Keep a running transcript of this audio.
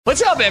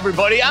What's up,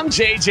 everybody? I'm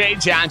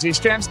JJ John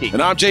Jastrzemski.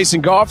 And I'm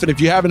Jason Goff, and if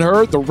you haven't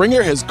heard, The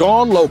Ringer has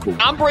gone local.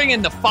 I'm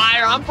bringing the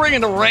fire, I'm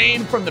bringing the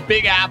rain from the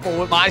Big Apple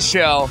with my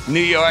show, New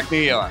York, New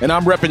York. And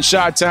I'm repping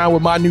Chi-Town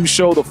with my new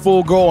show, The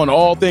Full Go, on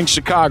all things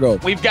Chicago.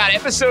 We've got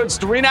episodes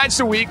 3 nights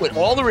a week with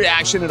all the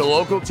reaction to the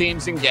local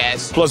teams and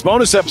guests. Plus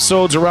bonus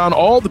episodes around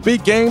all the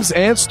big games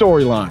and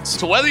storylines.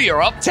 So whether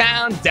you're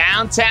uptown,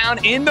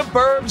 downtown, in the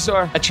burbs,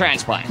 or a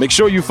transplant, make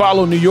sure you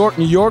follow New York,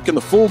 New York, and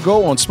The Full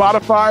Go on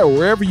Spotify or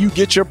wherever you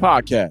get your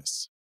podcasts.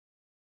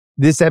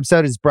 This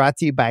episode is brought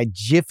to you by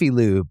Jiffy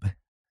Lube.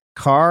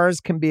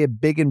 Cars can be a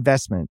big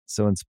investment,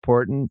 so it's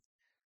important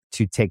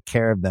to take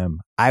care of them.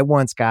 I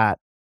once got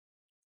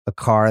a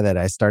car that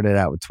I started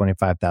out with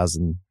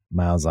 25,000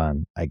 miles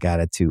on. I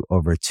got it to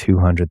over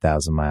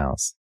 200,000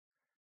 miles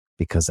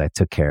because I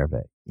took care of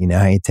it. You know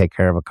how you take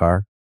care of a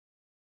car?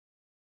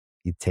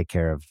 You take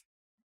care of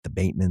the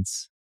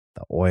maintenance,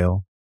 the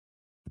oil,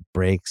 the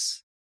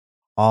brakes,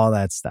 all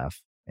that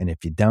stuff. And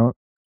if you don't,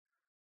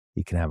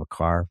 you can have a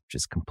car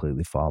just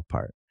completely fall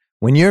apart.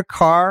 When your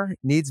car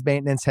needs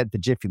maintenance, head to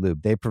Jiffy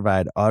Lube. They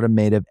provide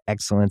automotive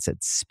excellence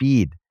at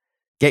speed.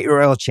 Get your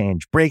oil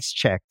change, brakes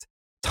checked,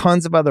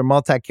 tons of other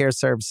multi-care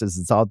services.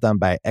 It's all done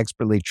by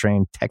expertly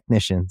trained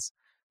technicians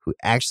who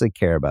actually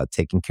care about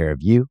taking care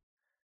of you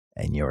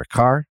and your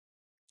car.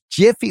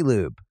 Jiffy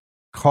Lube,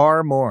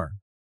 car more.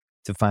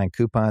 To find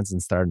coupons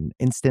and start an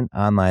instant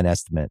online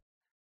estimate,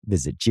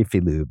 visit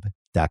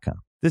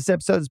jiffylube.com. This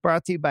episode is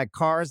brought to you by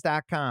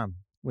Cars.com.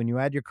 When you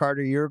add your car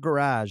to your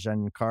garage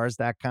on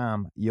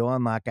Cars.com, you'll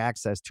unlock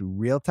access to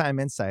real-time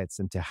insights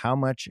into how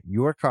much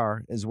your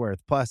car is worth.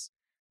 Plus,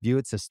 view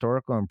its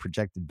historical and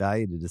projected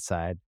value to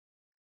decide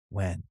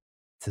when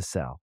to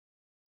sell.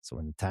 So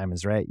when the time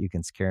is right, you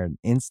can secure an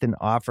instant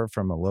offer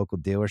from a local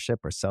dealership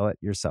or sell it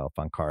yourself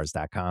on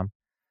Cars.com.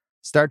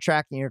 Start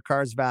tracking your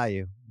car's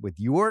value with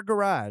your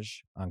garage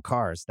on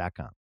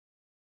Cars.com.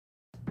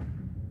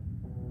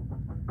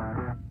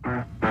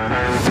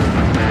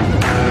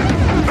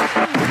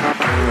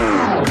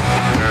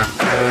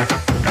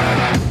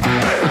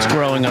 It's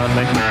growing on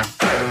me.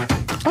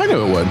 I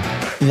knew it would.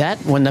 That,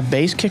 when the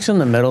bass kicks in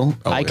the middle,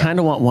 I kind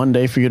of want one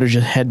day for you to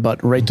just headbutt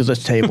right through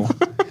this table.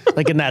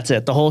 And that's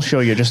it. The whole show,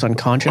 you're just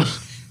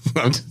unconscious.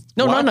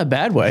 No, not in a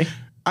bad way.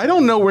 I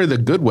don't know where the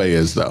good way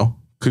is, though.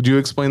 Could you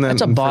explain that?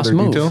 That's a boss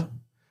move. Detail?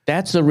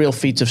 That's the real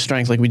feats of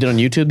strength, like we did on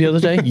YouTube the other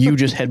day. You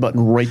just headbutting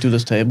right through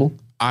this table.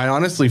 I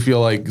honestly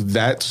feel like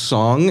that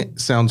song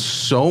sounds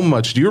so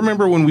much. Do you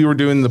remember when we were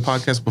doing the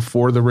podcast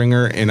before The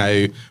Ringer and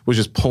I was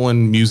just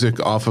pulling music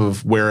off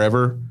of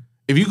wherever?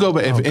 If you go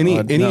back, if any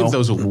of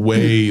those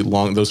way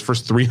long, those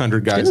first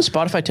 300 guys. Didn't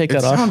Spotify take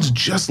that off? It sounds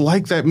just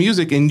like that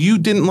music, and you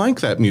didn't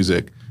like that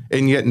music.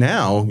 And yet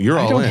now you're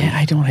all in.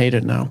 I don't hate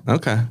it now.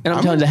 Okay. And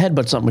I'm telling you, the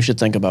headbutt's something we should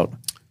think about.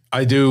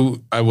 I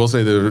do. I will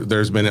say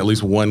there's been at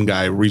least one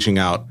guy reaching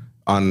out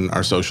on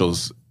our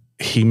socials.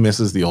 He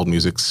misses the old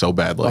music so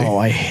badly. Oh,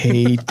 I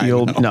hate the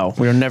old. No,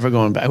 we're never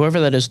going back. Whoever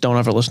that is, don't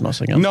ever listen to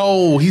us again.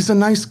 No, he's a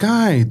nice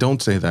guy.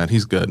 Don't say that.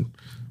 He's good.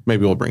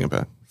 Maybe we'll bring it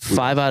back.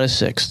 5 out of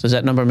 6. Does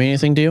that number mean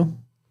anything to you?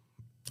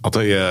 I'll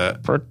tell you.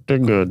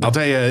 Pretty good. I'll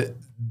tell you.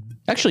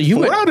 Actually,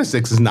 4 out of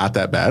 6 is not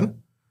that bad.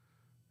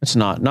 It's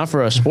not. Not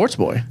for a sports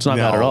boy. It's not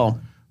bad at all.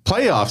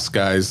 Playoffs,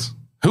 guys.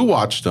 Who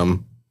watched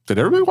them? Did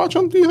everybody watch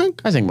them, do you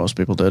think? I think most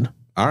people did.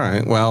 All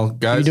right. Well,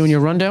 guys. You doing your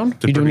rundown?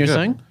 You doing your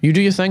thing? You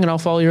do your thing and I'll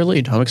follow your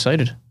lead. I'm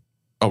excited.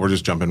 Oh, we're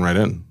just jumping right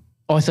in.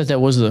 Oh, I thought that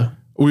was the...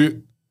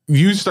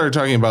 You started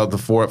talking about the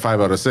 5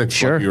 out of 6.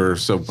 Sure. Like you were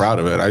so proud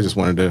of it. I just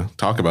wanted to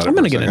talk about it. I'm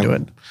going to get into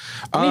it.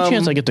 Any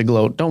chance I get to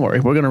gloat, don't worry.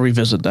 We're going to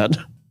revisit that. Do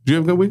you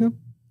have a good weekend?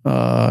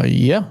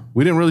 Yeah.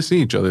 We didn't really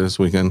see each other this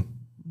weekend.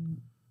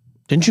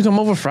 Didn't you come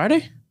over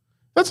Friday?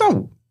 That's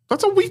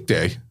a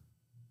weekday.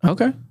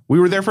 Okay. We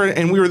were there for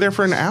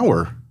an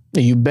hour.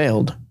 Yeah, you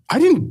bailed. I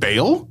didn't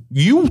bail.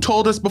 You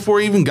told us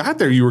before I even got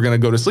there you were going to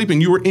go to sleep, and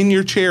you were in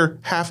your chair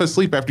half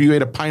asleep after you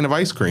ate a pint of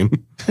ice cream.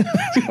 You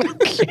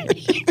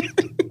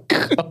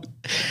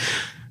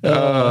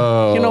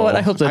know what?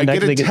 I hope the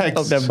next thing is...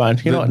 Oh, never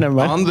mind. You know what? Never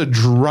mind. On the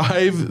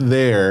drive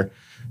there,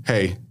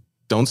 hey,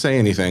 don't say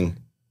anything.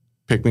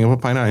 Pick me up a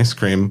pint of ice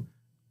cream.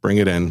 Bring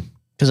it in.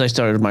 Because I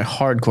started my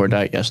hardcore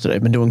diet yesterday.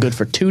 I've been doing good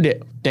for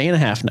day and a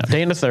half now.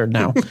 Day and a third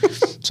now.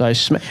 So I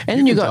and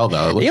then you got,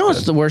 you know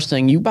what's the worst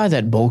thing? You buy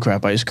that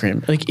bullcrap ice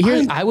cream. Like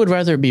here, I would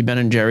rather be Ben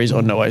and Jerry's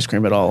or no ice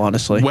cream at all,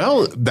 honestly.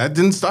 Well, that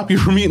didn't stop you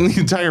from eating the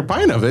entire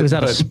pint of it. Was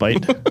that a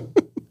spite?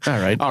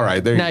 All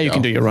right. There now you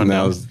can do your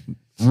rundown.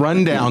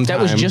 Rundown time. That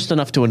was just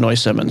enough to annoy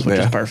Simmons, which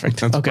is perfect.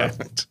 That's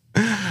perfect.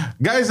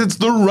 Guys, it's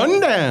the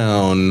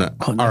rundown.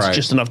 Oh, that's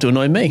just enough to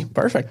annoy me.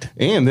 Perfect.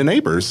 And the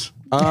neighbors.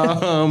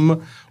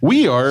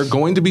 We are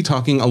going to be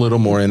talking a little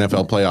more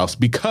NFL playoffs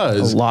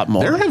because a lot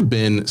more. There have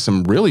been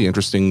some really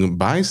interesting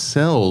buy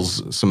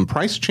sells, some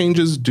price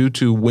changes due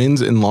to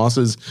wins and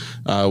losses.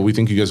 We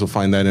think you guys will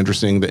find that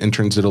interesting. The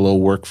interns did a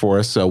little work for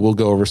us, so we'll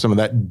go over some of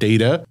that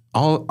data.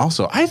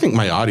 Also, I think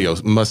my audio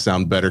must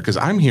sound better because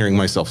I'm hearing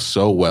myself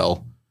so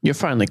well. You're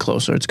finally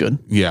closer. It's good.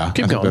 Yeah.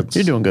 Keep going.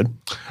 You're doing good.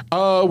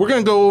 We're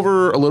going to go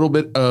over a little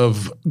bit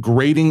of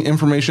grading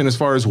information as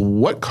far as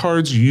what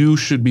cards you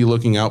should be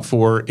looking out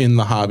for in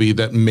the hobby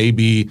that may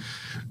be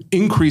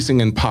increasing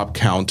in pop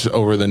count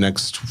over the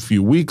next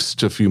few weeks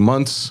to few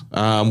months.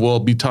 We'll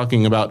be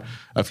talking about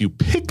a few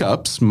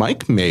pickups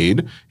Mike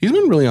made. He's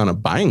been really on a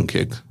buying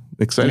kick.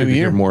 Excited to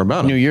hear more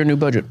about him. New year, new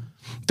budget.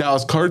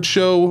 Dallas Card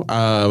Show.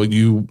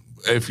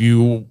 If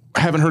you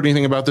haven't heard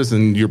anything about this,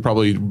 and you're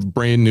probably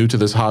brand new to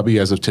this hobby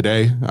as of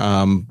today, we're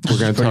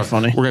going to talk.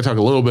 Funny. We're going to talk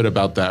a little bit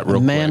about that. The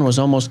man was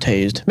almost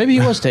tased. Maybe he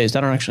was tased.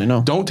 I don't actually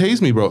know. Don't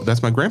tase me, bro.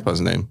 That's my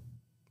grandpa's name.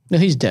 No,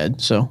 he's dead.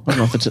 So I don't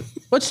know if it's.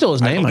 What's still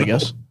his name? I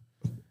guess.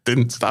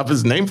 Didn't stop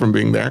his name from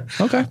being there.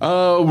 Okay.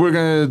 We're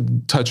going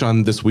to touch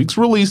on this week's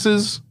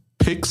releases,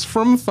 picks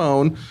from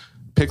phone.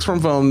 Picks from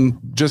phone,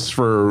 just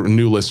for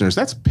new listeners,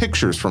 that's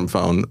pictures from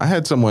phone. I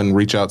had someone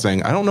reach out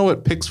saying, I don't know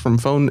what picks from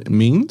phone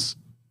means.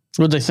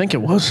 What did they think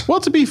it was? Well,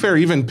 to be fair,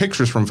 even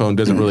pictures from phone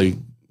doesn't really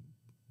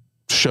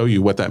show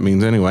you what that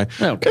means anyway.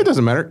 Okay. It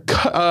doesn't matter.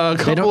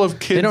 Couple of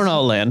kids. They don't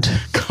all land.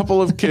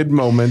 Couple of kid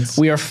moments.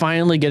 We are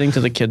finally getting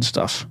to the kid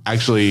stuff.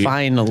 Actually,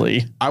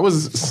 finally. I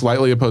was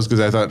slightly opposed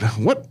because I thought,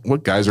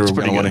 what guys are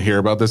going to want to hear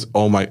about this?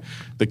 Oh my,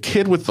 the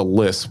kid with the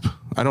lisp.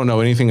 I don't know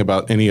anything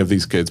about any of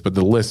these kids, but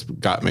the lisp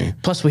got me.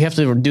 Plus, we have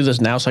to do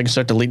this now so I can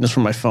start deleting this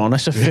from my phone. I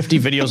saw 50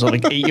 videos of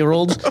like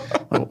 8-year-olds.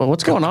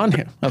 What's going on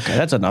here? Okay,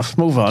 that's enough.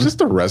 Move on.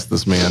 Just arrest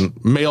this man.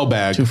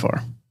 Mailbag. Too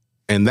far.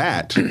 And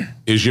that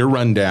is your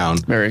rundown.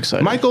 Very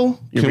excited. Michael,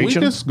 can we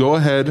just go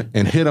ahead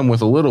and hit him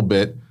with a little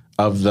bit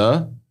of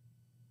the...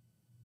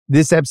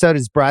 This episode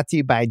is brought to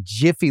you by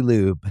Jiffy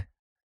Lube.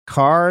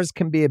 Cars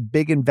can be a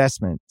big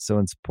investment, so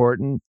it's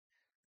important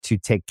to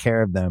take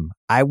care of them.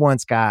 I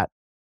once got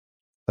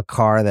a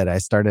car that I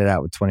started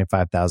out with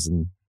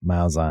 25,000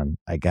 miles on.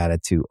 I got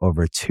it to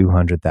over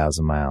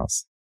 200,000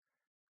 miles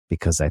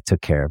because I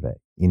took care of it.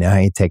 You know how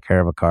you take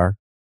care of a car?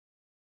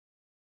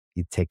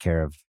 You take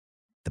care of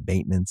the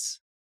maintenance,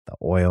 the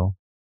oil,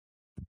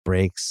 the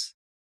brakes,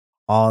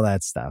 all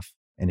that stuff.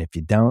 And if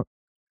you don't,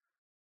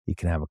 you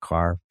can have a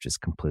car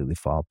just completely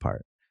fall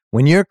apart.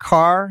 When your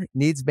car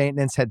needs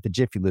maintenance, head to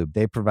Jiffy Lube.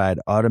 They provide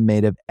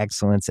automotive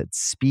excellence at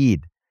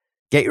speed.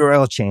 Get your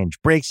oil change,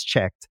 brakes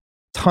checked,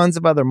 tons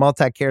of other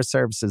multi-care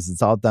services.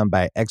 It's all done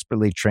by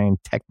expertly trained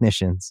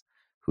technicians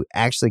who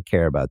actually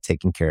care about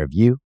taking care of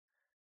you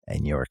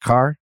and your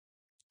car.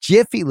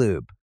 Jiffy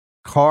Lube,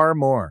 car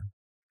more.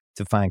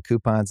 To find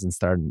coupons and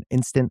start an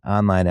instant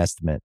online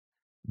estimate,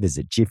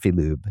 visit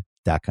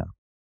jiffylube.com.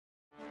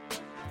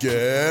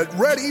 Get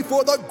ready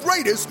for the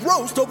greatest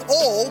roast of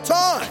all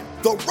time,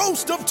 the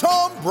Roast of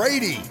Tom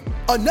Brady,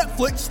 a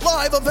Netflix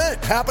live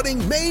event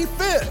happening May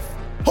 5th.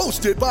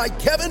 Hosted by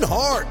Kevin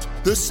Hart,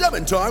 the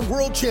 7-time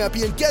world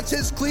champion gets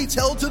his cleats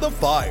held to the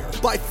fire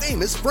by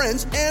famous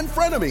friends and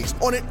frenemies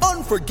on an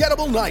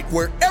unforgettable night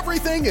where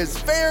everything is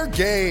fair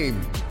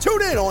game.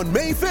 Tune in on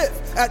May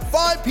 5th at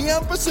 5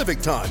 p.m.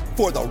 Pacific time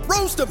for the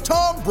Roast of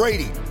Tom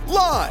Brady,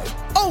 live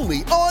only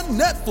on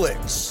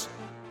Netflix.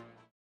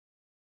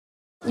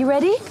 You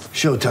ready?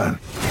 Showtime.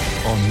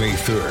 On May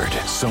 3rd,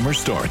 summer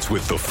starts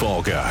with The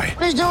Fall Guy.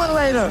 Let's do it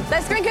later.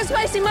 Let's drink a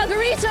spicy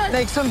margarita.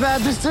 Make some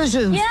bad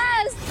decisions.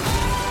 Yes.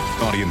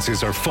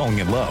 Audiences are falling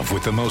in love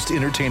with the most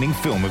entertaining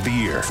film of the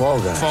year.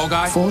 Fall Guy. Fall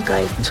Guy. Fall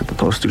Guy. That's what the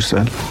poster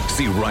said.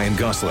 See Ryan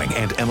Gosling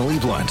and Emily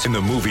Blunt in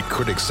the movie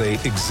critics say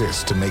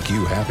exists to make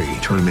you happy.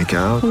 Trying to make it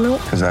out?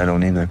 Nope. Because I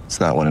don't either. It's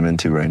not what I'm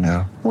into right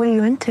now. What are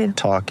you into?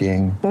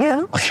 Talking.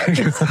 Yeah.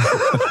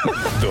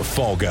 The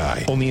Fall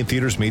Guy. Only in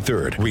theaters May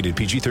 3rd. Rated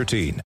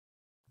PG-13.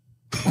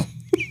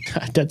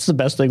 That's the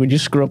best thing when you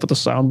screw up with the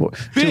soundboard.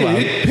 Too loud.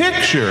 Big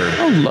picture.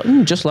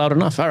 Oh, just loud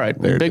enough. All right.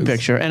 There Big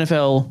picture.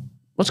 NFL.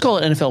 Let's call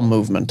it NFL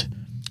movement.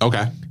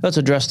 Okay. Let's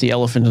address the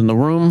elephant in the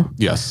room.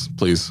 Yes,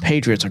 please.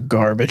 Patriots are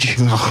garbage.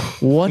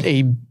 What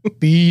a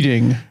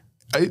beating.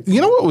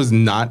 You know what was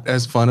not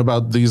as fun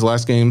about these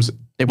last games?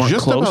 They weren't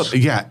close?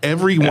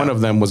 Every one of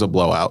them was a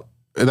blowout.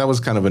 That was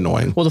kind of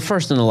annoying. Well, the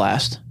first and the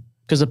last.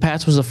 Because the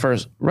Pats was the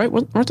first, right?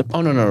 No.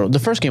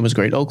 The first game was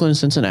great. Oakland,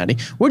 Cincinnati.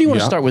 Where do you want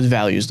to start with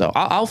values, though?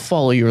 I'll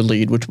follow your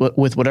lead with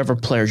whatever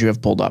players you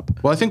have pulled up.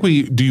 Well, I think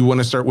do you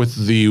want to start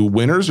with the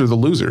winners or the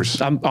losers?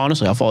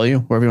 Honestly, I'll follow you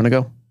wherever you want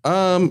to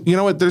go. You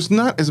know what? There's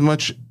not as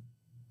much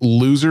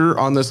loser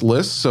on this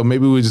list, so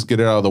maybe we just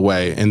get it out of the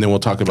way, and then we'll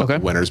talk about the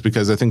winners,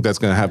 because I think that's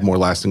going to have more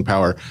lasting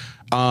power.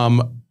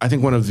 I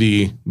think one of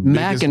the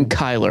Mac and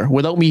Kyler,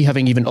 without me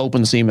having even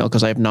opened this email,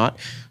 because I have not,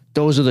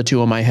 those are the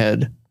two on my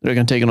head. They're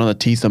going to take it on the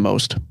teeth the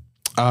most.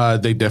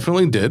 They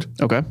definitely did.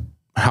 Okay.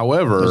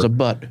 However, there's a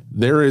but.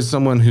 There is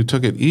someone who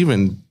took it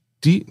even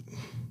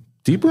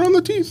deeper on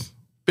the teeth,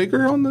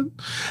 bigger on the.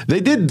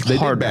 They did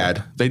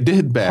bad. They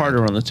did bad.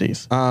 Harder on the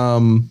teeth.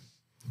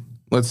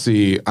 Let's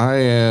see. I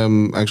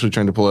am actually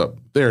trying to pull up.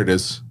 There it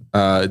is.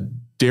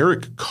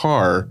 Derek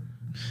Carr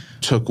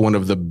took one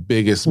of the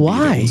biggest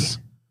beatings.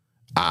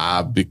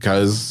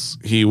 Because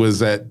he was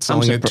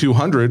selling at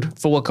 200.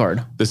 For what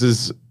card? This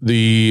is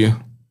the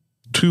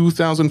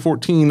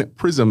 2014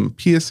 Prism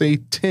PSA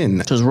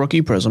 10. So it's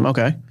rookie Prism.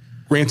 Okay.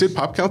 Granted,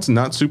 pop count's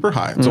not super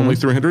high. It's only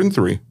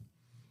 303.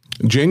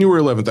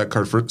 January 11th, that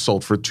card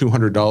sold for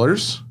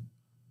 $200.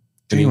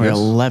 January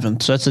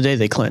 11th. So that's the day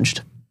they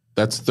clinched.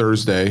 That's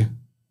Thursday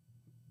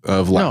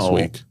of last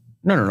week.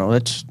 No.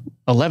 That's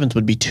 11th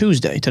would be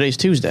Tuesday. Today's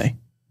Tuesday.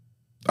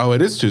 Oh,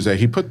 it is Tuesday.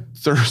 He put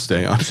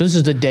Thursday on. So this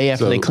is the day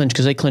after they clinched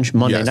because they clinched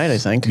Monday night, I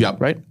think. Yep.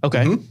 Right?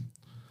 Okay.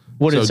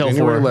 What did it sell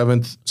January for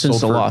 11th since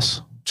sold the for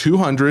loss?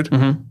 200.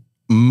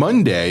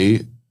 Monday,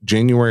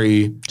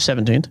 January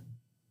 17th.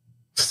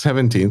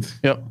 17th.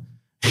 Yep.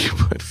 He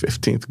put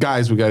 15th.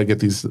 Guys, we got to get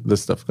this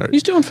stuff.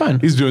 He's doing fine.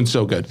 He's doing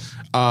so good.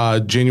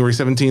 January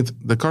 17th,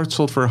 the card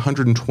sold for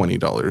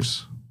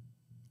 $120.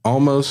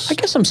 Almost. I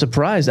guess I'm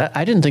surprised.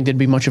 I didn't think there'd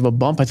be much of a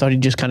bump. I thought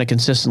he'd just kind of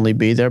consistently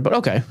be there. But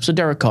okay, so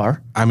Derek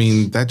Carr. I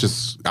mean,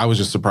 I was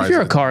just surprised. If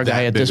you're a Carr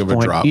guy at this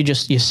point,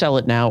 you sell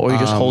it now or you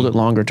just hold it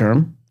longer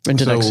term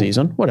into next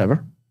season,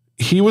 whatever.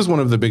 He was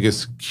one of the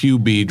biggest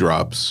QB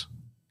drops.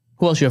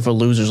 Who else you have for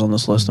losers on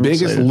this list?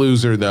 Biggest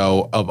loser,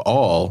 though, of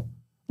all.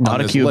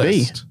 Not a QB.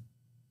 List,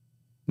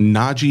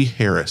 Najee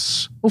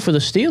Harris. Oh, for the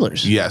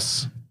Steelers.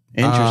 Yes.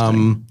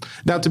 Interesting.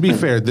 Now, to be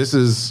fair, this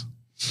is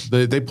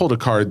they pulled a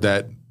card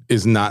that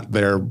is not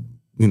their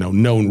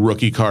known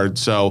rookie card,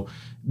 so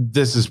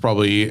this is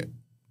probably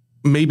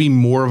maybe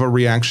more of a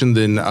reaction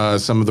than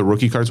some of the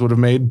rookie cards would have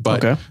made.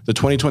 But the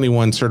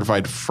 2021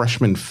 certified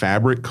freshman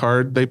fabric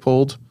card they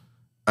pulled.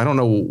 I don't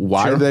know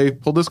why they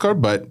pulled this card,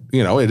 but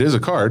it is a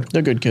card.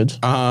 They're good kids.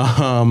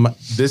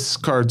 This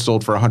card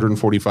sold for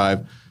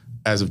 $145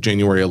 as of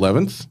January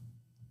 11th.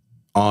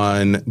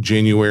 On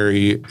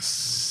January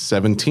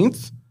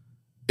 17th,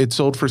 it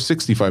sold for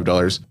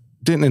 $65.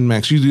 Denton and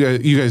Max,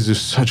 you guys do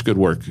such good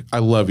work. I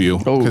love you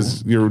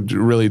because you're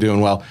really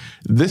doing well.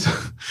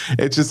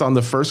 It's just on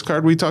the first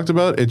card we talked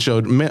about, it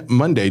showed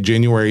Monday,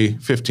 January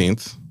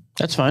 15th.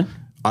 That's fine.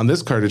 On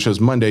this card, it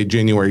shows Monday,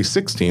 January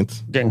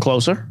 16th. Getting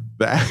closer.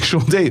 The actual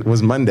date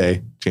was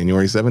Monday,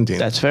 January 17th.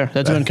 That's fair.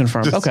 That's been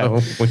confirmed. Okay.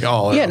 So we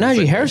all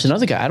Najee Harris,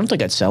 another guy. I don't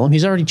think I'd sell him.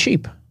 He's already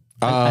cheap.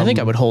 I think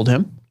I would hold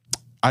him.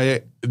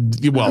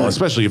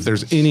 Especially if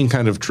there's any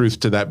kind of truth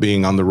to that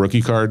being on the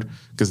rookie card,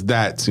 because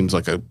that seems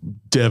like a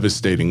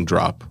devastating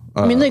drop.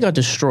 I mean, they got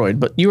destroyed,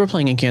 but you were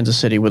playing in Kansas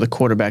City with a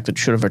quarterback that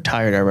should have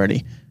retired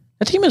already.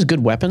 That team has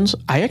good weapons.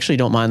 I actually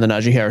don't mind the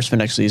Najee Harris for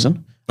next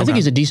season. I think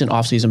he's a decent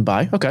offseason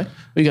buy. Okay. What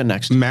you got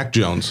next? Mac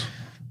Jones.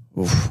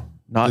 Oof.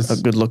 Not a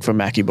good look for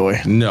Mackie boy.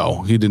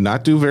 No, he did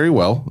not do very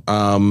well.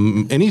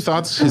 Any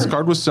thoughts? His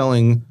card was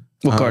selling.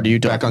 What card are you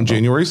talking back on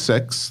January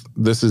 6th.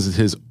 This is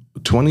his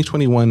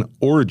 2021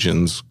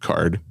 Origins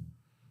card.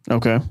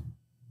 Okay.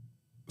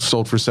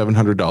 Sold for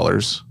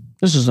 $700.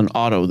 This is an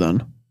auto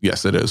then.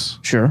 Yes, it is.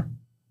 Sure.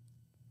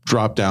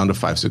 Dropped down to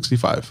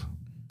 $565.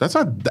 That's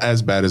not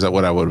as bad as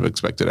what I would have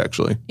expected,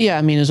 actually. Yeah,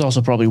 I mean, there's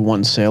also probably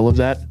one sale of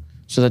that,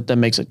 so that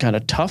makes it kind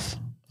of tough.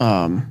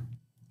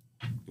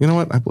 You know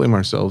what? I blame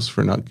ourselves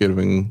for not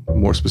giving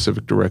more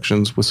specific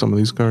directions with some of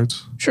these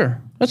cards.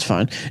 Sure, that's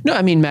fine. No,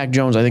 I mean, Mac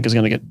Jones, I think, is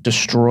going to get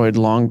destroyed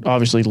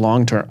obviously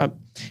long term.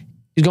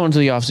 He's going into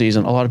the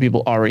offseason. A lot of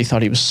people already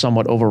thought he was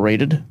somewhat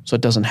overrated, so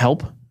it doesn't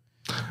help.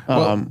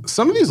 Well,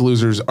 some of these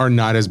losers are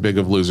not as big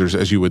of losers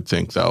as you would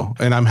think, though,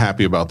 and I'm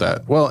happy about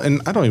that. Well,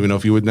 and I don't even know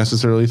if you would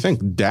necessarily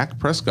think. Dak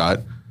Prescott,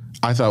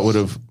 I thought would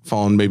have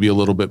fallen maybe a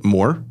little bit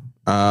more,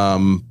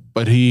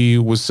 but he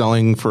was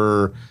selling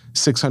for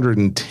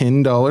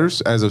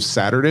 $610 as of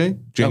Saturday,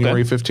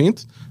 January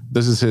 15th.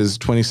 This is his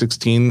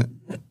 2016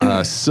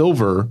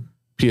 silver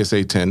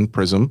PSA 10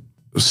 Prism.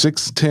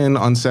 $610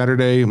 on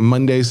Saturday,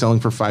 Monday selling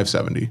for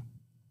 $570.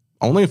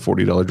 Only a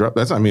 $40 drop.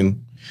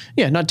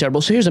 Yeah, not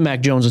terrible. So here's a Mac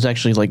Jones that's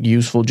actually like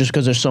useful just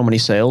because there's so many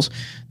sales.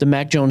 The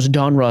Mac Jones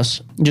Don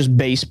Russ, just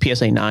base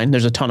PSA 9.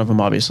 There's a ton of them,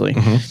 obviously.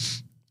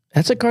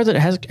 That's a card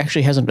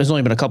that there's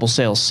only been a couple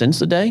sales since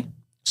they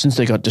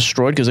got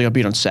destroyed because they got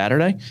beat on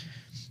Saturday.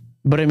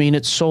 But I mean,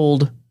 it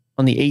sold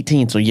on the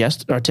 18th,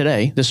 so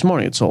today, this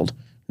morning it sold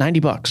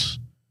 $90.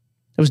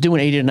 It was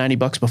doing $80 to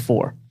 $90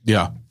 before.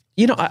 Yeah.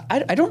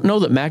 I don't know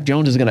that Mac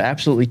Jones is going to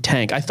absolutely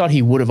tank. I thought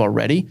he would have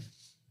already,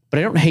 but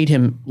I don't hate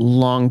him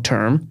long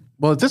term.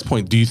 Well, at this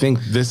point, do you think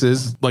this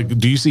is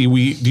do you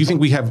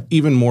think we have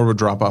even more of a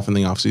drop off in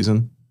the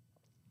offseason?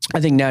 I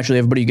think naturally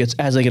everybody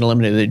as they get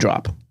eliminated, they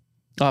drop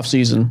off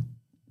season.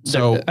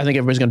 So I think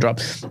everybody's going to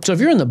drop. So if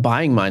you're in the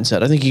buying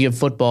mindset, I think you give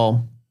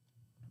football.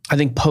 I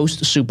think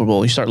post Super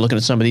Bowl, you start looking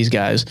at some of these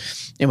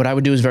guys, and what I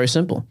would do is very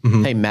simple.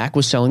 Hey, Mac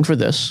was selling for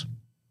this.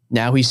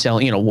 Now he's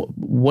selling.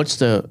 What's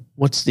the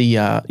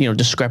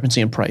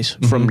discrepancy in price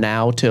from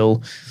now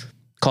till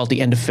call it the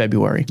end of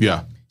February?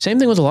 Yeah. Same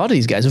thing with a lot of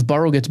these guys. If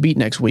Burrow gets beat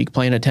next week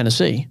playing at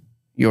Tennessee,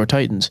 your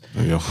Titans,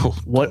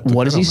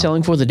 what is he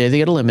selling for the day they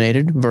get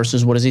eliminated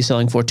versus what is he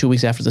selling for 2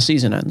 weeks after the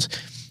season ends?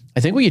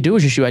 I think what you do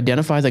is you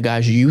identify the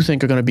guys you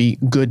think are going to be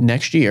good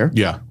next year.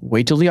 Yeah.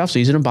 Wait till the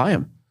offseason and buy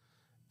them.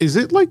 Is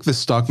it like the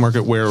stock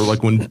market where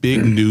when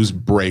big news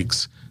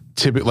breaks,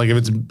 typically, if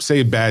it's,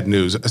 say, bad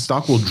news, a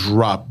stock will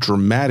drop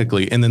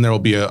dramatically, and then there will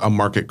be a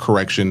market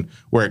correction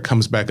where it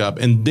comes back up,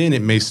 and then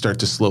it may start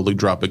to slowly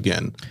drop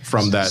again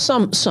from that?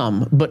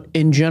 Some, but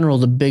in general,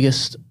 the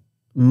biggest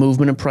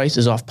movement in price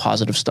is off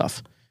positive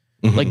stuff.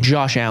 Like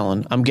Josh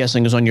Allen, I'm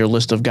guessing is on your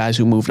list of guys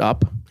who moved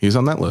up. He's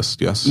on that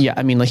list, yes. Yeah,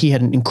 I mean, like he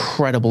had an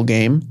incredible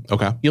game.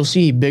 Okay. You'll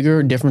see a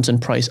bigger difference in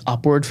price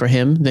upward for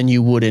him than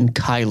you would in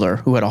Kyler,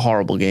 who had a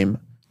horrible game,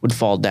 would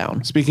fall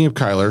down. Speaking of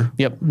Kyler.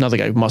 Yep, another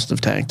guy who must have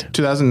tanked.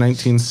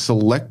 2019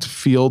 Select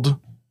Field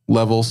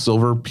Level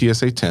Silver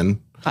PSA 10.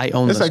 I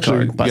own this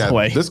card, by the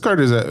way. This card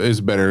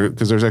is better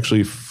because there's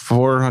actually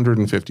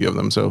 450 of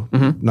them, so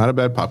not a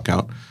bad pop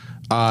count.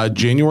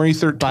 January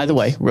 13th. By the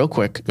way, real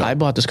quick, I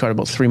bought this card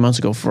about 3 months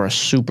ago for a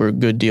super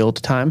good deal at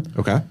the time.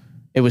 Okay.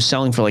 It was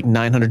selling for like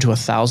 900 to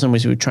 1,000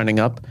 as we were trending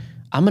up.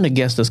 I'm going to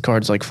guess this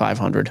card's like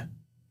 500,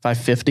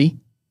 550.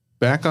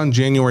 Back on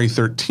January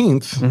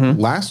 13th,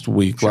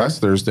 last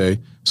Thursday,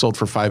 sold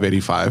for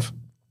 585.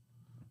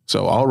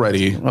 So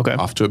already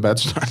off to a bad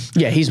start.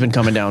 Yeah, he's been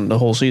coming down the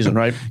whole season,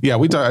 right? Yeah, I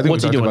think What's we he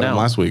talked doing about now? him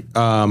last week.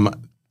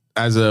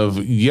 As of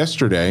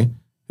yesterday,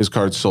 his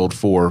card sold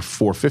for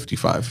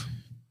 455.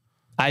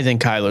 I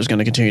think Kyler's going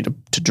to continue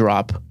to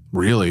drop.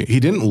 Really? He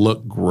didn't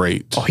look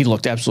great. Oh, he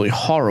looked absolutely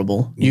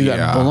horrible. You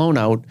got blown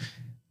out.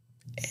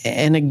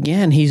 And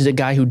again, he's a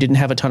guy who didn't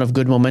have a ton of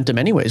good momentum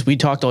anyways. We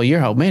talked all year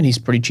how, man, he's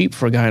pretty cheap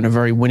for a guy on a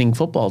very winning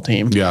football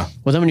team. Yeah.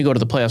 Well, then when you go to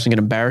the playoffs and get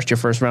embarrassed your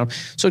first round.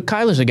 So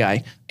Kyler's a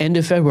guy. End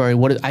of February,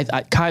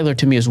 Kyler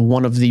to me is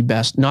one of the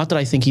best. Not that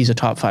I think he's a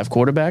top 5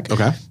 quarterback.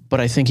 Okay. But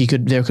I think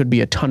there could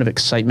be a ton of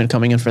excitement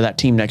coming in for that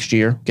team next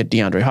year. Get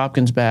DeAndre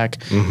Hopkins back.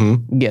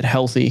 Get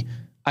healthy.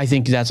 I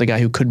think that's a guy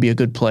who could be a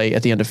good play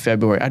at the end of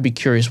February. I'd be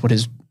curious what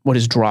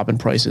his drop in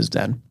price is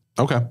then.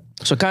 Okay.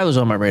 So Kyler's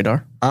on my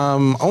radar.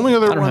 Only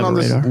other one on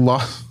this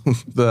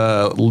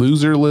the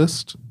loser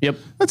list. Yep.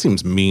 That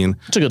seems mean.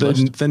 It's a good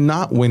list. The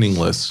not winning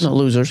list. No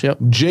losers, yep.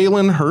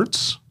 Jalen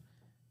Hurts.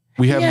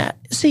 We have. Yeah,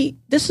 see,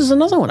 this is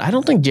another one. I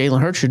don't think Jalen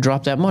Hurts should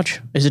drop that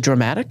much. Is it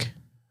dramatic?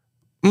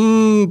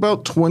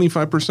 About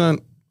 25%.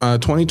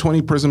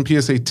 2020 Prism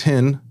PSA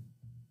 10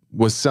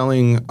 was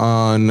selling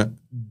on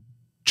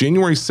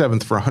January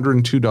 7th for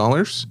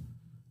 $102.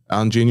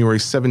 On January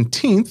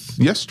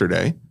 17th,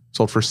 yesterday,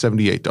 sold for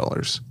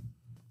 $78.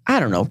 I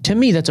don't know. To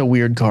me, that's a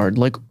weird card.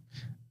 Like,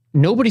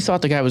 nobody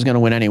thought the guy was going to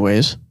win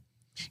anyways.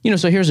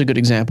 So here's a good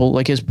example.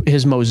 Like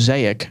his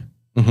Mosaic.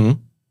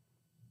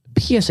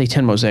 PSA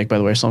 10 Mosaic, by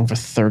the way, selling for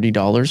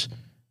 $30.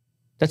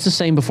 That's the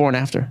same before and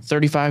after.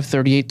 35,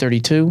 38,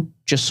 32.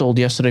 Just sold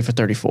yesterday for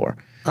 34.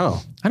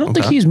 Oh. I don't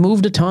think he's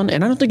moved a ton,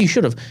 and I don't think he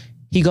should have.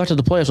 He got to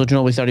the playoffs, which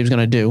nobody thought he was going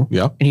to do.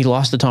 Yeah. And he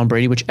lost to Tom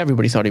Brady, which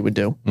everybody thought he would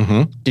do.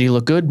 Did he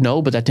look good?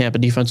 No, but that Tampa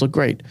defense looked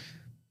great.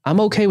 I'm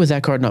okay with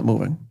that card not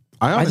moving.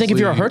 I think if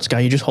you're a Hurts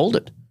guy, you just hold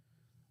it.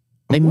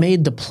 They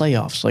made the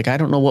playoffs. Like, I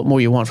don't know what more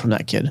you want from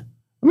that kid.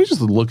 Let me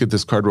just look at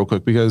this card real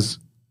quick because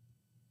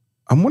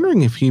I'm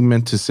wondering if he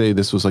meant to say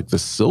this was like the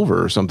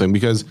silver or something,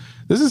 because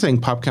this is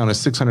saying pop count is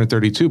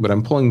 632, but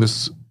I'm pulling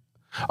this.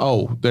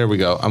 Oh, there we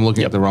go. I'm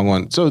looking at the wrong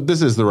one. So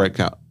this is the right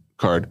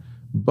card,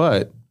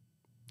 but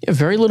yeah,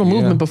 very little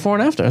movement before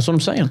and after. That's what I'm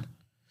saying.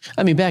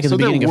 I mean, back at the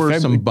beginning of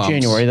February,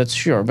 January, that's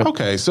sure. But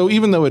okay, so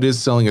even though it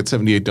is selling at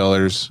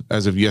 $78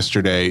 as of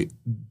yesterday,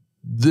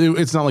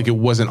 it's not like it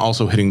wasn't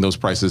also hitting those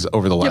prices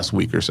over the last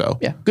week or so.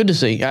 Yeah, good to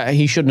see.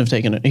 He shouldn't have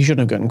taken it. He shouldn't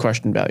have gotten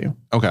question value.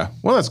 Okay,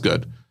 well, that's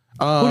good.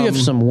 Who do you have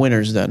some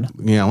winners then?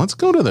 Yeah, let's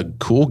go to the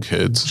cool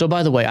kids. So,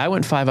 by the way, I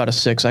went 5 out of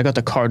 6. I got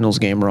the Cardinals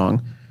game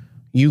wrong.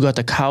 You got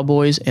the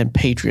Cowboys and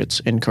Patriots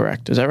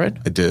incorrect. Is that right?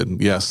 I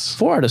did, yes.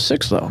 4 out of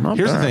 6, though.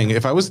 Here's the thing.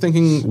 If I was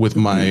thinking with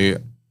my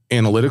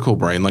analytical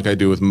brain like I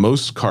do with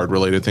most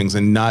card-related things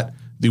and not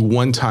the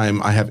one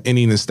time I have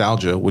any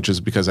nostalgia, which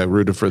is because I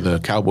rooted for the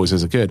Cowboys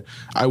as a kid,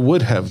 I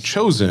would have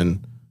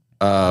chosen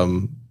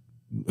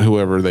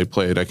whoever they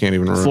played. I can't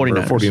even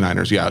remember.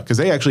 49ers, yeah, because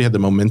they actually had the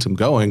momentum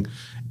going,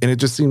 and it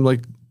just seemed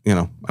like, I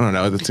don't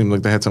know, it seemed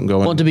like they had something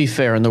going. Well, to be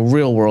fair, in the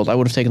real world, I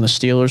would have taken the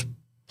Steelers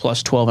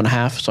plus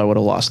 12.5, so I would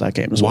have lost that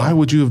game as well. Why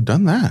would you have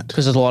done that?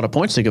 Because there's a lot of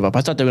points to give up.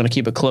 I thought they were going to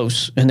keep it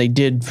close, and they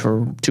did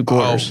for 2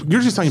 quarters. Oh,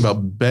 you're just talking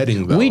about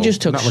betting, though. We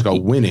just took not like a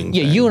winning.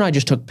 Yeah, thing. you and I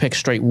just took pick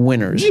straight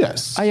winners.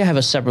 Yes. I have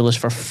a separate list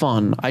for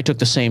fun. I took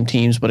the same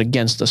teams, but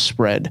against the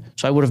spread.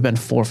 So I would have been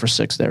 4 for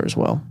 6 there as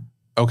well.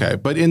 Okay,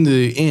 but in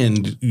the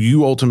end,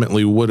 you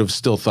ultimately would have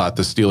still thought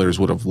the Steelers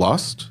would have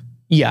lost?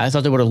 Yeah, I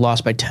thought they would have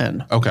lost by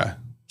 10. Okay.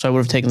 So I would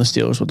have taken the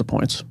Steelers with the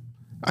points.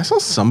 I saw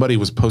somebody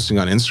was posting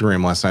on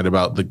Instagram last night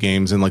about the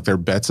games and like their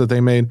bets that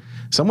they made.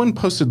 Someone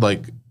posted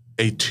like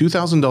a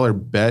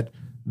 $2,000 bet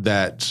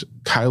that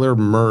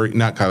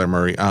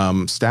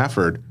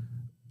Stafford,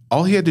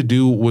 all he had to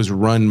do was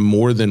run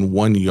more than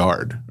 1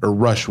 yard or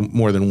rush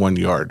more than 1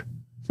 yard.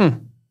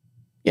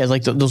 Yeah,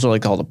 like those are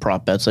like all the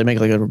prop bets. They make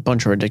like a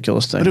bunch of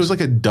ridiculous things. But it was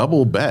like a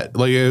double bet.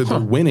 Like the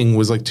winning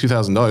was like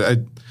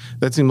 $2,000.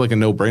 That seemed like a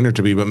no-brainer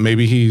to me, but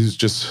maybe he's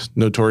just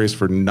notorious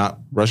for not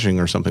rushing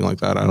or something like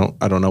that.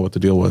 I don't know what the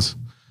deal was.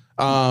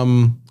 All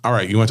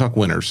right, you want to talk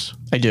winners?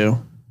 I do.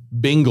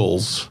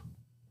 Bengals.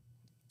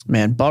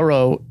 Man,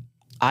 Burrow,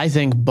 I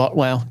think,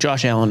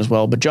 Josh Allen as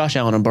well, but Josh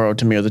Allen and Burrow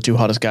to me are the 2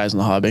 hottest guys in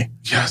the hobby.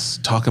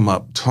 Yes, talk them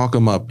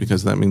up,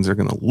 because that means they're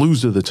going to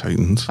lose to the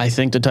Titans. I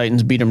think the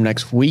Titans beat them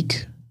next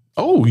week.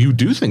 Oh, you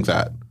do think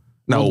that?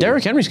 No, Well,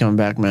 Derrick Henry's coming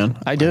back, man.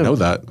 I do. I know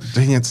that.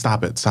 Dang it!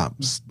 Stop it! Stop.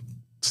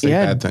 Say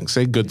bad things.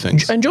 Say good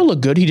things. And Joe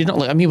looked good. He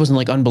didn't. He wasn't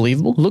like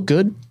unbelievable. Looked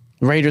good.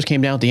 Raiders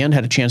came down at the end,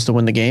 had a chance to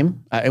win the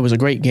game. It was a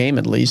great game,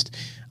 at least.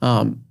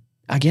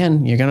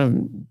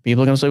 Again,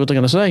 people are gonna say what they're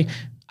gonna say.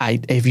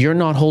 If you're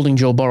not holding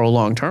Joe Burrow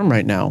long term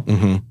right now,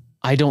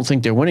 I don't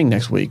think they're winning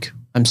next week.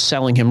 I'm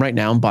selling him right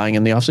now and buying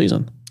in the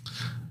offseason,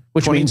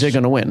 which means they're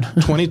going to win.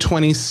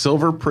 2020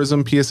 Silver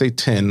Prism PSA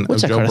 10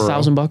 What's of that Joe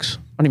card? Burrow.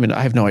 $1,000?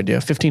 I have no idea.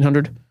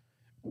 1,500?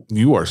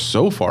 You are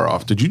so far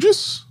off. Did you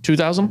just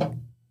 2,000?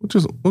 What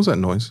was that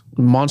noise?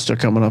 Monster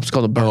coming up. It's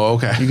called a burn. Oh,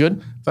 okay. You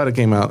good? Thought it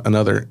came out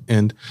another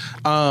end.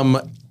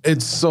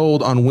 It's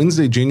sold on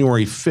Wednesday,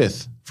 January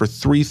 5th for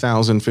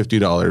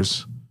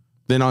 $3,050.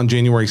 Then on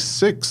January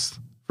 6th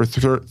for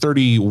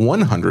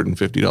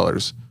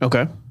 $3,150.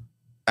 Okay.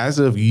 As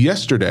of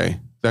yesterday,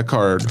 that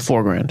card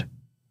 $4,000.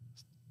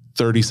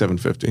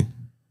 $3,750.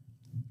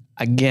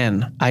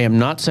 Again, I am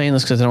not saying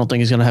this because I don't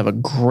think he's going to have a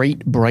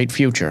great, bright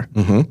future.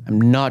 I'm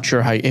not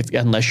sure how,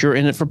 unless you're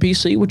in it for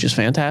PC, which is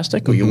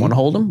fantastic, or you want to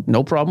hold him,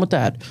 no problem with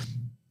that.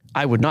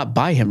 I would not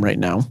buy him right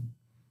now.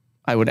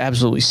 I would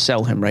absolutely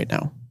sell him right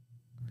now.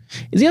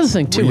 The other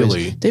thing too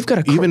is they've got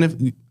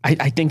a.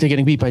 I think they're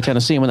getting beat by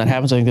Tennessee, and when that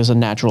happens, I think there's a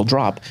natural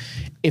drop.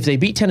 If they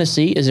beat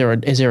Tennessee, is there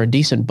a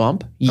decent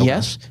bump? Okay.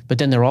 Yes, but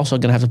then they're also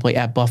going to have to play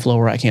at Buffalo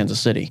or at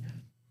Kansas City.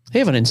 They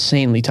have an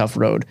insanely tough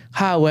road.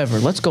 However,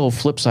 let's go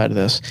flip side of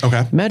this.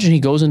 Okay. Imagine he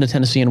goes into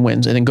Tennessee and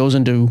wins, and then goes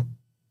into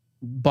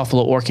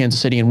Buffalo or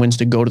Kansas City and wins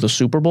to go to the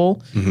Super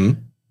Bowl.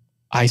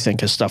 I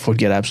think his stuff would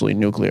get absolutely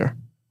nuclear.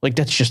 Like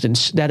that's just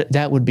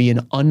that would be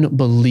an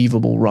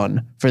unbelievable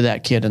run for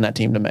that kid and that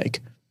team to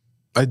make.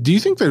 Do you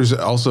think there's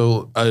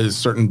also a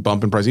certain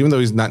bump in price, even though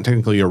he's not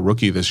technically a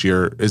rookie this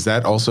year? Is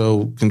that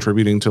also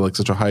contributing to like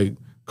such a high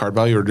card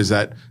value, or does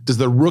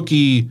the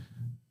rookie,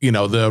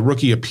 the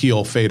rookie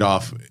appeal fade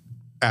off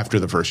after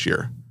the first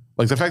year?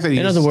 Like the fact that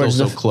he's still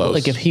so close.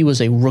 Like if he was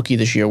a rookie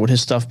this year, would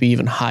his stuff be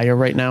even higher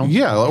right now?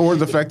 Yeah, or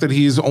the fact that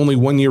he's only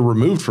 1 year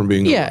removed from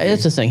being. Yeah,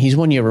 that's the thing. He's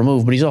 1 year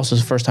removed, but he's also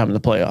his first time in the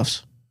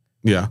playoffs.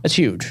 Yeah. That's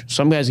huge.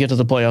 Some guys get to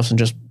the playoffs and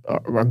just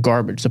are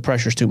garbage. The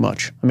pressure's too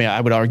much. I mean, I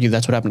would argue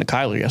that's what happened to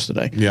Kyler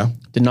yesterday. Yeah.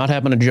 Did not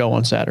happen to Joe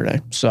on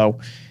Saturday. So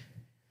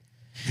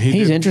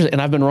he's interesting.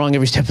 And I've been wrong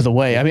every step of the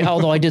way. I mean,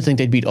 although I did think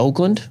they'd beat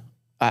Oakland.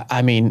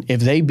 I mean, if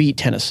they beat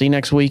Tennessee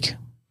next week,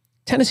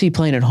 Tennessee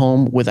playing at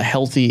home with a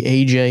healthy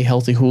AJ,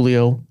 healthy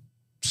Julio,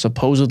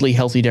 supposedly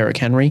healthy Derrick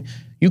Henry.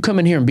 You come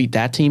in here and beat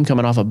that team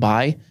coming off a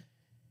bye.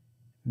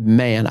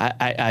 Man,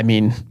 I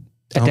mean,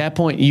 at that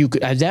point,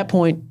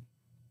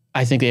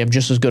 I think they have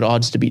just as good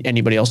odds to beat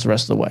anybody else the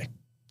rest of the way.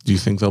 Do you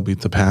think they'll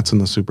beat the Pats in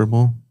the Super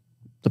Bowl?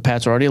 The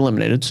Pats are already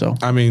eliminated, so.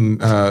 I mean,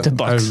 the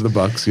Bucs. The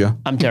Bucs, yeah.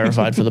 I'm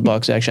terrified for the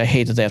Bucs. Actually, I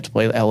hate that they have to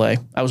play LA.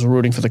 I was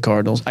rooting for the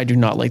Cardinals. I do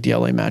not like the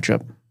LA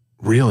matchup.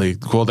 Really?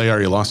 Well, they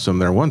already lost to them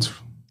there once.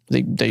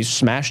 They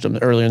smashed them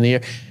earlier in the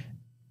year.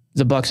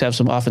 The Bucs have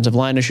some offensive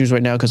line issues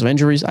right now because of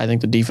injuries. I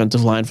think the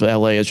defensive line for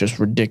LA is just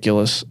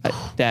ridiculous.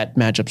 That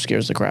matchup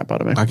scares the crap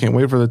out of me. I can't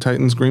wait for the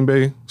Titans Green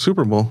Bay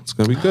Super Bowl. It's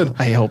going to be good.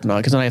 I hope not,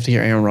 because then I have to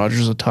hear Aaron Rodgers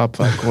is a top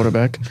 5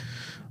 quarterback.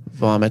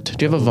 Vomit.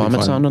 Do you have a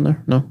vomit sound on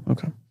there? No?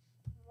 Okay.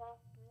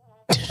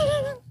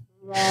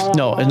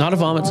 No, it's not a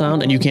vomit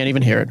sound, and you can't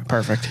even hear it.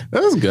 Perfect.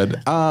 That was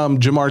good.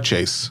 Jamar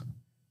Chase.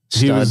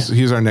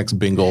 He's our next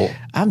Bengal.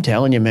 I'm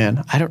telling you,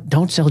 man.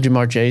 Don't sell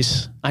Jamar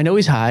Chase. I know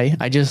he's high.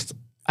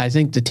 I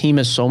think the team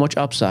has so much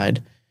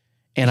upside,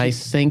 and I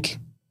think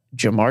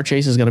Jamar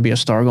Chase is going to be a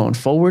star going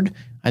forward.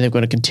 I think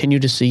we're going to continue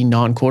to see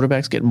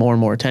non-quarterbacks get more and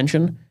more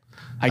attention.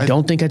 I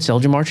don't think I'd sell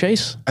Jamar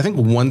Chase. I think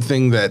one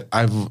thing that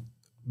I've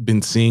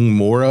been seeing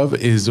more of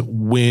is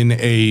when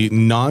a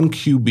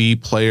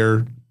non-QB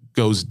player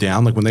goes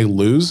down, like when they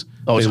lose,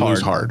 they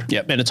lose hard.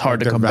 Yep, and it's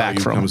hard to come back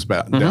from. Comes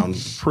back down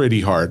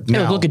pretty hard.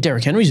 Now, look at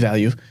Derrick Henry's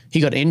value.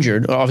 He got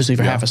injured, obviously,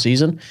 for half a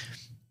season.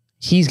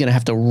 He's going to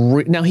have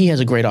to... now, he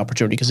has a great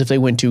opportunity because if they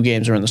win 2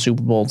 games or in the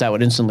Super Bowl, that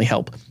would instantly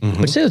help.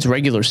 But say it's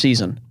regular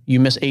season. You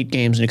miss 8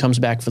 games and he comes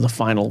back for the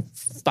final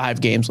 5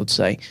 games, let's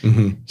say.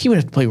 He would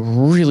have to play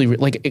really...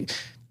 Like,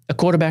 a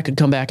quarterback could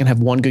come back and have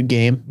 1 good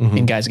game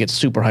and guys get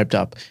super hyped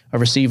up. A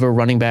receiver,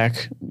 running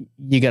back,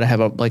 you got to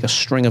have a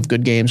string of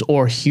good games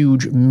or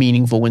huge,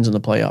 meaningful wins in the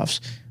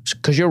playoffs.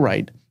 Because you're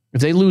right.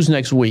 If they lose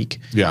next week...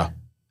 Yeah.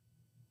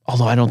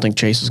 Although I don't think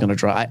Chase is going to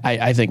draw.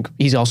 I think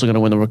he's also going to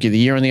win the Rookie of the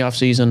Year in the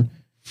offseason.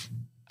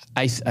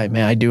 I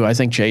do. I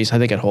think Chase. I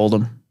think I'd hold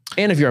him.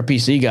 And if you're a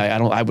PC guy,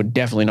 I would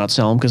definitely not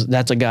sell him because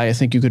that's a guy I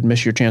think you could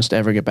miss your chance to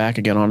ever get back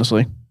again,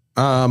 honestly.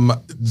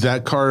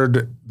 That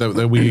card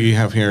that we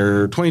have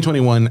here,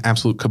 2021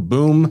 Absolute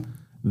Kaboom.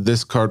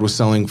 This card was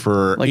selling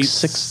for like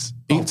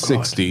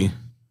 $860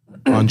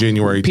 on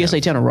January 10th. PSA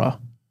 10 or raw?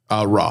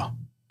 Raw.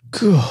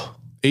 Cool.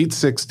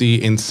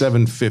 $860 and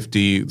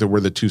 $750. There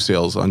were the 2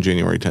 sales on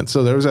January 10th.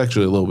 So there was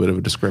actually a little bit of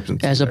a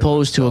discrepancy. As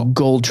opposed to a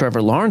gold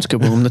Trevor Lawrence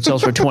Kaboom that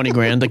sells for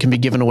 $20,000 that can be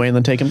given away and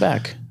then taken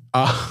back.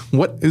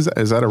 What is that?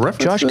 Is that a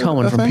reference? Josh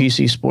Cohen from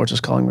PC Sports is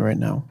calling me right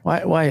now.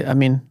 Why? I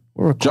mean,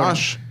 we're recording.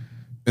 Josh,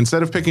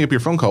 instead of picking up your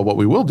phone call, what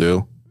we will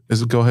do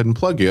is go ahead and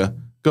plug you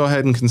go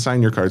ahead and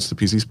consign your cards to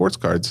PC Sports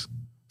Cards.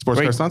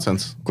 Sports Cards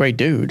Nonsense. Great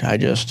dude.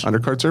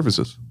 Undercard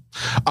services.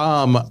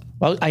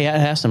 Well, I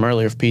asked him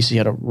earlier if PSA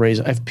had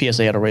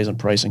a raise in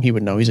pricing. He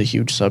would know. He's a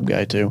huge sub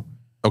guy too.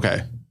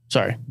 Okay.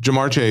 Sorry.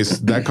 Jamar Chase,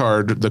 that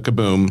card, the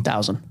Kaboom.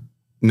 1,000.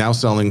 Now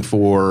selling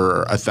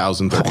for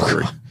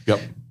 1,033. Yep.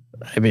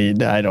 I mean,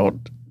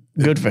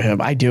 good for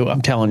him. I do.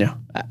 I'm telling you.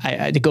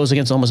 It goes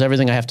against almost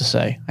everything I have to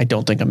say. I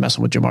don't think I'm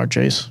messing with Jamar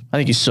Chase. I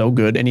think he's so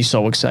good and he's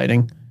so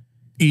exciting.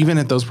 Even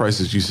at those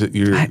prices,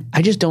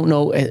 I just don't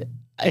know,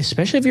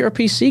 especially if you're a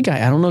PC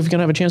guy. I don't know if you're going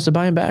to have a chance to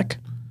buy him back.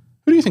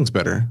 Who do you think's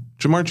better,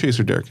 Jamar Chase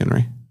or Derrick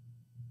Henry?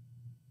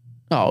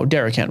 Oh,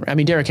 Derrick Henry. I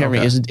mean, Derrick Henry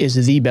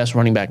is the best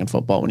running back in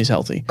football when he's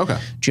healthy. Okay.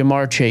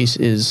 Jamar Chase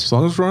is... As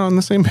long as we're on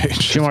the same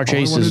page. Jamar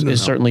Chase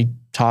is certainly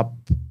top...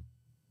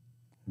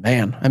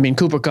 Man. I mean,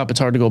 Cooper Kupp, it's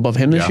hard to go above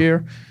him this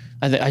year.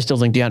 I still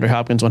think DeAndre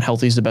Hopkins, when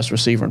healthy, is the best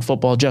receiver in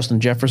football. Justin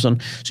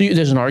Jefferson. So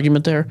there's an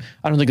argument there.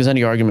 I don't think there's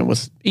any argument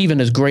with even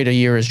as great a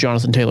year as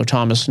Jonathan Taylor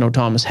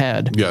Thomas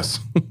had. Yes.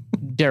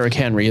 Derrick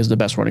Henry is the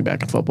best running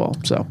back in football.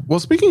 So, well,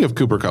 speaking of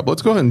Cooper Kupp,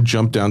 let's go ahead and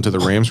jump down to the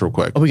Rams real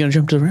quick. Are we going to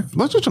jump to the Rams?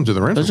 Let's just jump to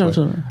the Rams real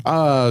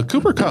quick.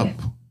 Cooper Kupp,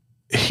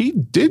 he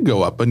did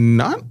go up, but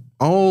not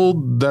all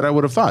that I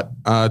would have thought.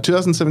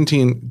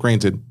 2017,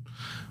 granted,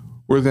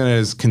 we're then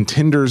as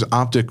Contenders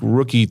Optic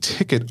Rookie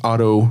Ticket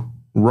Auto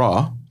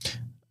Raw.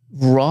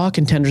 Raw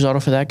Contenders Auto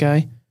for that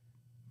guy,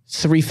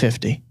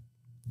 $350.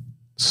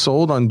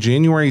 Sold on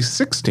January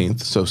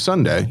 16th, so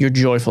Sunday. You're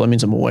joyful. That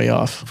means I'm way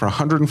off. For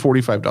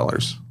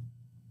 $145.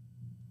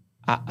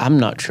 I'm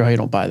not sure how you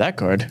don't buy that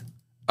card.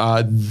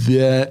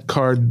 That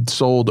card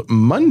sold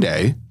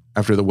Monday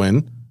after the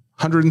win,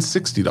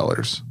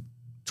 $160.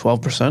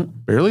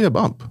 12%. Barely a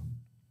bump.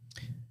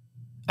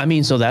 I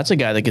mean, so that's a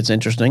guy that gets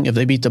interesting. If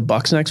they beat the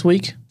Bucks next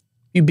week,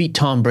 you beat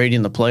Tom Brady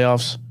in the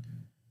playoffs.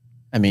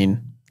 I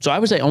mean, so I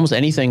would say almost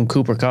anything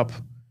Cooper Kupp.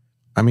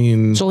 I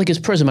mean, so like his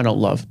Prism, I don't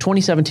love.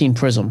 2017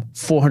 Prism,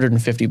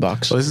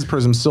 $450. So this is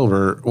Prism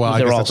Silver. Well,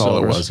 I guess that's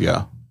all it was.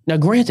 Yeah. Now,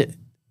 granted,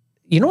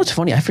 you know what's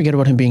funny? I forget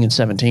about him being in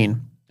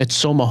 17. It's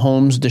so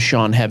Mahomes,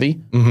 Deshaun heavy.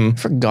 Mm-hmm.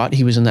 Forgot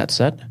he was in that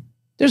set.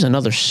 There's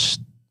another.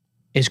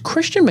 Is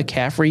Christian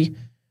McCaffrey?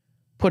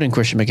 Put in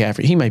Christian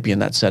McCaffrey. He might be in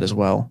that set as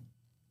well.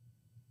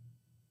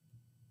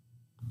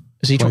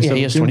 Is he? Yeah,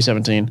 he is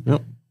 2017.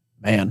 Yep.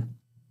 Man.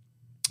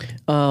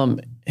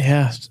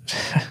 Yeah.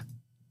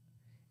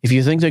 If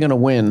you think they're going to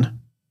win,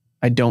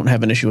 I don't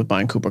have an issue with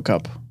buying Cooper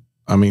Kupp.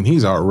 I mean,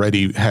 he's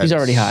already high.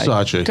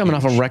 Coming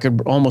off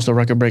almost a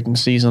record-breaking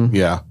season.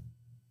 Yeah.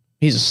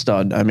 He's a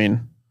stud. I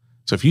mean,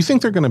 so if you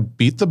think they're going to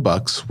beat the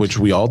Bucks, which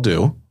we all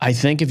do, I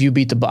think if you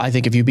beat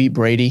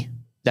Brady,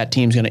 that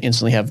team's going to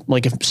instantly have,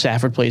 like, if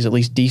Stafford plays at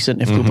least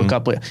decent, if Cooper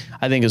Kupp plays,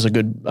 I think is a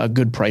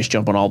good price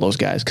jump on all those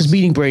guys, because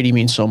beating Brady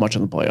means so much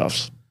in the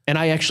playoffs. And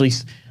I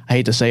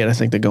hate to say it, I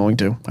think they're going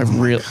to.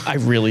 I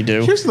really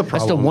do. Here's the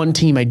problem. That's the one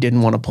team I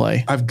didn't want to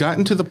play. I've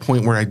gotten to the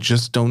point where I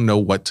just don't know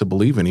what to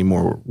believe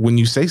anymore when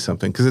you say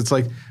something, because it's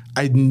like,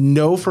 I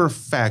know for a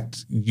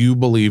fact you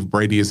believe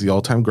Brady is the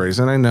all-time greatest,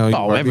 and I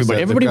know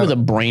everybody with a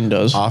brain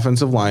does.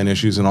 Offensive line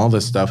issues and all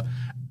this stuff.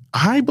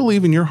 I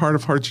believe in your heart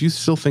of hearts, you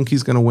still think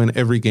he's going to win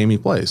every game he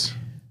plays.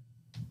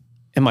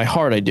 In my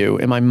heart, I do.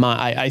 In my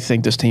mind, I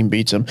think this team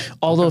beats him.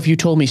 Although if you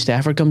told me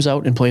Stafford comes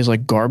out and plays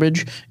like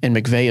garbage and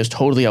McVay is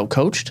totally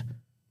outcoached,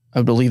 I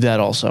would believe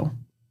that also.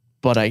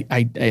 But I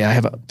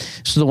have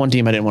this is the one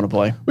team I didn't want to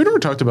play. We never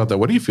talked about that.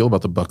 What do you feel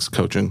about the Bucks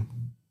coaching?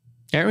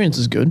 Arians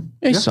is good.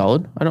 Yeah, he's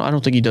solid. I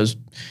don't think he does.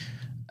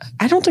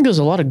 I don't think there's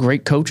a lot of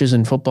great coaches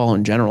in football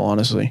in general,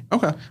 honestly.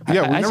 Okay.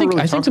 Yeah, I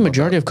think the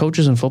majority of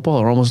coaches in football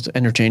are almost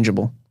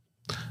interchangeable.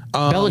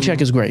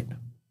 Belichick is great.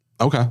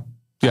 Okay.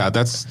 Yeah,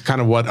 that's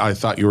kind of what I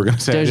thought you were going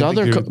to say. There's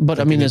other,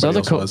 there's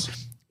other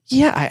coaches.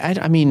 Yeah,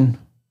 I mean,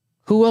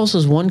 who else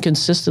has won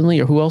consistently,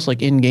 or who else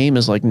like in game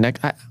is like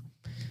next?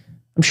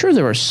 I'm sure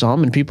there are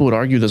some, and people would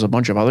argue there's a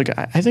bunch of other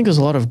guys. I think there's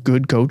a lot of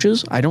good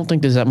coaches. I don't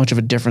think there's that much of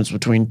a difference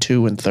between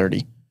 2 and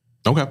 30.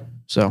 Okay.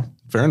 So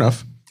fair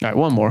enough. All right,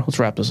 one more. Let's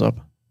wrap this up.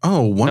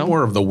 Oh, one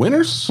more of the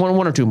winners?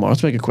 One or two more.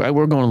 Let's make it quick.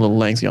 We're going a little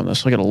lengthy on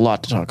this. I got a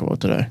lot to talk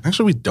about today.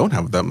 Actually, we don't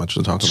have that much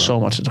to talk about.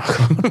 So much to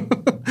talk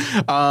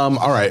about.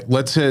 All right,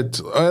 let's hit,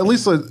 at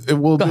least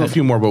we'll do a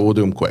few more, but we'll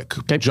do them quick.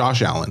 Okay.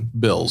 Josh Allen,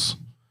 Bills.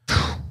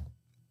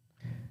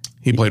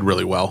 He played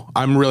really well.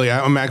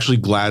 I'm actually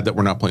glad that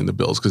we're not playing the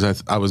Bills,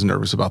 because I was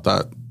nervous about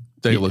that.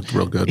 They looked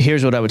real good.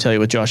 Here's what I would tell you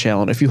with Josh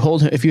Allen. If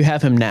you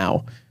have him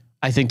now,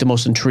 I think the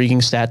most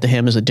intriguing stat to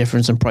him is a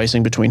difference in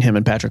pricing between him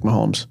and Patrick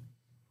Mahomes,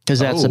 because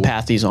that's the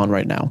path he's on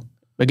right now.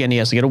 Again, he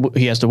has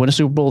to win a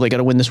Super Bowl. They got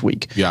to win this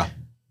week. Yeah.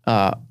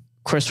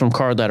 Chris from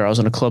Card Letter, I was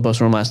in a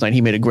clubhouse room last night.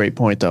 He made a great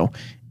point, though.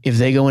 If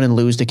they go in and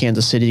lose to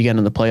Kansas City again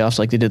in the playoffs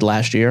like they did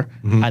last year,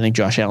 I think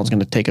Josh Allen's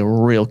going to take a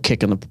real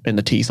kick in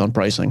the teeth on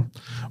pricing.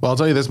 Well, I'll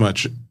tell you this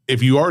much.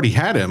 If you already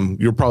had him,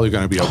 you're probably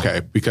going to be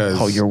okay,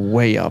 because you're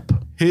way up.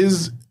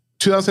 His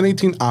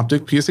 2018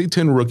 Optic PSA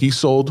 10 rookie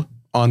sold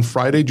on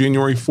Friday,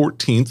 January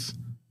 14th,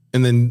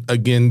 and then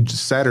again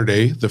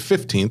Saturday, the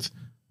 15th,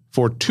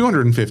 for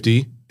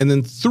 $250 and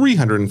then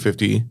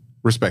 $350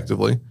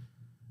 respectively.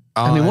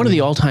 I mean, one of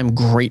the all-time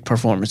great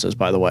performances,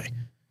 by the way.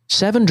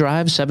 7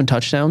 drives, 7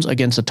 touchdowns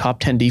against a top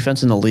 10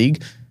 defense in the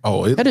league.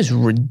 That is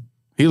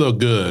he looked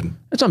good.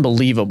 That's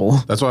unbelievable.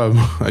 That's why,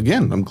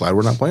 I'm glad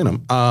we're not playing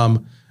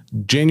him.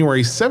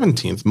 January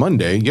 17th,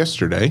 Monday,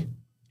 yesterday,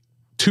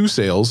 2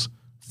 sales,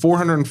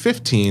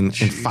 415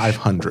 and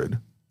 500.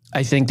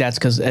 I think that's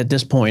because at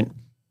this point,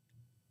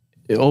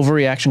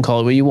 overreaction,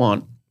 call it what you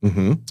want.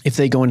 Mm-hmm. If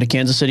they go into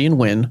Kansas City and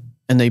win,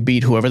 and they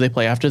beat whoever they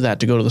play after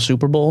that to go to the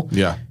Super Bowl,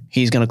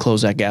 he's going to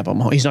close that gap on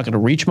Mahomes. He's not going to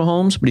reach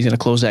Mahomes, but he's going to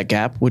close that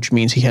gap, which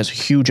means he has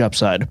huge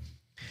upside.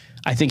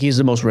 I think he's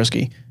the most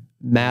risky.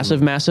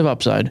 Massive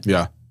upside.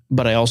 Yeah.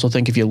 But I also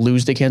think if you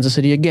lose to Kansas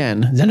City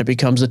again, then it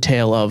becomes a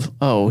tale of,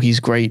 oh,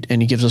 he's great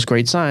and he gives us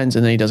great signs,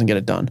 and then he doesn't get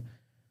it done.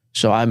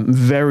 So I'm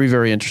very,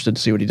 very interested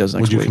to see what he does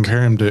next week. Would you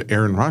compare him to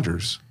Aaron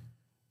Rodgers?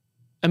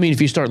 I mean,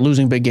 if you start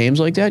losing big games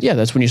like that,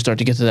 that's when you start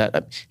to get to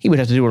that. He would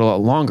have to do it a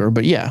lot longer,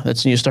 but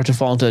that's when you start to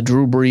fall into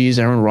Drew Brees,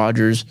 Aaron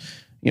Rodgers,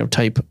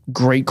 type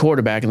great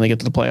quarterback, and they get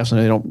to the playoffs and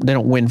they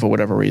don't win for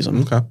whatever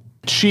reason. Okay.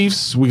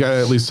 Chiefs, we got to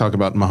at least talk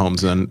about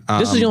Mahomes then.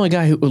 This is the only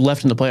guy who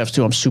left in the playoffs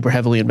too. I'm super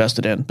heavily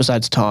invested in,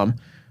 besides Tom.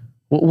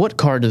 What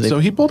card did they? So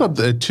he pulled up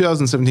the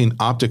 2017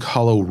 Optic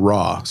Hollow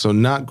Raw, so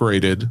not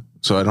graded.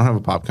 So I don't have a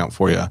pop count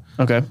for you.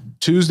 Okay.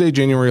 Tuesday,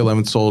 January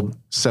 11th, sold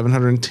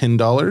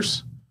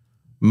 $710.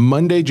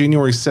 Monday,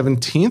 January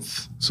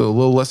 17th, so a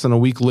little less than a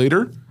week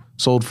later,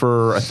 sold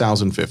for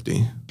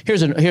 $1,050.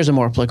 Here's a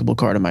more applicable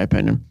card in my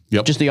opinion.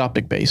 Yep. Just the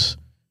Optic base.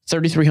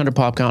 3,300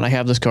 pop count. I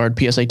have this card,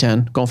 PSA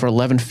 10, going for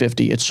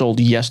 $1,150. It sold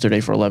yesterday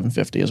for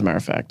 $1,150, as a matter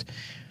of fact.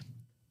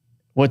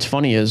 What's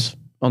funny is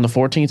on the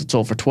 14th, it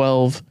sold for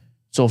 $12,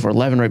 sold for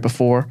 $11 right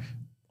before.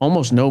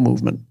 Almost no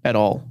movement at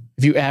all.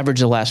 If you average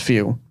the last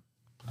few,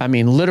 I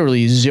mean,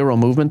 literally zero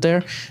movement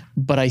there.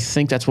 But I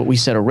think that's what we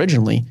said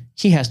originally.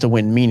 He has to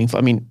win meaningful.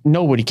 I mean,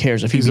 nobody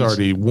cares if he's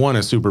already won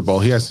a Super Bowl.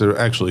 He has to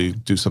actually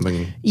do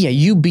something. Yeah,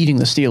 you beating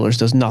the Steelers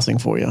does nothing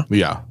for you.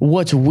 Yeah.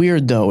 What's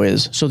weird, though,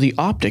 is so the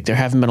Optic, there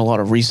haven't been a lot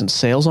of recent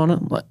sales on it.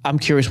 I'm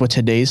curious what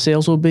today's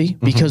sales will be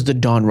because the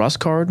Don Russ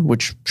card,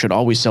 which should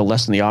always sell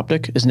less than the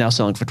Optic, is now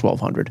selling for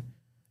 $1,200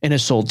 and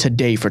is sold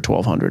today for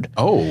 $1,200.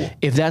 Oh.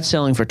 If that's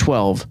selling for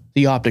 $12,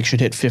 the Optic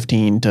should hit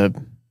 15 to...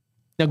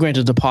 Now,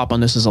 granted, the pop on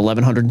this is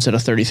 $1,100 instead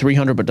of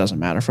 $3,300, but it doesn't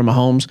matter. For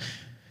Mahomes,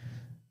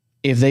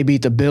 if they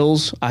beat the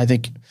Bills, I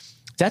think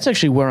that's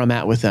actually where I'm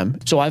at with them.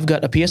 So I've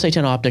got a PSA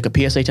 10 Optic,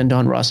 a PSA 10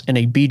 Don Russ, and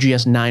a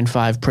BGS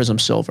 9.5 Prism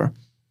Silver.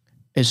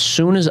 As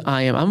soon as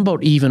I'm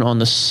about even on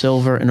the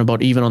silver and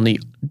about even on the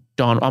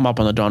Don. I'm up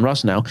on the Don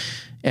Russ now.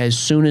 As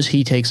soon as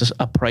he takes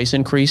a price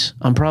increase,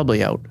 I'm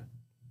probably out.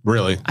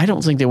 Really? I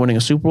don't think they're winning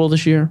a Super Bowl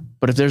this year,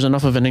 but if there's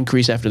enough of an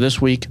increase after this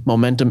week,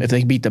 momentum, if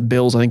they beat the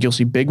Bills, I think you'll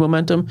see big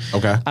momentum.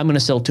 Okay. I'm going to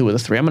sell 2 of the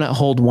 3. I'm going to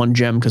hold 1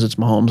 gem because it's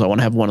Mahomes. I want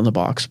to have 1 in the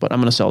box, but I'm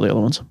going to sell the other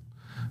ones.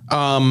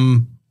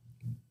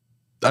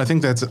 I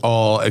think that's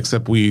all,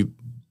 except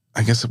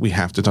I guess we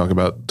have to talk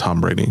about Tom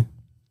Brady.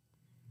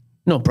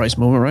 No price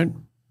movement, right?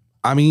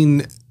 I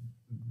mean,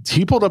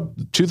 he pulled up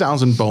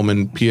 2000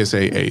 Bowman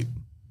PSA 8,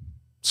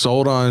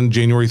 sold on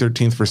January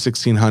 13th for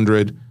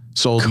 $1,600.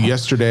 Sold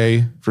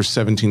yesterday for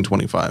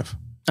 $1,725.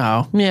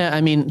 Oh yeah,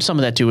 I mean some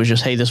of that too is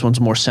just, hey, this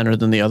one's more centered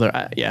than the other.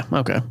 Yeah,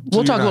 okay.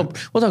 We'll talk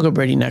about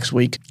Brady next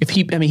week.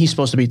 He's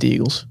supposed to beat the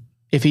Eagles.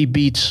 If he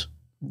beats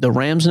the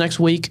Rams next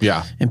week,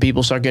 and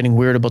people start getting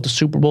weird about the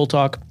Super Bowl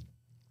talk,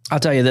 I'll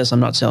tell you this: I'm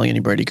not selling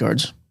any Brady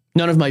cards.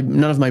 None of my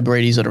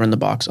Bradys that are in the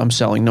box, I'm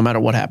selling no matter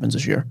what happens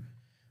this year.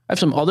 I have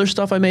some other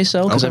stuff I may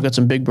sell because I've got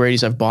some big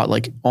Bradys I've bought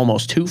like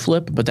almost 2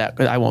 flip, but that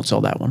I won't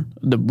sell that one.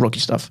 The rookie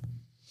stuff.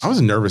 I was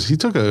nervous. He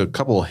took a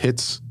couple of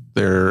hits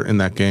there in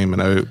that game,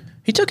 and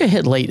he took a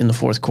hit late in the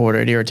 4th quarter.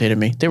 It irritated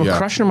me. They were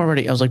crushing him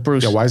already. I was like,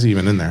 Bruce. Yeah, why is he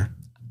even in there?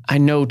 I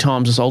know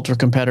Tom's this ultra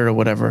competitor or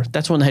whatever.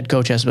 That's when the head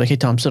coach has to be like, hey,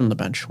 Tom, sit on the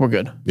bench. We're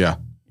good. Yeah.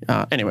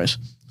 Anyways.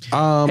 Hey,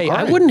 right.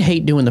 I wouldn't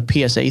hate doing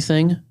the PSA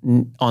thing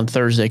on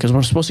Thursday because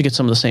we're supposed to get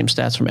some of the same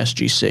stats from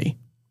SGC.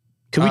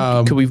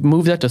 Could we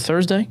move that to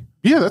Thursday?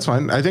 Yeah, that's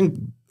fine. I think...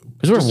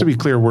 Just to be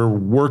clear, we're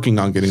working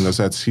on getting those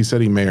sets. He said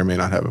he may or may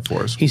not have it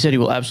for us. He said he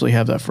will absolutely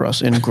have that for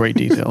us in great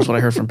detail. That's what I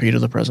heard from Peter,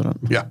 the president.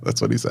 Yeah,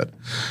 that's what he said.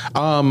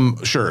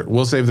 Sure.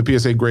 We'll save the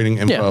PSA grading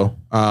info.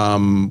 Yeah.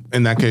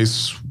 In that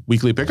case,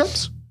 weekly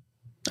pickups?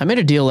 I made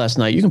a deal last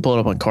night. You can pull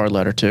it up on Card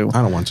Ladder too.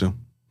 I don't want to.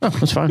 Oh,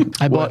 that's fine.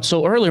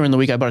 So earlier in the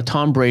week, I bought a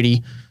Tom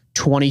Brady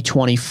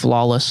 2020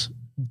 Flawless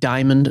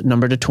Diamond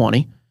number to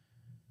 20.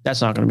 That's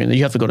not going to be in there.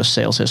 You have to go to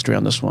sales history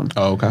on this one.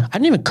 Oh, okay. I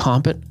didn't even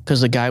comp it because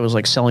the guy was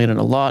like selling it in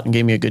a lot and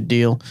gave me a good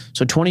deal.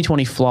 So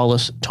 2020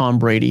 Flawless Tom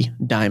Brady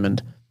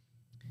Diamond.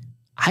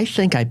 I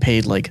think I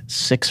paid like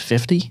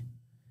 $650.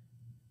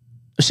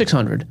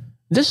 $600.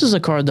 This is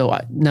a card though.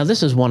 Now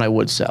this is one I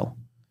would sell.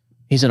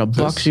 He's in a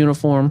Bucs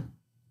uniform.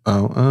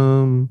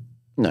 Oh,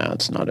 no,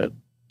 it's not it.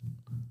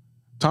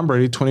 Tom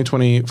Brady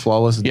 2020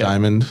 Flawless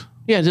Diamond.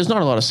 Yeah, there's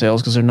not a lot of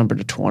sales because they're numbered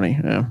to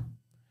 20. Yeah.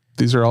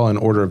 These are all in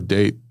order of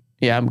date.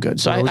 Yeah, I'm good.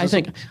 So I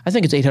think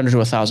it's $800 to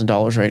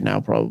 $1,000 right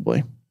now,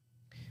 probably.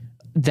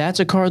 That's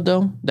a card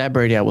though. That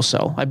Brady I will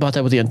sell. I bought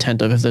that with the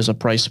intent of if there's a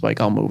price spike,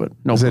 I'll move it.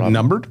 No problem. Is it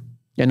numbered?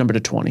 Yeah, number to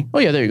 20. Oh,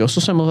 yeah, there you go.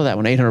 So similar to that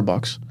one,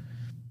 $800.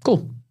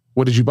 Cool.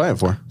 What did you buy it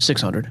for?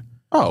 $600.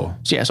 Oh.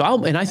 So yeah,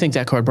 and I think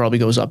that card probably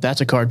goes up.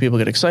 That's a card people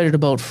get excited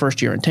about.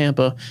 First year in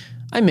Tampa.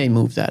 I may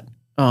move that.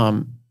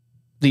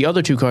 The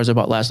other 2 cards I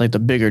bought last night, the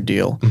bigger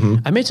deal.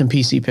 I made some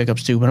PC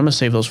pickups too, but I'm going to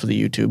save those for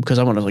the YouTube because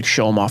I want to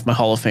show them off my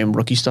Hall of Fame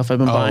rookie stuff I've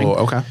been buying.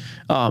 Oh, okay.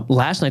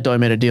 Last night, though, I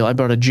made a deal. I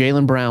bought a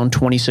Jaylen Brown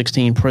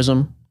 2016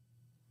 Prism.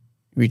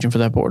 Reaching for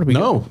that board?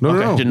 No.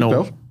 Didn't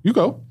know. You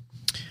go.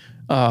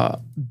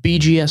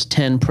 BGS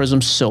 10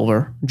 Prism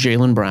Silver,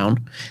 Jaylen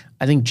Brown.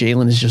 I think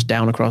Jaylen is just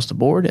down across the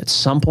board. At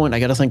some point, I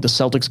got to think the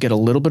Celtics get a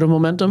little bit of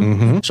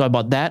momentum. So I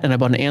bought that, and I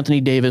bought an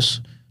Anthony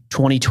Davis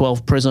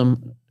 2012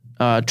 Prism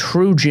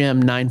True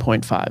Gem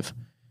 9.5.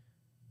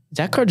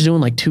 That card's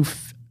doing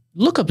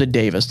look up the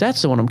Davis.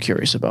 That's the one I'm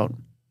curious about.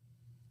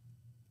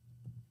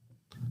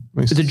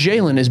 The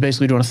Jaylen is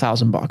basically doing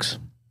 $1,000.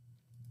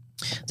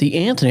 The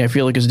Anthony, I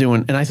feel like, is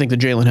doing, and I think the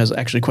Jaylen has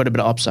actually quite a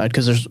bit of upside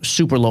because there's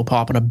super low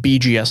pop on a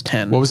BGS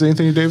 10. What was the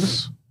Anthony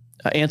Davis?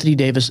 Anthony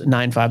Davis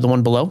 9.5, the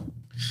one below.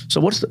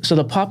 So so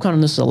the pop count on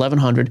this is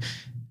 1,100.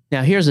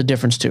 Now here's the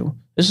difference too.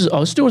 This is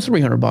it's doing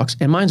 $300,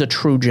 and mine's a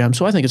true gem,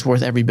 so I think it's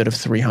worth every bit of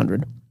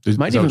 $300. Is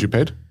that what you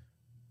paid?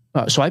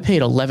 So I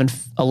paid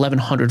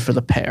 $1,100 for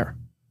the pair.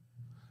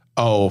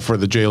 Oh, for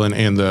the Jaylen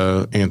and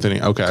the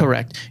Anthony. Okay,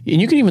 correct.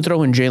 And you can even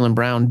throw in Jaylen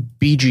Brown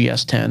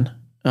BGS 10.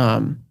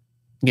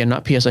 Again,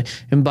 not PSA.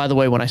 And by the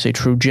way, when I say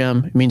true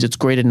gem, it means it's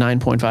graded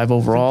 9.5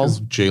 overall.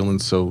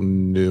 Jalen's so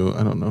new.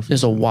 I don't know if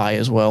there's a Y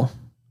as well.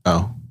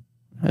 Oh.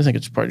 I think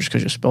it's probably just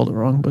because you spelled it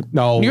wrong, but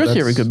no, your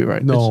theory could be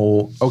right.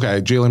 No.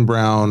 Okay. Jaylen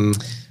Brown.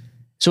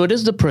 So it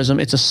is the Prism.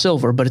 It's a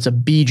silver, but it's a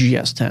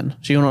BGS 10.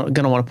 So you're going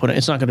to want to put it.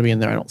 It's not going to be in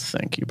there, I don't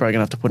think. You're probably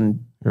going to have to put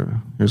in.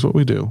 Here's what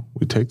we do.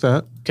 We take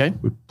that. Okay.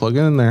 We plug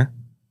it in there.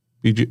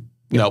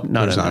 Nope.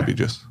 Not it's not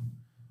BGS.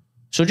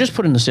 So just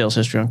put in the sales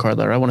history on Card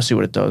Ladder. I want to see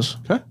what it does.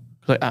 Okay.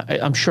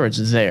 I'm sure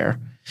it's there.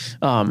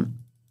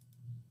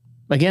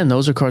 Again,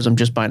 those are cards I'm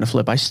just buying to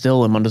flip. I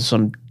still am under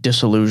some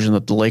disillusion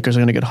that the Lakers are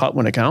going to get hot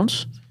when it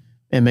counts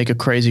and make a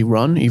crazy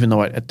run, even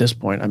though at this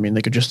point, I mean,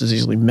 they could just as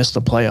easily miss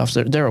the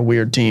playoffs. They're a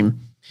weird team.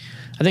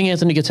 I think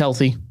Anthony gets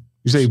healthy.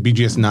 You say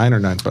BGS 9 or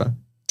 9.5?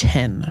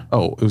 10.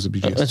 Oh, it was a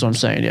BGS. That's what I'm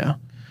saying, yeah.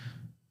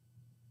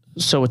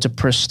 So it's a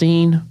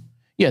pristine.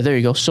 Yeah, there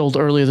you go. Sold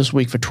earlier this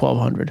week for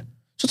 $1,200.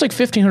 So it's like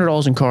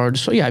 $1,500 in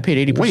cards. So yeah, I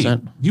paid 80%. Wait,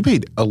 you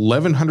paid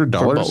 $1,100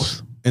 for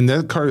both. And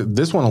that card,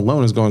 this one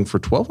alone is going for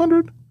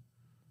 $1,200?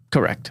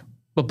 Correct.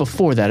 But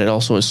before that, it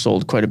also is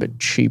sold quite a bit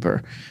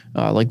cheaper.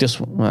 Like this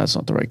one, well, that's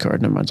not the right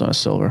card. Never mind, it's on a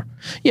silver.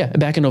 Yeah,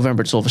 back in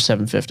November, it sold for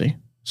 $750.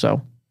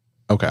 So.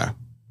 Okay.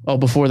 Oh,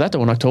 before that,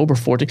 though, on October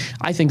 14th,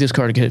 I think this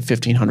card could hit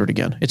 $1,500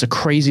 again. It's a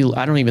crazy,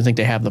 I don't even think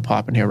they have the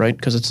pop in here, right?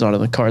 Because it's not on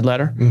the card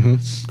ladder.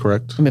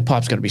 Correct. I mean,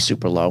 pop's going to be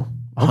super low,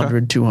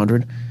 100,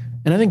 200.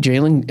 And I think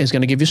Jaylen is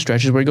going to give you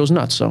stretches where he goes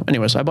nuts. So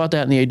anyways, I bought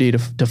that in the AD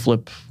to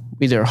flip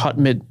either hot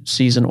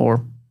mid-season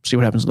or see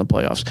what happens in the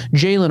playoffs.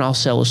 Jaylen I'll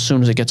sell as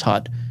soon as it gets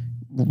hot,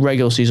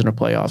 regular season or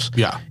playoffs.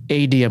 Yeah.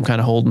 AD I'm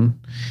kind of holding,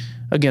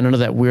 again, under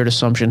that weird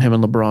assumption him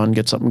and LeBron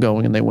get something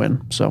going and they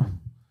win. So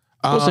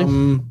we'll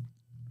see.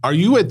 Are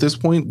you at this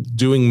point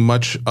doing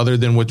much other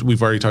than what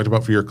we've already talked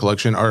about for your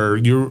collection?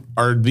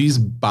 Are these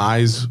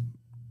buys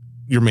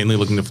you're mainly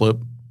looking to flip?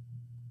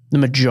 The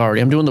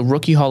majority. I'm doing the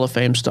rookie Hall of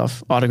Fame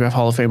stuff, autograph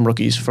Hall of Fame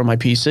rookies for my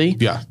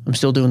PC. Yeah. I'm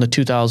still doing the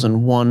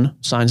 2001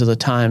 Signs of the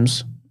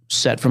Times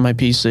set for my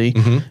PC.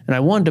 And I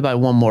wanted to buy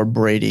one more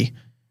Brady.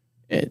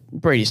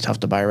 Brady's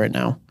tough to buy right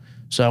now.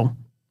 So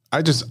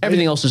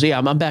everything else is,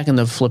 I'm back in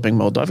the flipping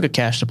mode though. I've got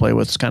cash to play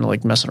with. It's kind of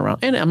like messing around.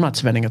 And I'm not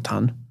spending a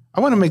ton. I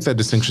want to make that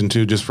distinction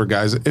too, just for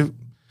guys.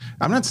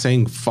 I'm not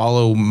saying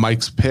follow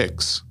Mike's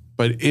picks,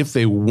 but if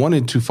they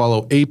wanted to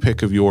follow a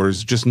pick of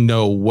yours, just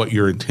know what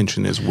your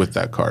intention is with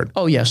that card.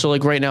 Oh yeah. So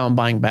like right now I'm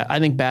buying I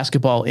think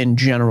basketball in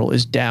general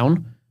is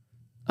down.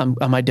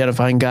 I'm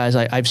identifying guys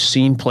I've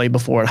seen play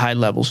before at high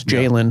levels.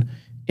 Jaylen,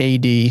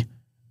 AD.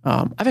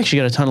 I've actually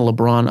got a ton of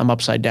LeBron. I'm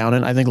upside down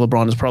in. I think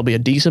LeBron is probably a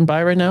decent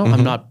buy right now.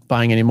 I'm not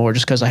buying anymore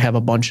just because I have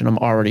a bunch and I'm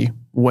already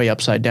way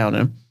upside down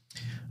in.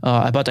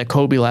 I bought that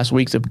Kobe last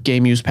week, the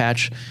game use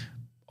patch.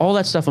 All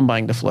that stuff I'm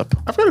buying to flip.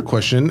 I've got a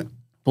question.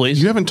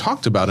 Please. You haven't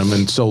talked about him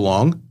in so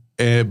long,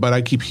 but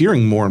I keep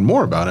hearing more and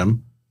more about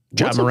him.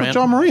 What's up with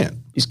Ja Morant?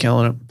 He's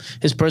killing it.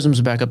 His Prisms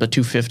are back up to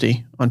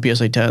 250 on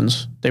PSA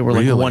 10s. They were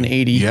like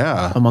 180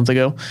 a month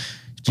ago.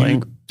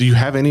 Do you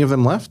have any of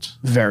them left?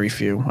 Very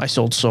few. I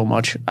sold so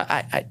much.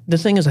 The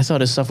thing is, I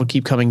thought his stuff would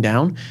keep coming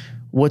down.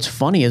 What's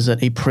funny is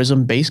that a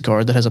Prism base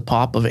card that has a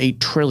pop of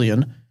 8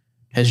 trillion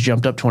has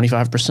jumped up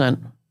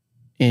 25%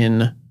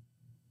 in,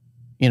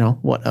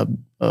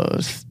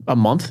 a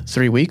month,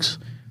 3 weeks.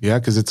 Yeah,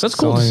 because that's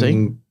cool to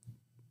see.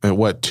 At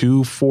what,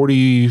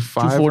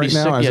 245 right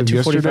now? Yeah,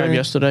 245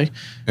 yesterday.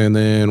 And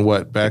then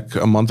back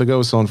a month ago, it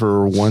was selling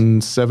for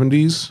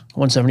 170s?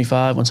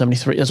 175,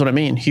 173. That's what I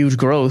mean. Huge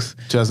growth.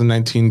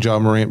 2019 Ja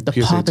Morant the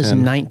PSA pop 10. is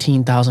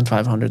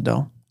 19,500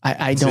 though.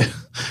 I don't.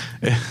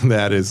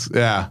 That is,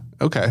 yeah.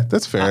 Okay,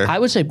 that's fair. I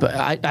would say, but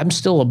I'm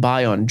still a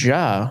buy on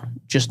Ja,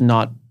 just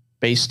not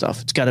base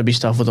stuff. It's got to be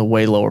stuff with a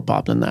way lower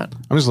pop than that.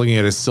 I'm just looking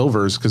at his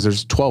silvers because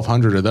there's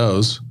 1,200 of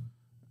those.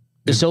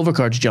 The silver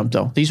cards jumped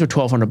though. These were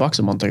 $1,200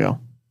 a month ago.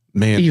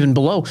 Man, even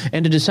below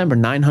end of December,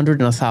 900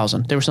 and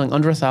 1,000. They were selling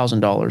under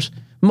 $1,000.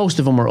 Most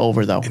of them were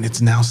over though, and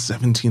it's now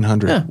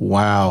 1,700. Yeah.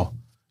 Wow.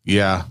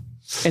 Yeah.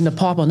 And the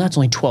pop on that's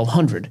only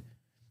 1,200.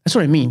 That's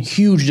what I mean.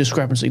 Huge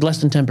discrepancy.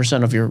 Less than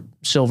 10% of your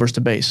silvers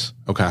to base.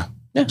 Okay.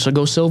 Yeah. So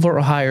go silver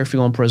or higher if you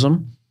want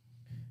Prism.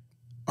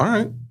 All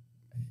right.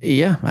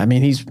 Yeah. I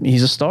mean,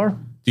 he's a star.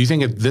 Do you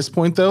think at this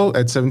point though,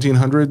 at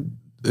 1,700,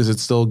 is it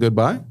still a good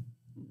buy?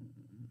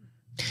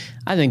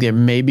 I think there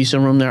may be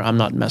some room there. I'm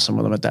not messing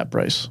with him at that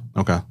price.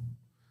 Okay.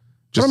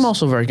 But I'm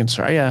also very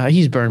concerned. Yeah,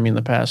 he's burned me in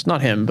the past.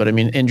 Not him, but I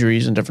mean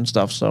injuries and different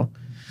stuff. So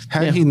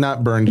had he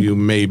not burned you,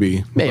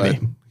 maybe.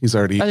 He's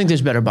already. I think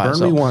there's better buys.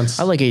 Burned me once.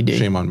 I like AD.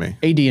 Shame on me.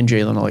 AD and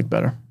Jalen I like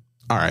better.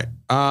 All right.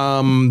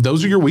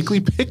 Those are your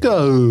weekly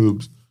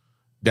pickups.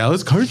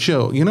 Dallas Card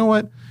Show. You know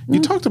what? You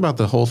talked about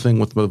the whole thing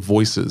with the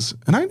voices,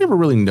 and I never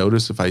really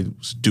noticed if I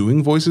was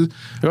doing voices.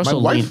 You're also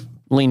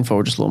lean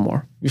forward just a little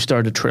more. You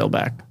started to trail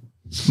back.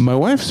 My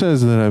wife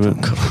says that I've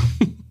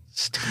been.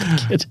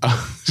 Stupid kid.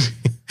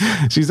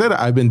 She said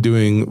I've been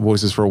doing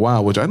voices for a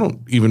while, which I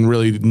don't even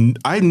really.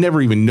 I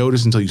never even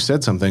noticed until you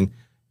said something.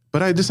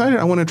 But I decided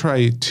I want to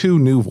try 2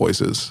 new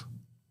voices.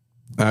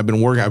 And I've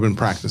been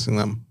practicing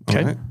them.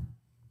 Okay. Right?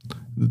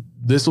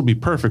 This will be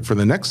perfect for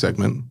the next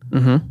segment.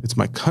 Mm-hmm. It's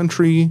my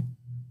country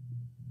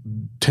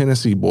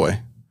Tennessee boy.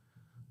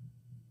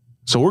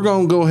 So we're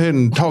going to go ahead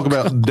and talk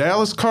about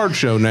Dallas Card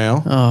Show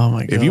now. Oh,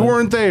 my God. If you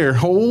weren't there,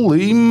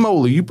 holy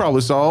moly, you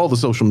probably saw all the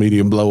social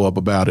media blow up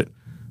about it.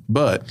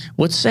 But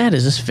what's sad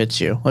is this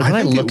fits you. Like when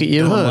I look at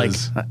you, I'm like,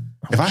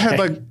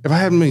 okay. if I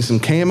had me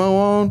some camo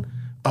on,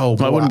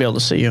 boy, I wouldn't be able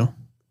to see you.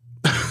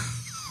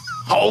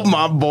 Oh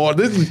my boy,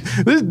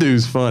 this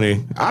dude's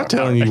funny. I'm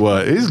telling you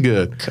what, he's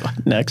good.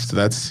 God, next, so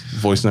that's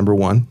voice number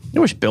 1. I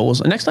wish Bill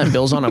was. Next time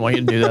Bill's on, I want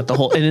you to do that.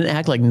 And didn't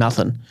act like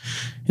nothing.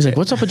 He's like,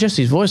 "What's up with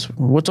Jesse's voice?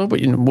 What's up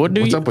with you?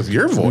 What's up with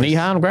your voice? Knee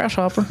high on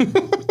grasshopper.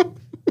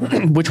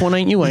 Which one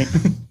ain't you? Ain't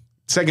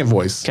second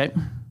voice. Okay.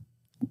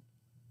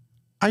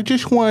 I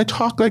just want to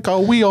talk like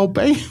we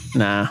obey.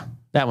 Nah,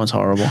 that one's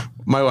horrible.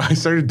 I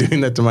started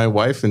doing that to my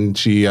wife, and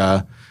she.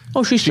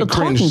 She's still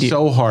talking to you.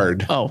 So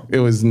hard. Oh, it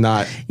was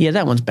not. Yeah,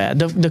 that one's bad.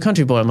 The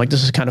country boy, I'm like,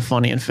 this is kind of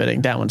funny and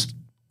fitting. That one's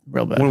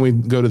real bad. When we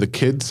go to the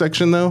kids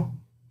section, though,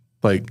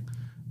 like,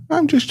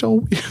 I'm just so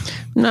weird.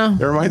 No,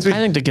 it reminds me. I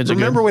think the kids are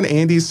good. Remember when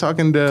Andy's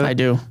talking to? I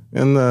do.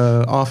 In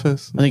the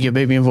office. I think your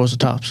baby and voice are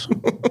tops.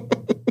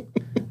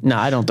 No,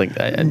 I don't think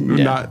that.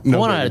 Not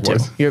 1 out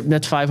of 2.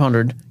 That's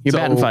 500. You're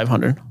batting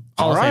 500.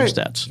 All right.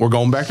 Stats. We're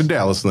going back to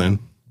Dallas then.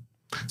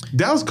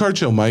 Dallas Card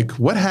Show, Mike.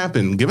 What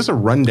happened? Give us a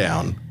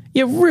rundown.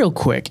 Yeah, real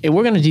quick. And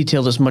we're going to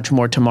detail this much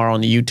more tomorrow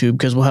on the YouTube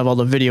because we'll have all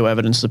the video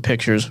evidence, the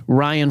pictures.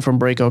 Ryan from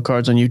Breakout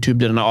Cards on YouTube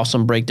did an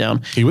awesome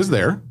breakdown. He was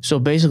there. So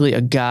basically,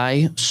 a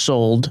guy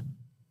sold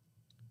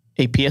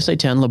a PSA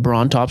 10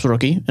 LeBron Topps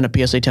rookie and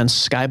a PSA 10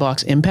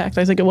 Skybox Impact,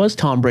 I think it was,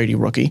 Tom Brady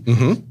rookie.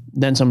 Mm-hmm.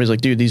 Then somebody's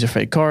like, dude, these are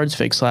fake cards,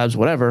 fake slabs,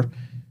 whatever.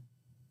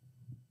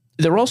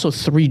 There were also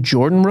 3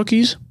 Jordan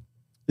rookies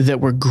that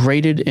were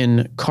graded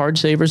in card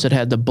savers that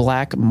had the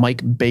black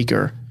Mike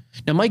Baker.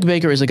 Now, Mike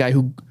Baker is a guy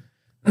who...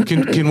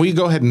 Can we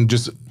go ahead and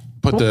just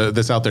put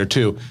this out there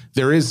too?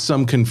 There is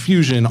some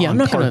confusion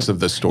on parts of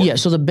the story. Yeah,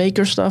 so the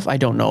Baker stuff, I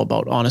don't know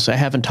about, honestly. I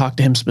haven't talked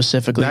to him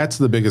specifically. That's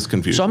the biggest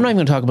confusion. So I'm not even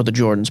going to talk about the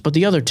Jordans, but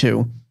the other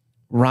 2,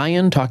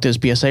 Ryan talked to his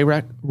PSA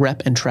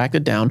rep and tracked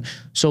it down.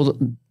 So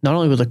not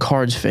only were the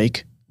cards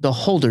fake, the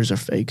holders are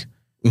fake.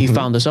 He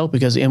found this out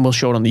and we'll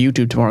show it on the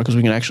YouTube tomorrow because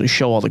we can actually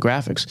show all the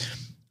graphics.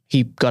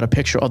 He got a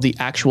picture of the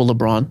actual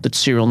LeBron, the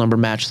serial number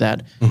matched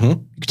that. You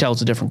can tell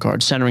it's a different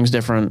card. Centering's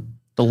different.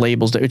 The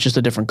labels, it's just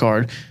a different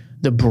card.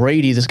 The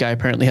Brady, this guy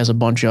apparently has a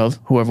bunch of,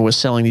 whoever was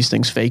selling these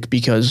things fake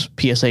because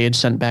PSA had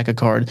sent back a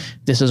card.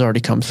 This has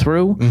already come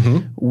through.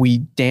 We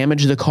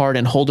damaged the card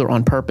and holder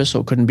on purpose so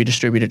it couldn't be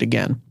distributed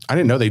again. I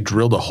didn't know they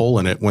drilled a hole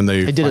in it when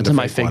they did it to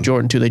my fake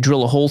Jordan too. They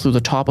drill a hole through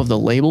the top of the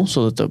label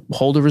so that the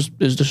holder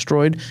is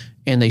destroyed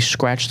and they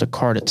scratch the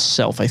card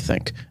itself, I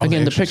think.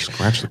 Again, the picture.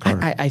 Scratch the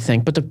card. I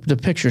think, but the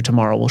picture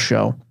tomorrow will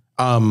show.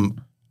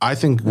 I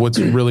think what's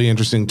really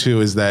interesting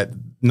too is that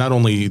not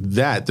only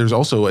that, there's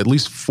also at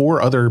least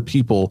 4 other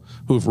people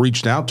who have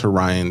reached out to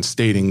Ryan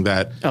stating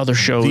that other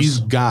shows,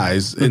 these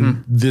guys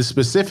and this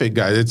specific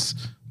guy,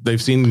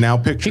 they've seen now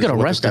pictures. He got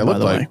arrested, by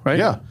the way, right?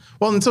 Yeah.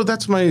 Well, and so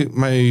that's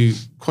my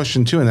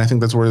question too, and I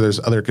think that's where there's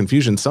other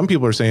confusion. Some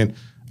people are saying,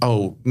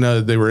 "Oh no,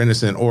 they were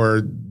innocent,"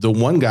 or the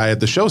one guy at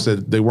the show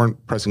said they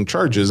weren't pressing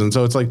charges, and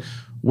so it's like,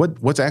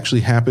 what's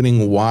actually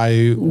happening? Why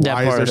is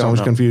there so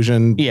much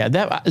confusion?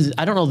 Yeah,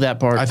 I don't know that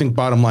part. I think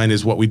bottom line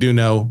is what we do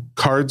know.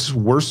 Cards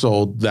were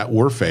sold that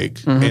were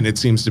fake, and it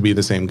seems to be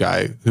the same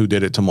guy who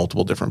did it to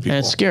multiple different people.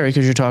 And it's scary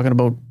because you're talking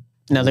about,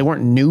 now they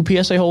weren't new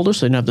PSA holders,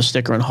 so they didn't have the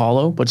sticker and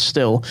hollow, but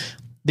still,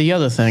 the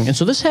other thing, and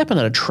so this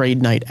happened at a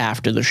trade night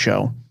after the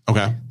show.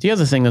 Okay. The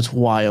other thing that's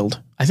wild,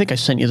 I think I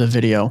sent you the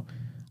video.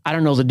 I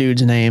don't know the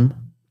dude's name.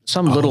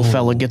 some little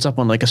fella gets up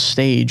on like a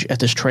stage at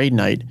this trade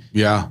night.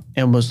 Yeah.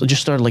 And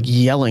just started like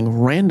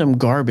yelling random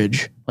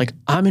garbage. Like,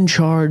 I'm in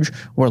charge.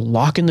 We're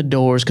locking the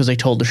doors because they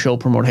told the show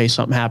promoter, hey,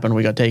 something happened.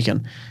 We got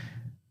taken.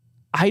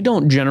 I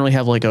don't generally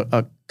have like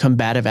a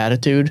combative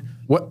attitude.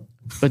 What?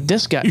 But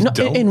this guy,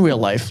 in real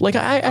life, like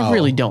I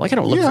really don't. Like I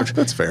don't look for.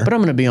 That's fair. But I'm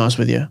going to be honest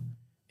with you.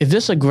 If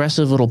this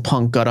aggressive little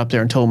punk got up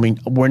there and told me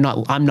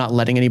I'm not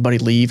letting anybody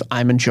leave.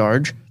 I'm in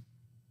charge.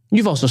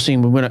 You've also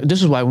seen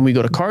this is why when we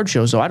go to card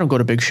shows, though, I don't go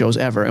to big shows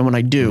ever. And when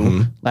I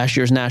do, last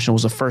year's National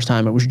was the first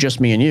time it was just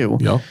me and you.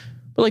 Yeah.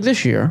 But like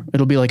this year,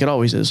 it'll be like it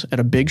always is.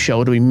 At a big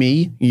show, it'll be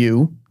me,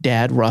 you,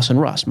 Dad, Russ,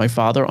 and Russ, my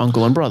father,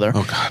 uncle, and brother.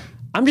 Oh, God.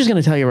 I'm just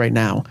going to tell you right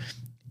now.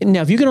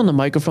 Now, if you get on the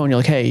microphone, you're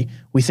like, hey,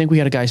 we think we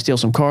had a guy steal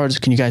some cards.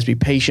 Can you guys be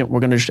patient? We're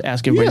going to just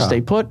ask everybody to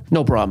stay put.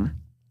 No problem.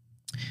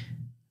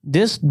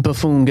 This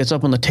buffoon gets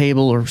up on the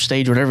table or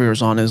stage, whatever he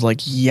was on, is like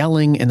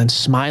yelling and then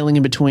smiling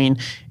in between.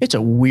 It's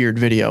a weird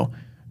video.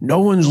 No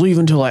one's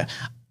leaving till I'm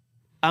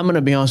going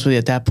to be honest with you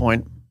at that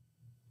point,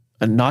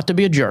 and not to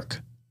be a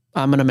jerk,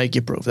 I'm going to make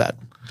you prove that.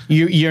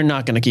 You're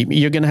not going to keep me.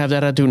 You're going to have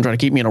that attitude and try to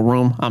keep me in a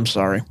room. I'm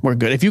sorry. We're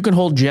good. If you can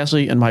hold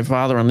Jesse and my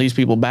father and these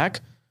people back,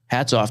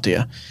 hats off to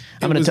you.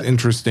 It was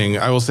interesting.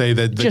 I will say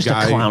that the just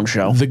guy, a clown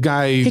show. The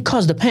guy, he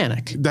caused a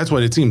panic. That's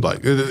what it seemed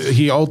like.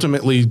 He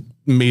ultimately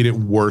made it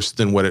worse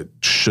than what it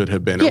should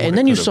have been. Yeah, and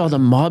then you saw the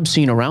mob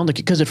scene around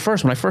because at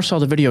first, when I first saw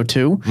the video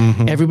too,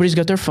 everybody's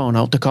got their phone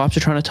out. The cops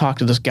are trying to talk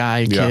to this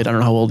guy, kid. I don't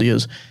know how old he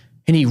is.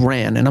 And he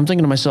ran. And I'm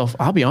thinking to myself,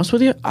 I'll be honest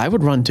with you, I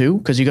would run too,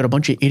 because you got a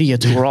bunch of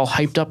idiots who are all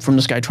hyped up from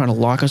this guy trying to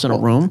lock us in a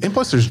room. And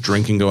plus there's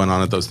drinking going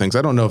on at those things.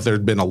 I don't know if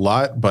there'd been a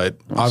lot, but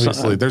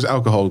obviously there's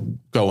alcohol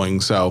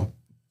going. So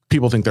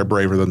people think they're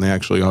braver than they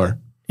actually are.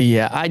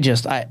 Yeah,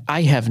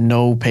 I have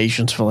no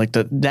patience for like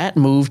that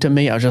move to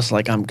me. I was just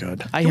like, I'm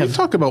good. Can we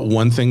talk about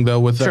one thing though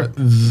with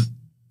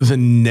the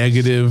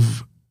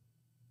negative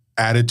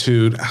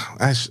attitude?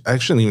 I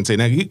shouldn't even say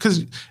negative,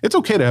 because it's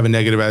okay to have a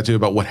negative attitude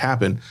about what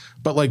happened.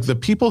 But like the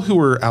people who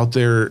were out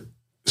there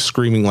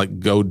screaming like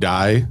 "Go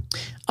die."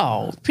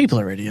 Oh, people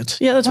are idiots.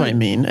 Yeah, that's what I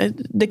mean.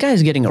 The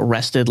guy's getting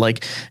arrested.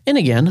 Like, and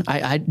again,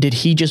 did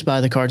he just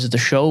buy the cards at the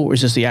show, or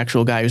is this the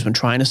actual guy who's been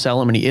trying to sell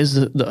them and he is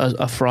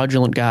a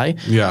fraudulent guy?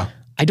 Yeah.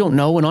 I don't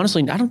know. And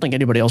honestly, I don't think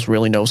anybody else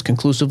really knows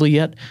conclusively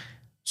yet.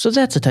 So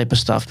that's the type of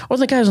stuff. Or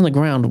the guy's on the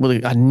ground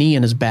with a knee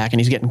in his back and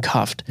he's getting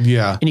cuffed.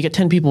 Yeah. And you get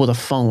 10 people with a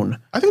phone.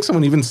 I think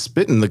someone even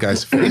spit in the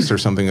guy's face or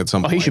something at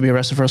some point. He should be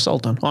arrested for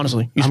assault then,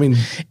 honestly.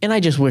 And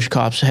I just wish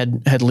cops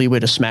had leeway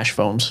to smash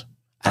phones.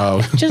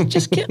 Oh.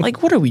 just get,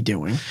 like, what are we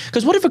doing?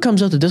 Because what if it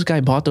comes out that this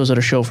guy bought those at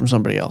a show from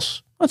somebody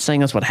else? I'm not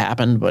saying that's what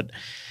happened, but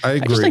I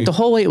agree. I just think the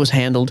whole way it was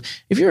handled,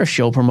 if you're a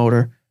show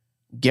promoter,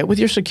 get with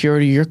your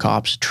security, your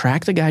cops,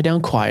 track the guy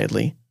down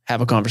quietly, have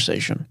a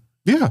conversation.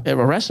 Yeah.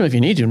 Arrest him if you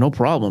need to, no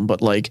problem.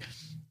 But like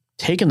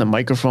taking the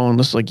microphone,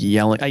 just like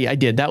yelling. I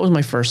did. That was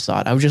my first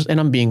thought. I was just, and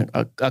I'm being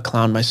a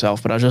clown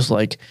myself, but I was just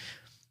like,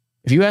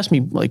 if you ask me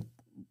like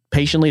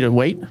patiently to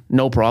wait,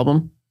 no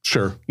problem.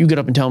 Sure. You get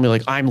up and tell me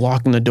like, I'm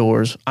locking the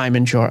doors. I'm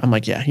in charge. I'm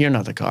like, yeah, you're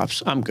not the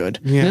cops. I'm good.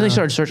 Yeah. And then they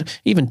started searching.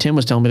 Even Tim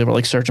was telling me they were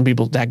like searching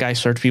people. That guy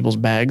searched people's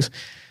bags.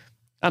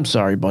 I'm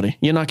sorry, buddy.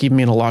 You're not keeping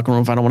me in a locker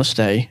room if I don't want to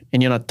stay,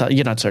 and you're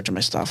not searching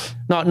my stuff.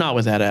 Not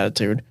with that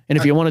attitude. And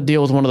if you want to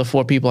deal with one of the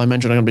 4 people I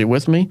mentioned are going to be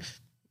with me,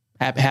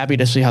 happy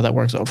to see how that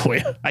works out for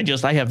you.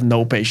 I have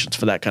no patience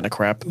for that kind of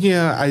crap.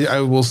 Yeah, I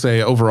will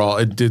say overall,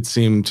 it did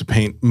seem to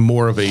paint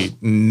more of a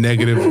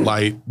negative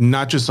light,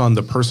 not just on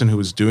the person who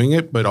was doing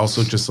it, but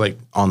also just like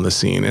on the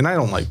scene. And I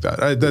don't like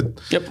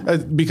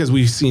that. Because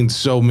we've seen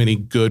so many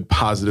good,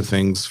 positive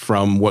things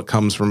from what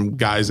comes from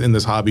guys in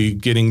this hobby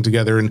getting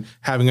together and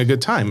having a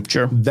good time.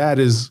 Sure. That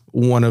is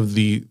one of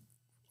the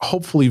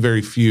hopefully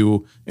very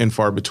few and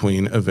far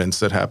between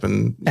events that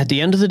happen. At the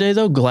end of the day,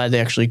 though, glad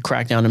they actually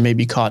cracked down and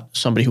maybe caught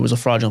somebody who was a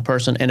fraudulent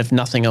person, and if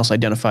nothing else,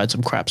 identified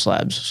some crap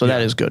slabs. So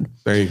that is good.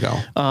 There you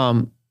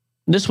go.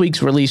 This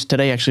week's release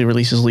today actually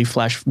releases Leaf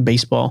Flash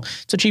Baseball.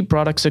 It's a cheap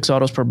product, 6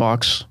 autos per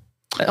box.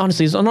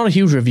 Honestly, it's not a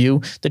huge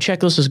review. The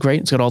checklist is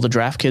great. It's got all the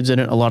draft kids in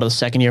it, a lot of the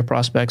second-year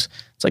prospects.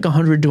 It's like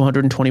 $100 to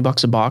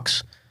 $120 a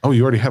box. Oh,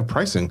 you already have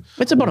pricing.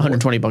 It's about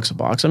 $120 a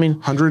box. I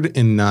mean,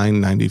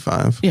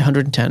 $109.95. Yeah,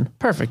 $110.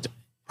 Perfect.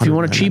 If you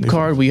want a cheap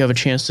card, we have a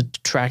chance to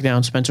track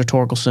down Spencer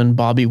Torkelson,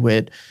 Bobby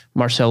Witt,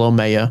 Marcelo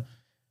Maya.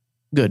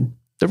 Good.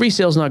 The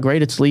resale's not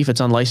great. It's Leaf. It's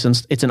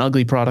unlicensed. It's an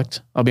ugly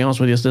product. I'll be honest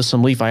with you. There's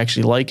some Leaf I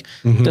actually like.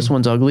 This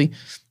one's ugly.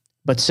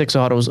 But 6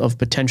 autos of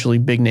potentially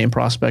big name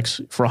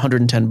prospects for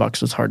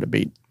 $110 is hard to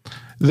beat.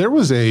 There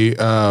was we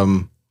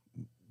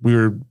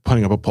were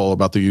putting up a poll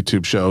about the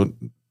YouTube show.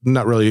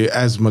 Not really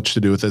as much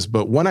to do with this,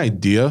 but one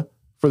idea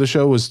for the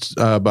show was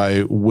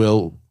by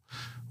William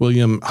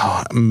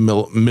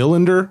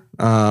Millender.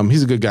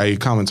 He's a good guy. He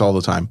comments all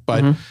the time.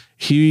 But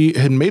he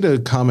had made a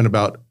comment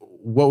about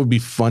what would be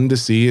fun to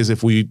see is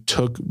if we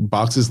took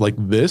boxes like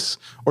this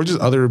or just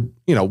other,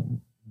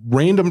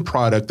 random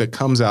product that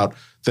comes out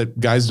that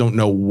guys don't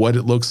know what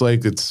it looks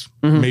like. It's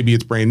maybe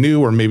it's brand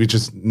new or maybe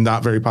just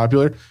not very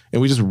popular.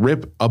 And we just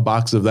rip a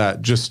box of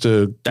that just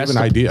to give an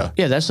idea.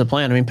 Yeah, that's the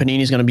plan. I mean,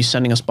 Panini's going to be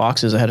sending us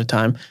boxes ahead of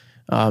time.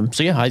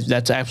 So yeah,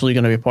 that's absolutely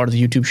going to be a part of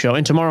the YouTube show.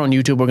 And tomorrow on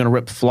YouTube, we're going to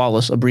rip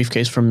Flawless, a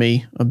briefcase from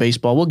me, a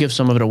baseball. We'll give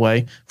some of it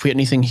away. If we get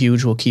anything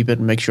huge, we'll keep it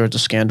and make sure it's a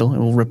scandal.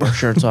 And we'll rip our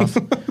shirts off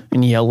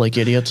and yell like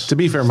idiots. To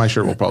be fair, my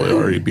shirt will probably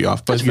already be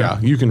off. But yeah,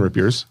 you can rip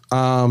yours.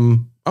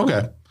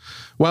 Okay.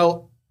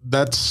 Well,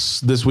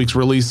 that's this week's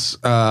release.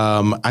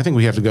 I think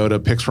we have to go to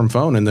picks from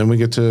phone, and then we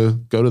get to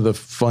go to the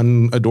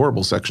fun,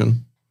 adorable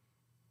section.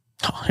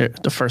 Oh, here,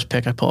 the first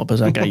pick I pull up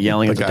is that guy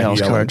yelling at the Dallas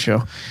Card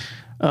Show.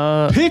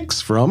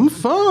 Picks from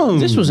phone.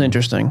 This was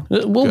interesting.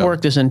 We'll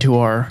work this into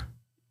our...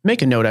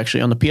 Make a note,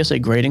 actually, on the PSA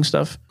grading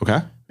stuff. Okay.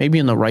 Maybe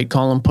in the right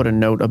column, put a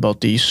note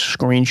about the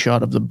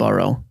screenshot of the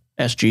Burrow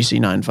SGC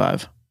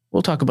 9.5.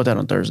 We'll talk about that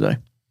on Thursday.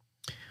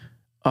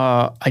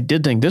 I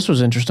did think this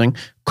was interesting.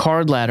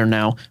 Card Ladder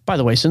now. By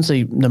the way, since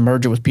the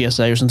merger with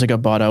PSA or since they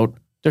got bought out,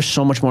 there's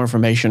so much more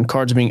information.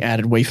 Cards are being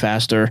added way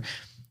faster.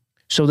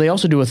 So they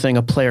also do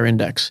a player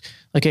index.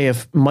 Like, hey,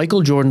 if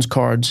Michael Jordan's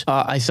cards,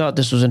 I thought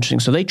this was interesting.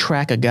 So they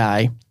track a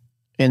guy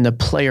in the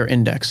player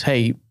index.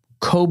 Hey,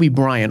 Kobe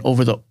Bryant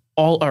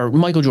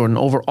Michael Jordan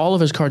over all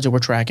of his cards that we're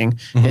tracking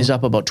is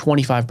up about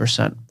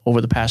 25%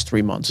 over the past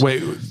 3 months.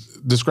 Wait,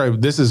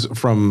 describe. This is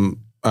from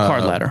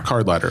Card Ladder.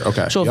 Card Ladder.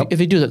 Okay. So if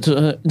you do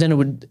that,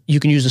 then you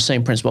can use the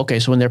same principle. Okay,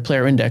 so in their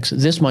player index,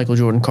 this Michael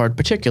Jordan card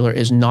particular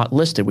is not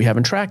listed. We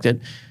haven't tracked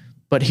it,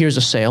 but here's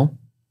a sale.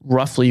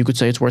 Roughly, you could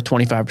say it's worth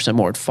 25%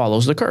 more. It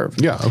follows the curve.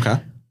 Yeah.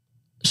 Okay.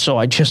 So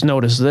I just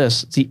noticed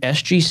this. The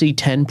SGC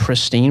 10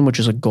 Pristine, which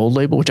is a gold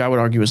label, which I would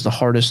argue is as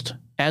hard as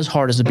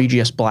the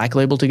BGS black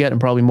label to get and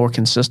probably more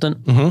consistent.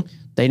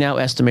 They now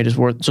estimate is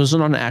worth, so it's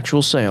not an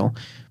actual sale,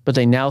 but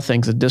they now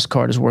think that this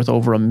card is worth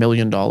over $1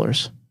 million.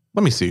 Let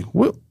me see.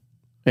 What?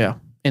 Yeah,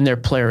 in their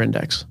player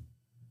index.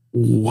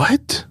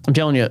 What? I'm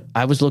telling you,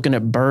 I was looking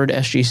at Bird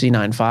SGC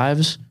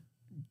 9.5s,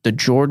 the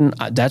Jordan.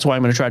 That's why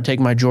I'm going to try to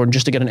take my Jordan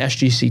just to get an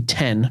SGC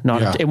 10.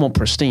 It won't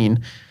Pristine.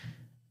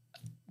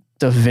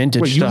 The vintage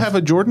stuff. Wait, you have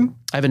a Jordan?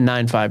 I have a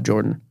 9.5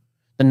 Jordan.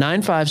 The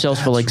 9.5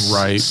 sells for like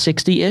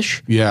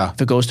 60-ish. Yeah.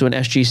 If it goes to an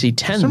SGC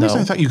 10, For some reason,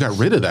 I thought you got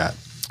rid of that.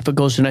 If it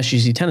goes to an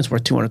SGC 10, it's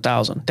worth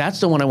 $200,000.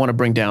 That's the one I want to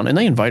bring down. And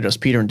they invited us,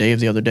 Peter and Dave,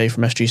 the other day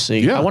from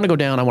SGC. Yeah. I want to go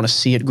down. I want to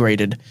see it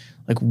graded.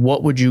 Like,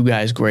 what would you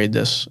guys grade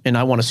this? And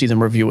I want to see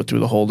them review it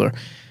through the holder.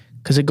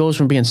 Because it goes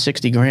from being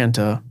 $60,000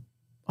 to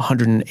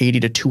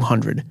 $180 to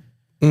 $200.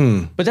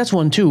 But that's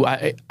one too.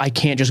 I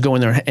can't just go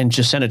in there and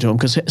just send it to them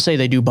because say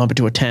they do bump it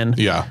to a 10.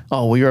 Yeah.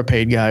 Oh, well, you're a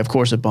paid guy. Of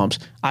course it bumps.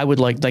 I would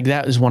like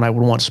that is one I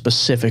would want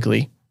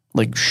specifically.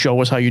 Like,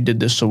 show us how you did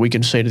this so we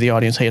can say to the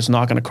audience, hey, it's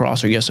not going to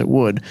cross, or yes, it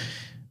would.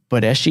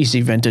 But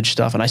SGC vintage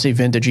stuff, and I say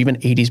vintage, even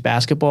 80s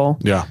basketball.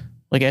 Yeah.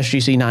 Like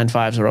SGC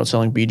 9.5s are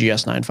outselling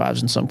BGS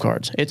 9.5s in some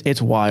cards.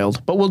 It's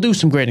wild. But we'll do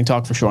some grading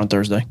talk for sure on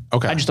Thursday.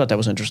 Okay. I just thought that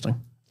was interesting.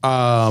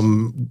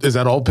 Is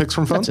that all picks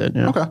from phone? That's it.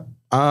 Yeah. Okay.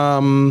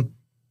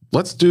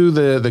 Let's do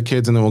the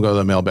kids and then we'll go to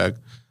the mailbag.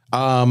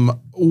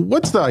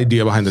 What's the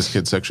idea behind this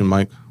kids section,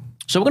 Mike?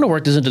 So we're going to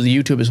work this into the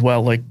YouTube as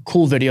well. Like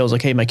cool videos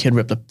like, hey, my kid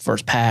ripped the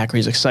first pack or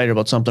he's excited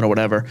about something or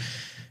whatever.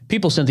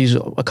 People sent these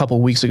a couple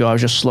of weeks ago. I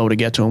was just slow to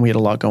get to them. We had a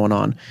lot going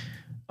on.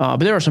 But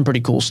there are some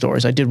pretty cool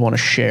stories I did want to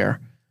share.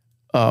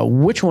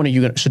 Which one are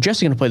you going to... So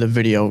Jesse's going to play the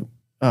video.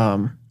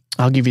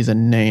 I'll give you the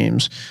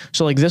names.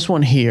 So like this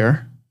one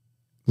here.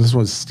 This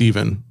one's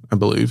Steven, I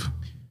believe.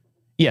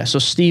 Yeah, so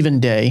Stephen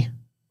Day.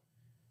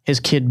 His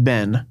kid,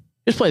 Ben.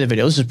 Just play the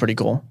video. This is pretty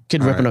cool.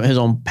 Kid ripping up his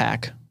own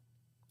pack.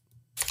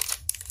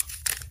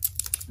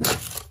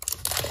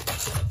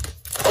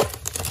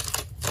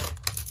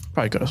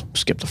 Probably could have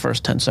skipped the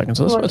first 10 seconds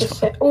of this. That's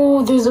fine.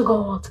 Oh, there's a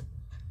gold.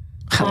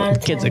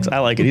 Kid's I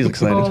like it. He's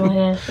excited. Oh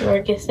my gosh.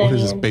 What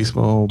is this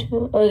baseball?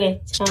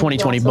 Okay. It's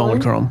 2020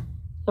 Bowman Chrome.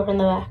 Go from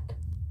the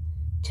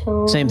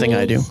back. Same thing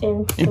I do.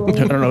 I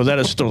don't know. That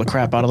is still the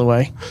crap out of the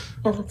way.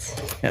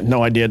 Yeah,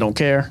 no idea. Don't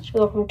care. Should we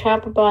go from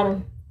top or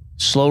bottom?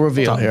 Slow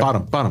reveal here.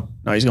 Bottom.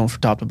 No, he's going for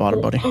top to bottom,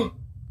 buddy.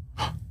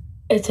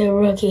 It's a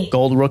rookie.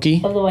 Gold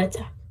rookie. Of the White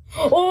Sox.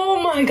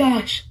 Oh my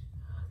gosh.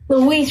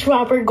 Luis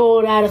Robert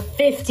Gold out of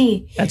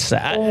 50. That's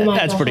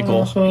that's pretty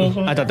cool.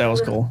 I thought that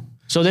was cool.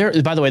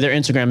 So by the way, their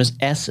Instagram is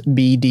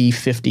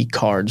SBD50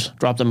 Cards.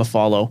 Drop them a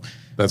follow.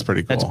 That's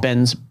pretty cool. That's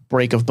Ben's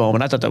break of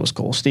Bowman. I thought that was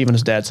cool. Steve and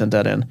his dad sent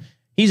that in.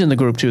 He's in the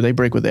group too. They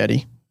break with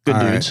Eddie. Good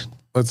dudes. Right.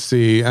 Let's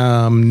see.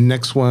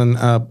 Next one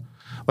up.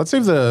 Let's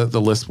save the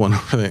list one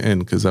for the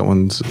end because that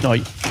one's... No.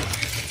 Now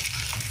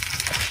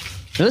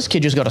this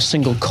kid just got a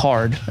single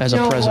card as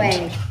a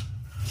present.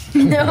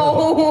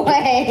 No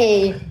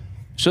way.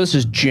 So this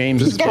is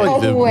James. This is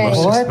probably the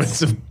most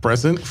expensive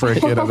present for a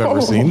kid I've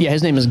ever seen. Yeah,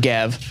 his name is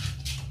Gav.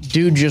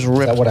 Dude just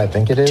ripped... Is that what I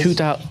think it is?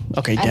 2000...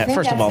 Okay, Dad,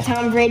 first of all...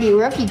 Tom Brady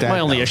rookie. My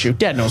only issue.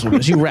 Dad knows what it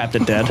is. You wrapped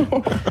it, Dad.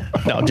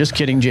 No, just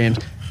kidding, James.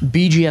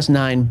 BGS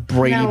 9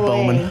 Brady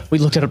Bowman. We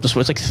looked it up this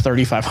way. It's like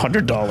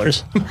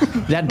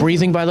 $3,500. That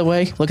breathing, by the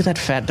way. Look at that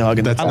fat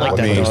dog. I like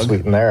that dog.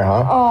 Sweet in there,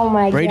 huh? Oh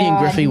my god. Brady and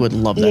Griffey would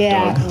love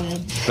that dog.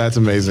 That's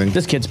amazing.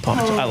 This kid's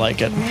pumped. I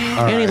like it.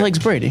 And he likes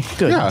Brady.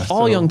 Good. Yeah,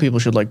 all young people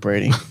should like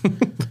Brady.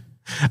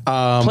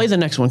 Play the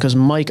next one because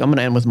Mike, I'm going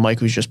to end with Mike,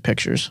 who's just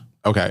pictures.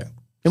 Okay.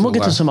 And we'll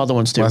get to some other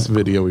ones too. Last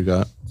video we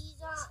got.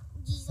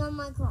 These are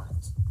my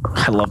cards.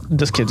 I love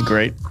this kid's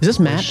great. Is this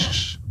Matt?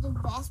 The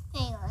best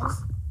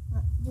players,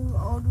 the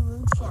old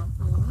room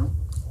champion.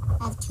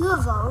 I have 2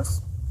 of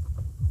those.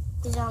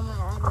 These are my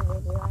other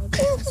video. I did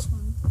this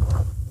one.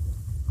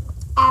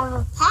 I have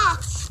a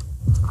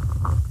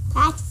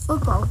patch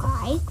football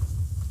guy.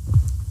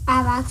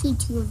 I have actually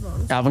 2 of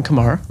those. Alvin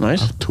Kamara.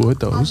 Nice. 2 of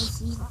those.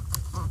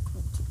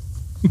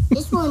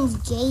 This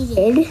one's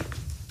jaded.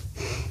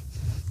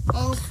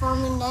 And it's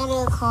from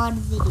another card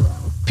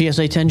video.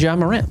 PSA 10 John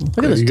Morant.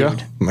 Look at this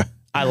dude. Go.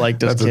 I like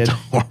this That's kid.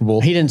 adorable.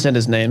 He didn't send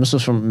his name. This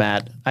was from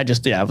Matt. I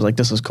was like,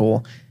 this is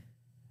cool.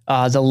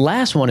 The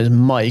last one is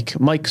Mike.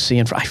 Mike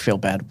Cianfrone. I feel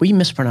bad. We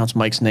mispronounce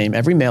Mike's name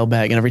every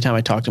mailbag and every time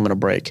I talk to him in a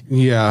break.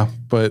 Yeah,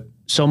 but...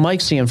 So Mike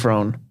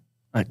Cianfrone,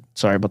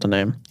 sorry about the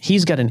name.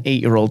 He's got an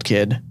 8-year-old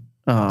kid.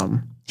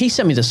 He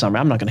sent me this summer.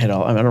 I'm not going to hit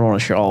all. I don't want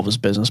to share all of his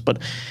business, but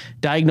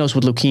diagnosed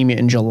with leukemia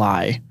in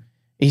July.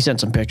 He sent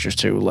some pictures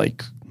too,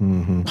 like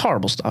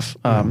horrible stuff.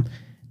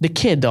 The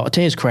kid, though,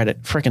 to his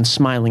credit, freaking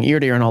smiling ear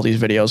to ear in all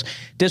these videos.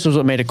 This was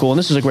what made it cool, and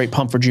this is a great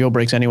pump for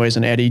Geobreaks anyways,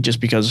 and Eddie, just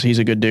because he's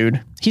a good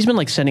dude. He's been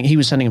he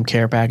was sending him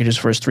care packages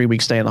for his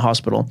 3-week stay in the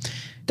hospital.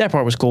 That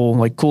part was cool.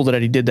 Like, cool that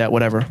Eddie did that,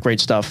 whatever. Great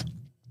stuff.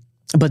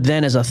 But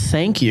then as a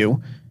thank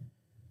you,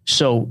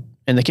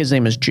 and the kid's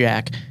name is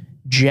Jack.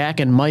 Jack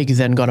and Mike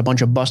then got a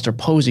bunch of Buster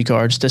Posey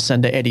cards to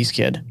send to Eddie's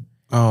kid.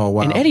 Oh,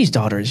 wow. And Eddie's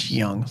daughter is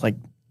young, like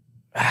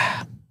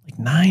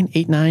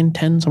 8, 9,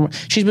 10, somewhere.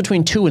 She's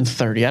between 2 and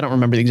 30. I don't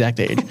remember the exact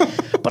age.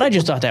 But I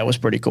just thought that was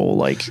pretty cool.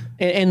 Like,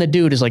 and the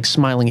dude is like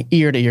smiling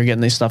ear to ear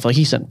getting these stuff. Like,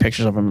 he sent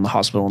pictures of him in the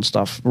hospital and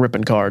stuff,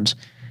 ripping cards.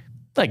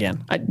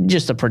 Again,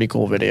 just a pretty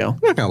cool video. I'm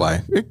not going to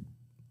lie.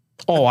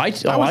 I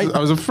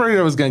was afraid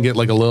I was going to get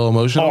like a little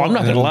emotional. Oh, I'm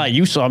not going to lie.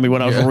 You saw me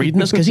when I was reading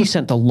this because he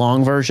sent the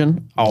long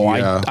version. Oh,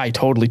 yeah. I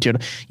totally teared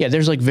up. Yeah,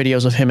 there's like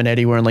videos of him and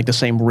Eddie wearing like the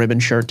same ribbon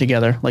shirt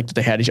together. Like that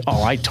they had.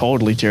 I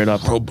totally teared up.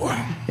 Oh, boy.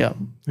 Yeah.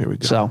 Here we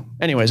go. So,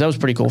 anyways, that was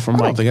pretty cool from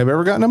Mike. I don't think I've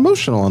ever gotten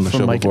emotional on the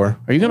show before.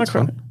 Are you going to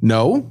cry?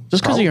 No.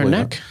 Just because of your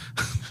neck?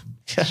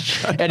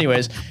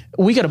 Anyways,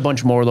 we got a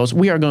bunch more of those.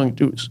 We are going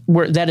to,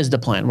 that is the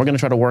plan. We're going to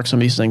try to work some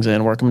of these things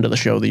in, work them to the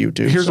show, the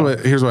YouTube.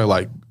 Here's what I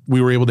like.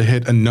 We were able to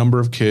hit a number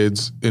of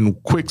kids in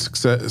quick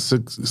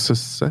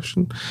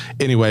succession.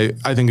 Anyway,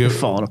 I think it's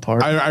falling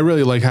apart. I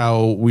really like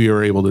how we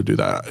are able to do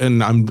that.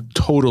 And I'm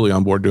totally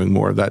on board doing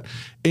more of that.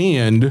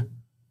 And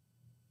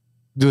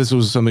this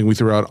was something we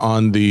threw out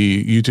on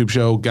the YouTube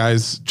show.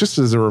 Guys, just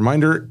as a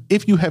reminder,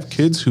 if you have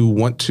kids who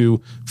want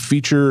to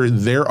feature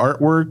their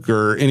artwork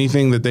or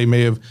anything that they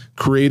may have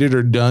created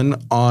or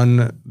done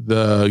on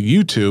the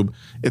YouTube,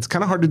 it's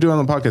kind of hard to do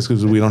on the podcast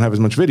because we don't have as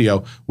much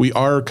video. We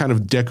are kind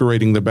of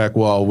decorating the back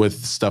wall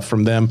with stuff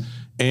from them.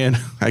 And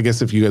I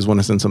guess if you guys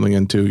want to send something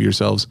in to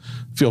yourselves,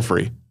 feel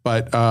free.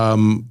 But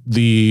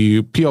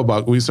the P.O.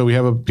 Box, we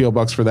have a P.O.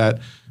 Box for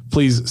that.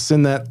 Please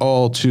send that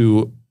all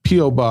to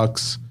P.O.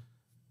 Box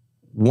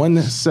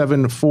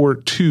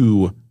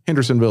 1742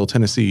 Hendersonville,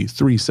 Tennessee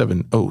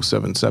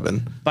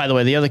 37077. By the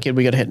way, the other kid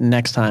we got to hit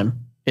next time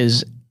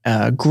is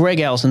Greg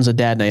Allison's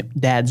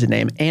dad's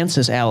name,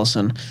 Ansis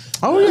Allison.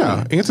 Oh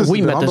yeah, Ansis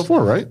we met this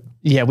before, right?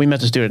 Yeah, we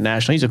met this dude at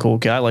National. He's a cool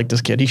kid. I like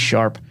this kid. He's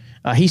sharp.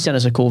 He sent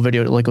us a cool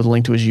video like with a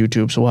link to his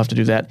YouTube, so we'll have to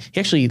do that. He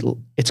actually,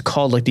 it's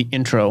called like the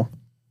intro,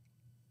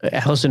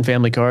 Allison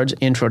Family Cards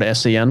Intro to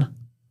SCN.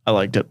 I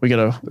liked it.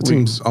 It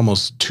seems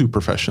almost too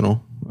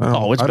professional. It's I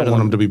don't better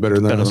want them to be better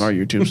than our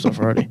YouTube stuff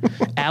already.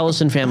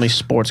 Allison Family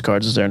Sports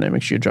Cards is their name.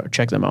 Make sure you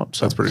check them out.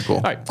 So that's pretty cool.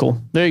 All right,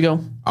 cool. There you go.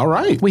 All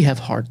right. We have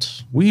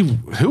hearts.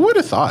 Who would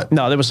have thought?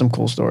 No, there was some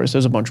cool stories.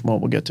 There's a bunch more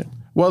we'll get to.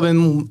 Well,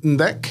 then in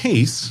that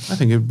case, I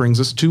think it brings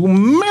us to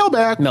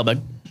mailbag.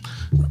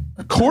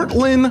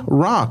 Cortland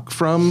Rock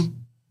from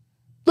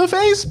the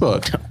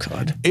Facebook. Oh,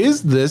 God.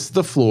 Is this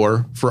the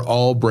floor for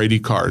all Brady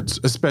cards,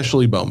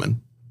 especially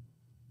Bowman?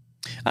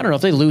 I don't know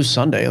if they lose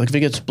Sunday. Like if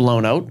it gets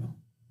blown out,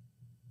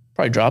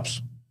 probably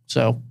drops.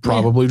 So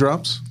probably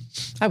drops.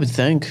 I would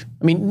think.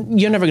 I mean,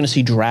 you're never going to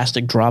see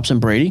drastic drops in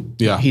Brady.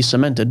 Yeah, he's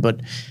cemented.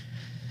 But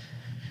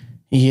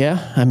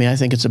yeah, I mean, I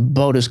think it's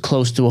about as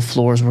close to a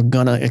floor as we're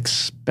gonna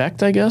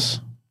expect. I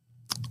guess.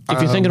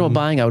 If you're thinking about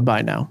buying, I would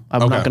buy now.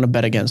 I'm not going to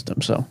bet against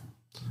him. So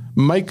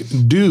Mike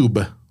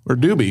Doob. Or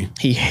Doobie.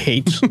 He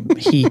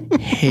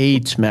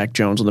hates Mac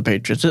Jones on the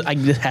Patriots.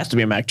 This has to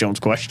be a Mac Jones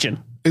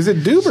question. Is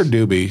it Doob or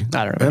Doobie?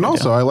 I don't know. And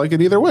also, I like it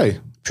either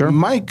way. Sure.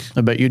 Mike.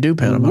 I bet you do,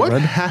 Panama. What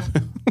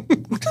happened?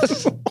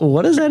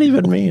 What does that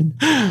even mean?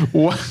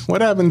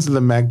 What happens to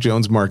the Mac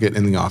Jones market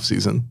in the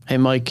offseason? Hey,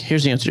 Mike,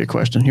 here's the answer to your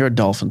question. You're a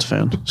Dolphins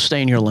fan.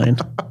 Stay in your lane.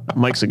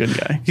 Mike's a good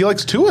guy. He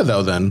likes Tua,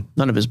 though, then.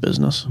 None of his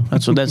business.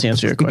 That's the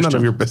answer to your question. None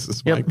of your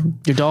business, Mike. Yep.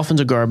 Your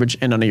Dolphins are garbage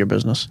and none of your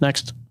business.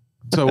 Next.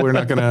 So we're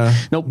not going to...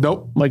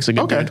 Nope. Mike's a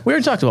good dude. We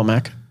already talked about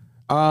Mac.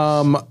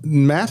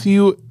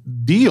 Matthew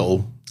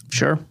Deal.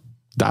 Sure.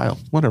 dial,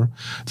 whatever.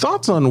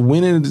 Thoughts on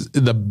when is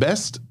the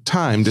best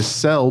time to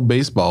sell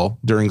baseball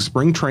during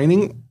spring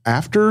training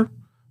after?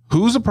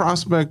 Who's a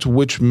prospect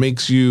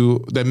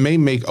that may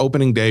make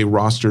opening day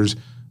rosters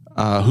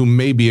who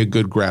may be a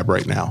good grab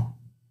right now?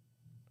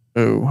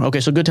 Oh, okay.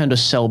 So good time to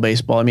sell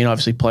baseball. I mean,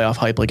 obviously playoff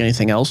hype like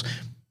anything else.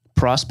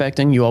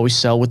 Prospecting, you always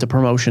sell with the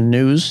promotion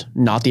news,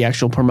 not the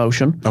actual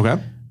promotion.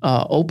 Okay.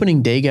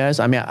 Opening day guys.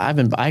 I mean, I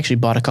actually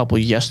bought a couple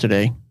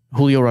yesterday.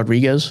 Julio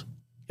Rodriguez.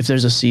 If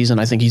there's a season,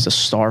 I think he's a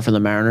star for the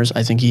Mariners.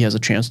 I think he has a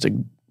chance to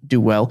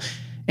do well.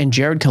 And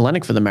Jared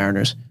Kelenic for the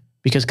Mariners,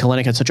 because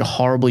Kelenic had such a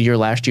horrible year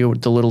last year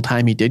with the little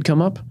time he did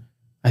come up,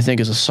 I think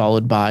is a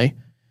solid buy.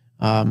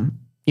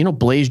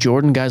 Blaze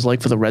Jordan, guys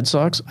like for the Red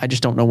Sox. I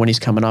just don't know when he's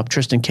coming up.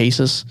 Tristan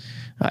Casas.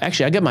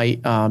 Actually, I got my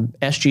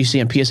SGC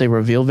and PSA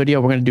reveal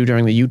video we're going to do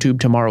during the YouTube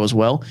tomorrow as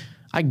well.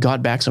 I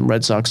got back some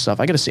Red Sox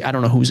stuff. I got to see. I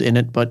don't know who's in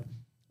it, but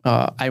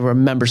I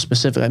remember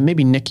specifically,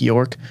 maybe Nick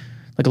York.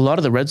 Like a lot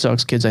of the Red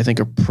Sox kids, I think,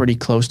 are pretty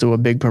close to a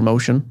big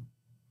promotion.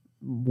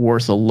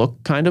 Worth a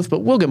look, kind of. But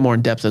we'll get more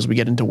in depth as we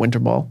get into winter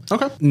ball.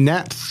 Okay.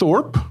 Nat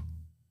Thorpe.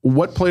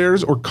 What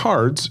players or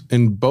cards,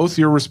 in both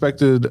your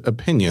respected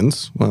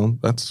opinions, well,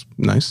 that's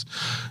nice,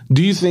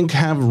 do you think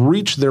have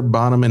reached their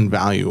bottom in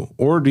value?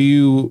 Or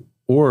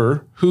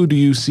who do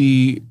you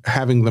see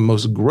having the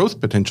most growth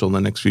potential in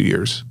the next few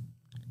years?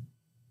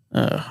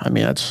 I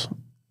mean, that's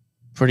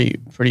pretty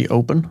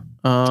open.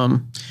 I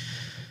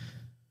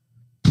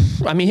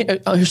mean,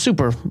 a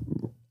super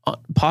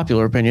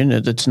popular opinion,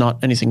 it's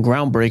not anything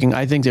groundbreaking.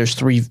 I think there's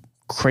 3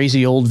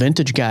 crazy old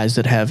vintage guys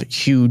that have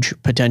huge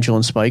potential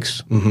and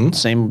spikes. Mm-hmm.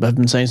 Same I've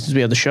been saying since we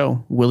had the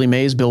show. Willie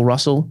Mays, Bill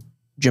Russell,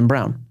 Jim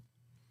Brown.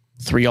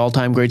 3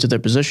 all-time greats at their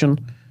position.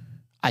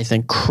 I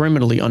think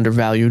criminally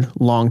undervalued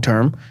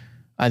long-term.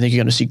 I think you're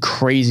going to see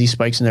crazy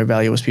spikes in their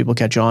value as people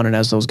catch on and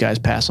as those guys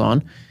pass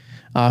on.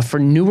 For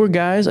newer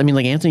guys, I mean,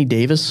 like Anthony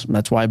Davis,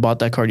 that's why I bought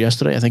that card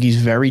yesterday. I think he's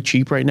very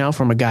cheap right now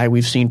from a guy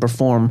we've seen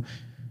perform.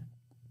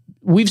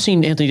 We've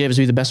seen Anthony Davis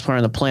be the best player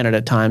on the planet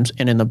at times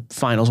and in the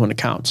finals when it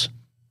counts.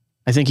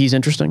 I think he's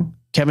interesting.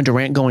 Kevin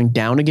Durant going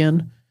down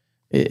again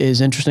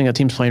is interesting. That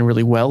team's playing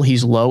really well.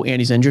 He's low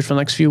and he's injured for the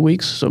next few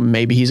weeks, so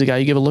maybe he's a guy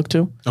you give a look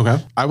to.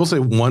 Okay. I will say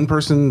one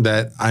person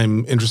that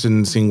I'm interested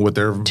in seeing what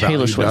their Taylor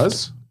value Swift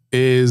does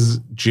is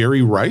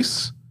Jerry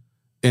Rice.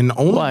 And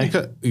only Why?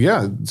 because,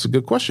 yeah, it's a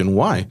good question.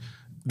 Why?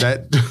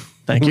 That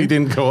Thank we you.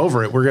 didn't go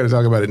over it. We're going to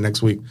talk about it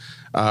next week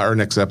or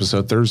next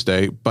episode,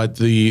 Thursday. But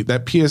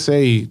that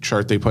PSA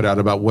chart they put out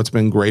about what's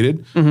been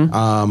graded,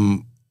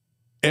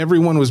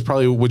 everyone was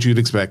probably what you'd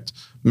expect.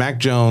 Mac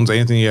Jones,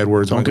 Anthony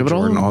Edwards, Michael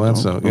Jordan, all that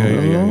stuff.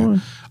 Yeah.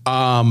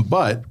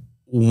 But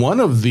one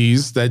of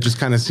these that just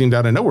kind of seemed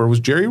out of nowhere was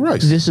Jerry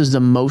Rice. This is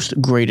the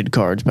most graded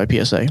cards by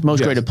PSA.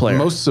 Most graded player.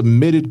 Most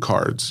submitted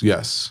cards,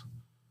 yes.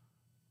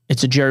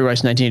 It's a Jerry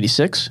Rice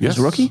 1986. Yes.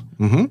 His rookie?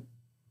 Mm-hmm.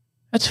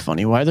 That's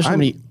funny. Why are there so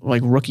many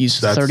like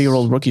rookies,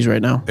 30-year-old rookies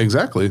right now?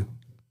 Exactly.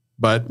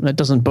 But that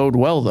doesn't bode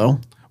well, though.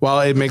 Well,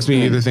 it makes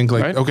me either think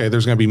like, okay,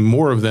 there's going to be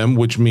more of them,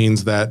 which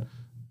means that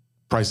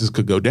prices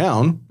could go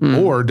down,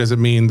 or does it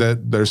mean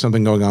that there's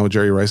something going on with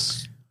Jerry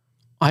Rice?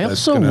 I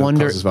also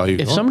wonder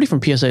if somebody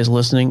from PSA is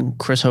listening,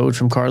 Chris Hoge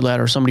from Card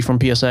Ladder or somebody from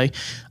PSA,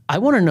 I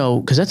want to know,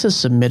 because that says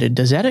submitted,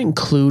 does that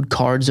include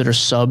cards that are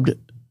subbed?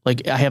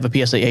 Like I have a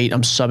PSA 8,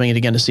 I'm subbing it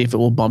again to see if it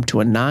will bump to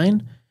a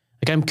 9.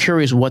 Like I'm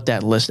curious what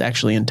that list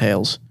actually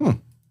entails. Okay.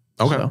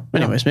 So,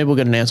 anyways, maybe we'll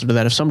get an answer to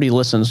that. If somebody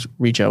listens,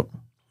 reach out.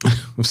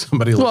 If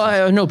somebody listens.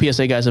 Well, I know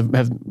PSA guys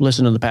have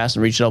listened in the past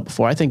and reached out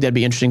before. I think that'd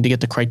be interesting to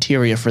get the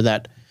criteria for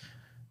that.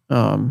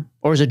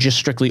 Or is it just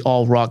strictly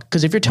all raw?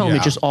 Because if you're telling me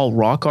just all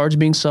raw cards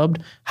being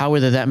subbed, how are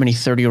there that many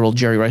 30-year-old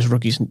Jerry Rice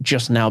rookies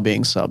just now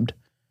being subbed?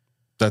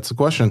 That's the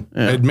question.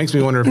 Yeah. It makes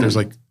me wonder if there's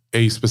like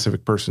a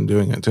specific person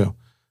doing it too.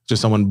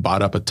 Just someone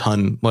bought up a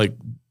ton, like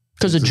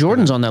because the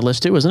Jordan's on that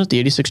list too, isn't it? The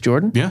 86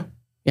 Jordan. Yeah.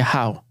 Yeah.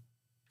 How?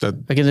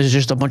 Again, there's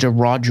just a bunch of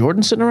raw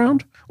Jordans sitting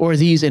around, or are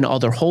these in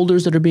other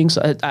holders that are being?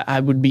 I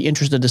would be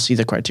interested to see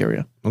the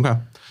criteria. Okay.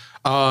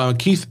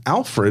 Keith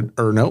Allred.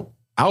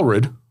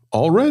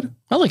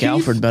 I like Keith?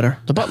 Alfred better.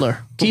 The butler.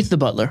 Keith the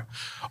butler.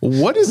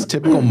 What is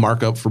typical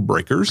markup for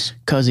breakers?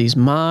 Because he's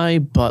my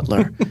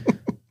butler.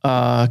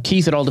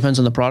 Keith, it all depends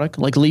on the product.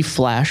 Like Leaf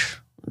Flash,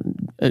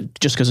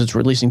 just because it's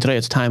releasing today,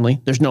 it's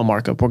timely. There's no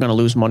markup. We're going to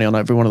lose money on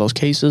every one of those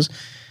cases.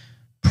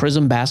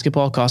 Prism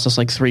Basketball cost us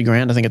like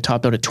 $3,000. I think it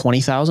topped out at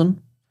 $20,000.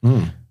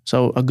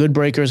 So a good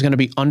breaker is going to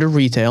be under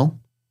retail,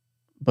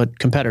 but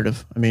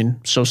competitive. I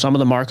mean, so some of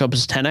the markup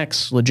is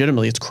 10x.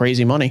 Legitimately, it's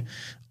crazy money.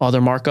 Other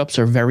markups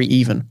are very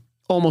even.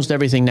 Almost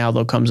everything now,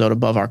 though, comes out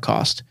above our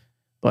cost.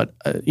 But,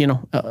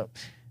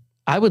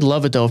 I would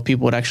love it, though, if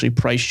people would actually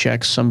price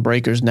check some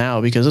breakers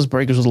now, because this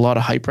breakers with a lot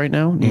of hype right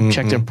now. You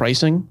check their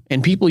pricing.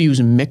 And people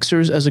use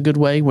mixers as a good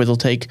way, where they'll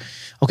take,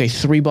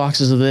 3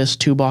 boxes of this,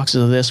 2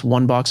 boxes of this,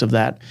 1 box of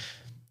that,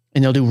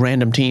 and they'll do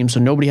random teams. So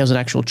nobody has an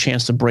actual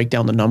chance to break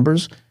down the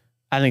numbers.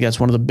 I think that's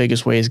one of the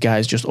biggest ways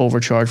guys just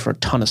overcharge for a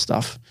ton of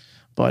stuff.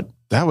 But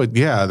That would,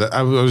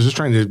 I was just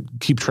trying to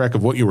keep track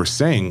of what you were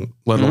saying,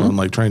 let alone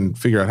like trying to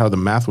figure out how the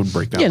math would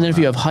break down. Yeah, and then if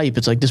you have hype,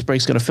 it's like this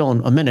break's going to fill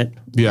in a minute.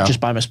 Yeah. Just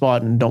buy my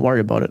spot and don't worry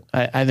about it.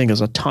 I think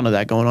there's a ton of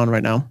that going on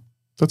right now.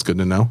 That's good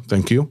to know.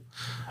 Thank you.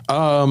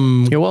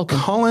 You're welcome.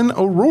 Colin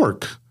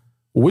O'Rourke.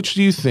 Which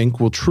do you think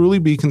will truly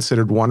be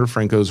considered Wander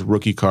Franco's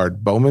rookie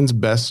card? Bowman's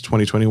Best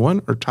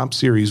 2021 or Top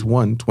Series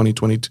 1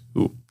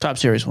 2022? Top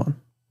Series 1.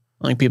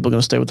 I think people are going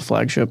to stay with the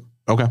flagship.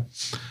 Okay.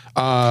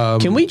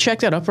 Can we check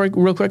that up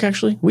real quick,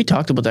 actually? We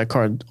talked about that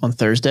card on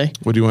Thursday.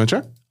 What do you want to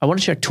check? I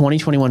want to check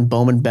 2021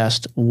 Bowman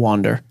Best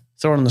Wander.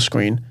 Throw it on the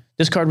screen.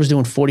 This card was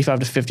doing $45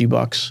 to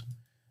 $50.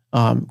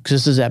 Because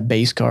this is that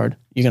base card.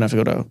 You're going to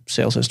have to go to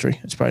sales history.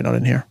 It's probably not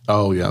in here.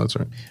 Oh, yeah, that's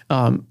right.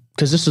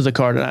 Because this is the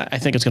card, and I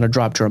think it's going to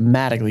drop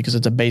dramatically because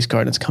it's a base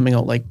card and it's coming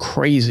out like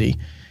crazy.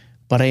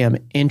 But I am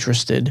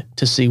interested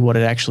to see what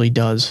it actually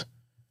does.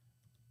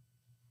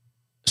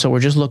 So we're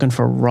just looking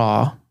for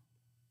raw.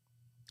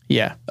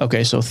 Yeah.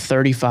 Okay. So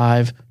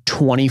 35,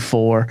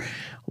 24.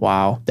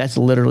 Wow. That's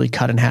literally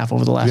cut in half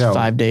over the last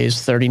 5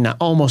 days. 39,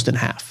 almost in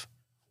half.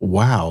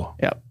 Wow.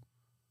 Yep.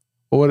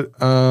 What?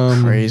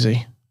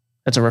 Crazy.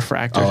 That's a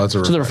refractor. Oh, that's a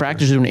refractor. So the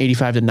refractor's doing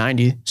 85 to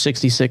 90,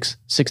 66,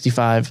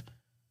 65,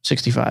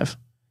 65.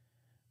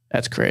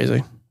 That's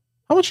crazy.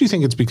 How much do you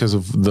think it's because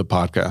of the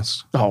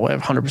podcast? Oh,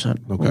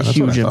 100%. Okay, that's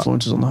Huge what I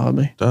influences on the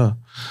hobby. Duh.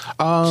 It's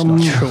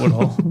not true at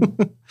all.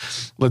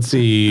 Let's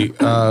see.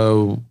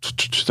 That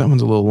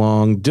one's a little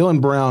long. Dylan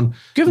Brown.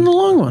 Give him the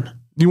long one.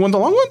 You want the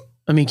long one?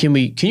 I mean, can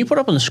you put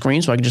up on the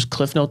screen so I can just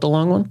cliff note the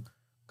long one?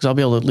 Because I'll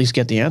be able to at least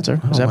get the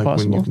answer. Is that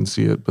possible? When you can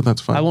see it, but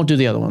that's fine. I won't do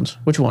the other ones.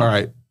 Which one? All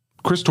right.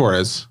 Chris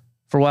Torres.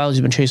 For a while, he's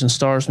been chasing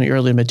stars from the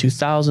early to mid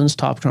 2000s,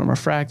 top term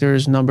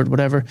refractors, numbered,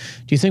 whatever.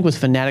 Do you think with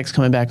Fanatics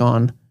coming back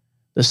on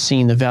the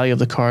scene, the value of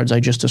the cards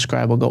I just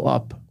described will go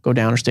up, go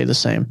down, or stay the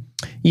same?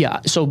 Yeah.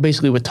 So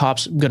basically, with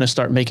Topps going to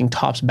start making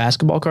Topps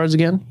basketball cards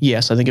again,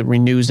 yes, I think it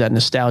renews that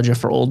nostalgia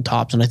for old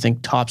Topps, and I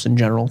think Topps in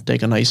general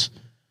take a nice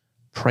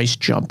price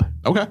jump.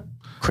 Okay.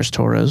 Chris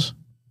Torres.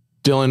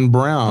 Dylan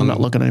Brown. I'm not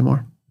looking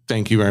anymore.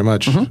 Thank you very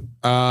much.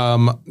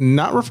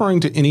 Not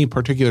referring to any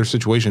particular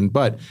situation,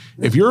 but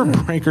if you're a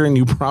breaker and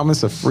you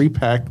promise a free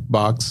pack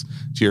box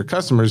to your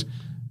customers,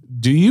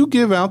 do you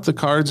give out the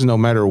cards no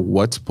matter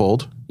what's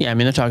pulled? Yeah, I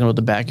mean, they're talking about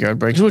the backyard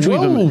breaks, which we've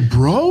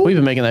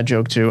been making that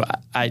joke too.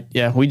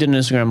 We did an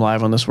Instagram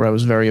live on this where I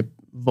was very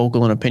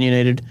vocal and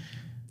opinionated.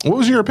 What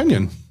was your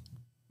opinion?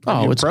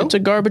 It's a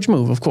garbage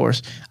move, of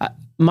course.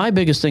 My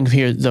biggest thing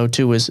here, though,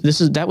 too, is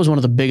that was one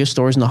of the biggest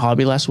stories in the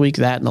hobby last week.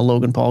 That and the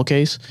Logan Paul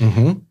case.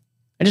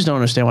 I just don't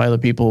understand why other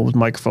people with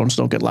microphones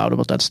don't get loud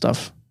about that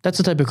stuff. That's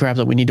the type of crap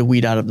that we need to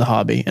weed out of the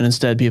hobby, and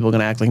instead people are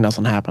going to act like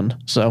nothing happened.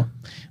 So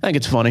I think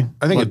it's funny.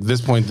 I think at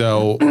this point,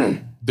 though,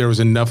 there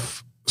was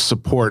enough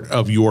support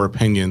of your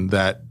opinion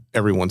that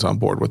everyone's on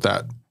board with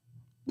that.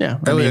 Yeah.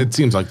 It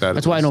seems like that.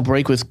 That's why I don't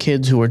break with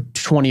kids who are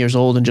 20 years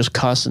old and just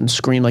cuss and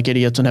scream like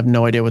idiots and have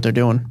no idea what they're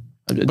doing.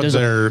 But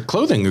their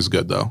clothing is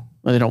good, though.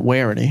 They don't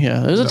wear any.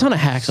 Yeah. There's a ton of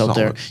hacks out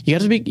there. You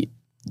got to be...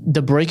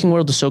 The breaking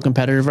world is so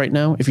competitive right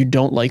now. If you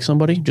don't like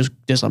somebody,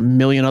 there's a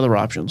million other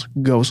options.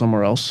 Go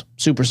somewhere else.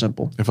 Super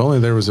simple. If only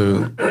there was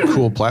a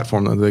cool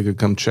platform that they could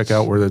come check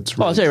out where that's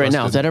really I'll tell you right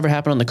now, if that ever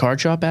happened on the Card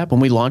Shop app, when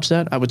we launched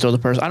that, I would throw the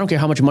person, I don't care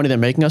how much money they're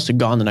making us, to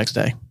gone the next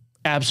day.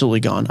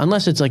 Absolutely gone.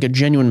 Unless it's like a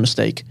genuine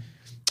mistake.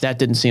 That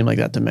didn't seem like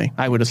that to me.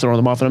 I would have thrown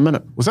them off in a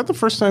minute. Was that the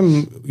first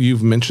time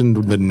you've mentioned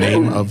the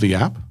name of the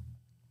app?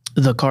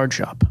 The Card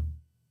Shop.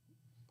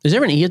 Is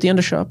there an E at the end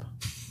of shop?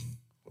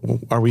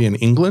 Are we in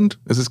England?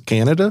 Is this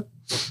Canada?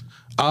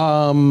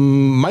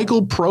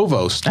 Michael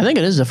Provost. I think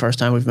it is the first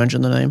time we've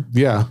mentioned the name.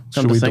 Yeah.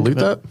 Should we delete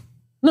that?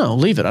 No,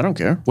 leave it. I don't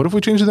care. What if we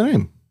change the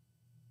name?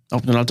 Oh,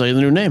 then I'll tell you the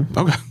new name.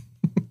 Okay.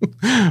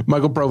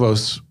 Michael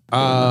Provost.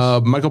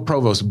 Michael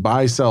Provost,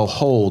 buy, sell,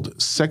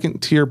 hold,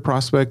 second tier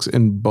prospects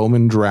in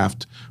Bowman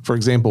draft. For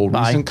example,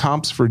 recent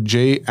comps for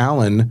Jay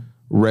Allen,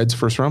 Reds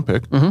first round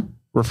pick.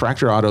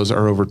 Refractor autos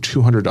are over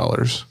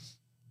 $200.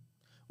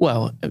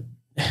 Well,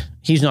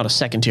 he's not a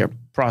second tier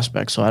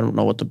prospect, so I don't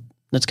know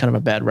that's kind of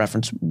a bad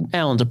reference.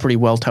 Allen's a pretty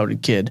well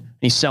touted kid.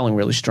 He's selling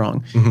really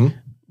strong.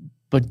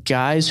 But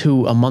guys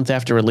who a month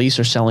after release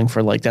are selling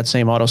for like that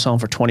same auto selling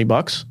for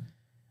 $20,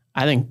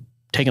 I think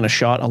taking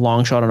a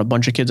long shot on a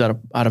bunch of kids out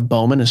of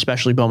Bowman,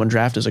 especially Bowman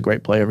draft, is a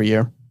great play every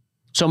year.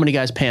 So many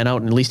guys pan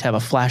out and at least have a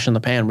flash in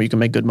the pan where you can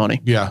make good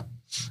money. Yeah.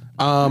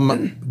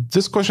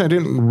 This question I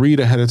didn't read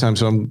ahead of time,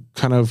 so I'm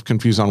kind of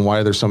confused on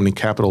why there's so many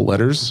capital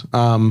letters.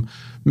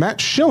 Matt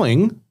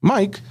Schilling,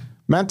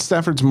 Matt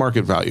Stafford's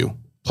market value.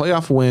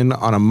 Playoff win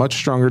on a much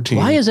stronger team.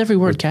 Why is every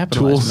word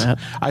capitalized, Matt?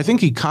 I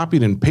think he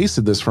copied and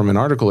pasted this from an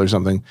article or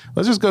something.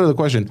 Let's just go to the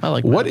question.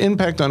 What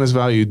impact on his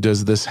value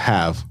does this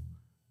have?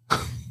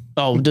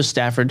 Does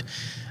Stafford?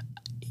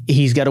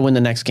 He's got to win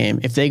the next game.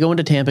 If they go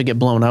into Tampa, get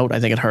blown out, I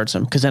think it hurts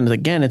him. Because then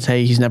again, it's,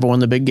 hey, he's never won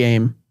the big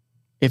game.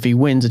 If he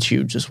wins, it's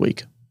huge this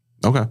week.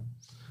 Okay.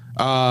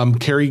 Is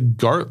Carrie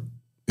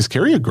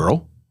a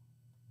girl?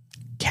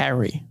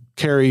 Carrie.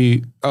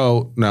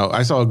 Oh, no.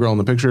 I saw a girl in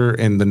the picture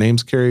and the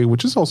name's Carrie,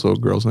 which is also a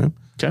girl's name.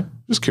 Okay.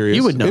 Just curious.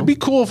 You would know. It'd be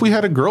cool if we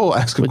had a girl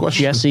ask a With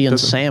question. Jesse and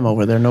Sam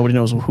over there, nobody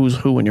knows who's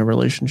who in your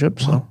relationship.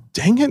 So well,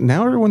 dang it,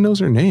 now everyone knows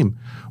her name.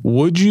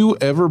 Would you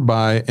ever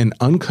buy an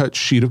uncut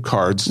sheet of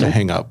cards to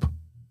hang up?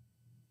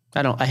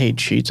 I hate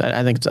sheets.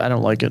 I think I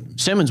don't like it.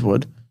 Simmons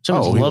would.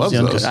 Simmons he loves the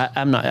uncut. those.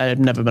 I've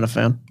never been a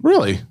fan.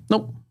 Really?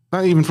 Nope.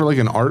 Not even for like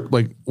an art.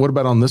 Like, what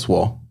about on this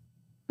wall?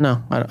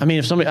 No. I mean,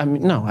 if somebody.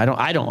 No. I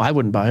don't. I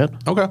wouldn't buy it.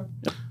 Okay.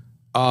 Yep.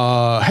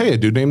 Hey, a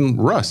dude named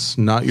Russ,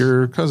 not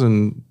your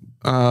cousin.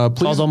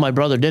 Please. Although my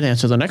brother did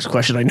answer the next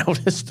question, I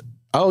noticed.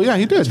 Oh yeah,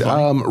 he did.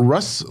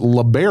 Russ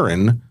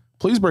LeBaron.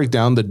 Please break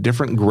down the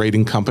different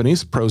grading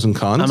companies, pros and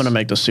cons. I'm going to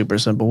make this super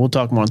simple. We'll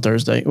talk more on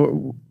Thursday.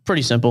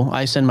 Pretty simple.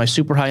 I send my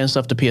super high-end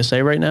stuff to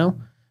PSA right now,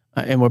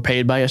 and we're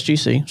paid by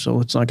SGC, so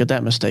let's not get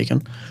that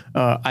mistaken.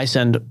 I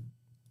send,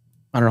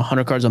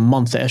 100 cards a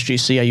month to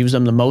SGC. I use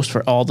them the most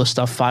for all the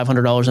stuff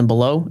 $500 and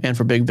below, and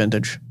for big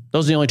vintage.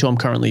 Those are the only two I'm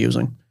currently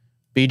using.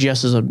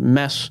 BGS is a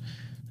mess.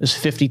 There's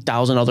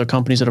 50,000 other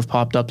companies that have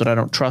popped up that I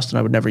don't trust and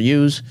I would never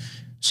use.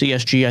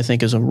 CSG, I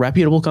think, is a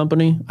reputable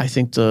company. I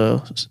think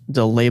the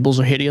labels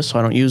are hideous, so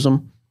I don't use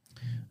them.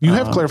 You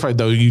have clarified,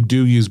 though, you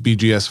do use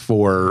BGS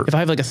for... If I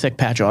have like a thick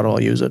patch auto,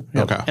 I'll use it.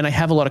 Yep. Okay. And I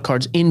have a lot of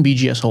cards in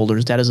BGS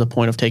holders. That is the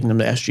point of taking them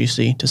to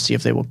SGC to see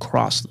if they will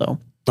cross, though.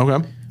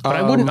 Okay. But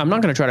I'm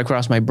not going to try to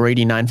cross my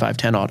Brady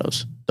 9-5-10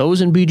 autos.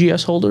 Those in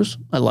BGS holders,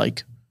 I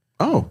like.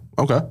 Oh,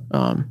 okay.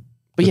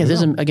 But yeah,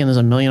 there's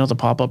a million other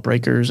pop-up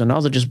breakers and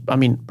other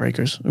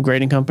breakers,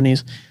 grading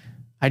companies.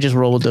 I just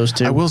roll with those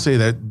two. I will say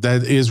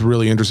that is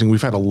really interesting.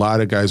 We've had a lot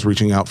of guys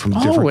reaching out from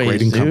different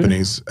grading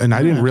companies, and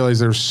I didn't realize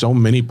there's so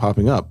many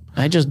popping up.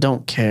 I just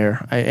don't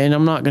care. And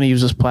I'm not going to use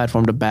this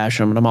platform to bash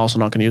them, and I'm also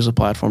not going to use the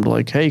platform to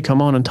like, hey,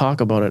 come on and talk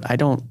about it. I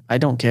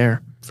don't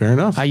care. Fair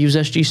enough. I use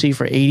SGC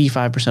for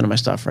 85% of my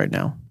stuff right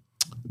now.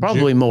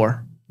 Probably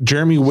more.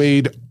 Jeremy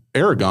Wade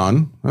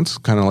Aragon. That's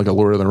kind of like a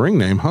Lord of the Ring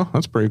name, huh?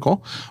 That's pretty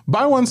cool.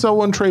 Buy one, sell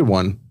one, trade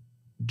one.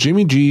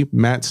 Jimmy G,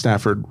 Matt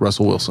Stafford,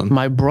 Russell Wilson.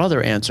 My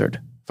brother answered.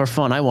 For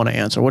fun, I want to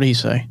answer. What did he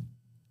say?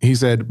 He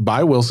said,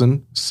 buy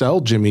Wilson, sell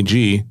Jimmy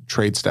G,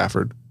 trade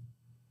Stafford.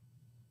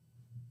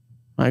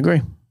 I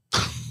agree.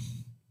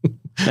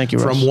 Thank you,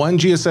 Russ. From one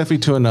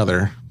GSFE to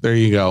another. There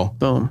you go.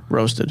 Boom.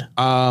 Roasted.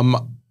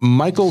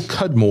 Michael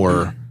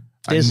Cudmore.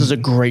 This is a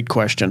great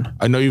question.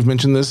 I know you've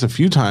mentioned this a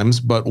few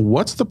times, but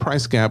what's the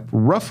price gap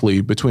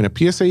roughly between a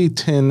PSA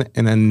 10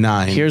 and a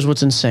 9? Here's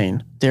what's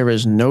insane. There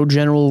is no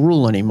general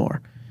rule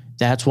anymore.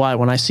 That's why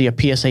when I see a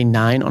PSA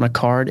 9 on a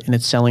card and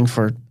it's selling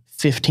for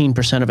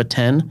 15% of a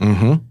 10,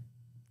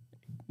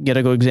 you got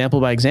to go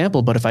example by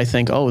example. But if I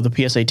think, the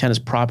PSA 10 is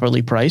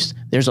properly priced,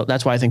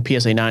 that's why I think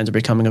PSA 9s are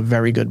becoming a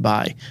very good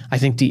buy. I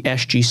think the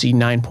SGC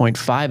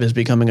 9.5 is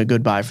becoming a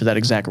good buy for that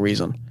exact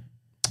reason.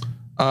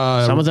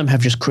 Some of them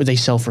have they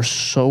sell for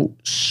so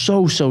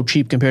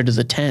cheap compared to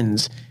the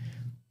 10s.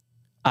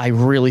 I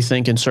really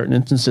think in certain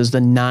instances, the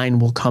 9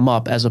 will come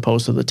up as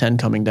opposed to the 10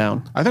 coming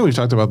down. I think we've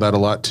talked about that a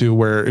lot too,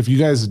 where if you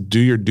guys do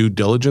your due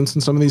diligence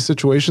in some of these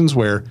situations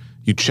where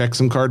you check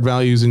some card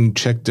values and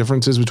check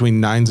differences between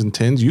 9s and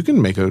 10s, you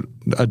can make a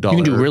dollar.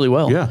 You can do really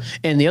well. Yeah.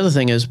 And the other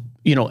thing is,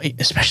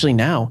 especially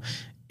now,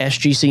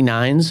 SGC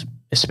 9s,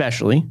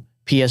 especially,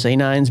 PSA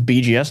 9s,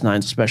 BGS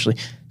 9s especially,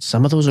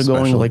 some of those are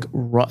going like,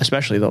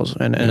 especially those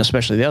and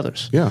especially the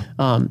others. Yeah.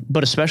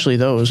 But especially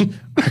those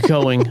are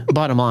going,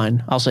 bottom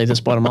line, I'll say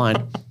this bottom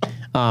line.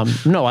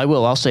 No, I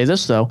will. I'll say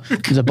this though.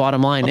 The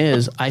bottom line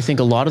is I think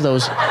a lot of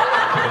those.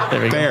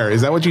 There.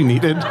 Is that what you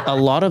needed? A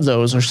lot of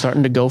those are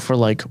starting to go for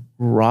like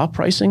raw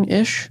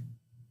pricing-ish.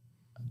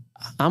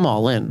 I'm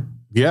all in.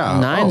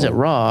 Yeah. 9s at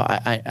raw,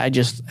 I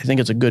think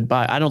it's a good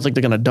buy. I don't think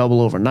they're going to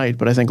double overnight,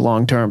 but I think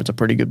long-term it's a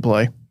pretty good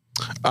play.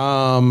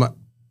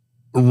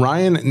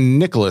 Ryan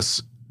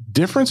Nicholas,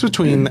 difference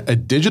between a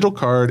digital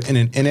card and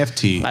an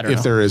NFT,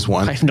 if there is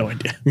one. I have no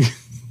idea.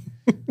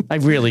 I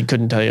really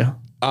couldn't tell you.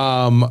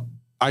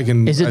 I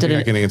can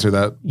answer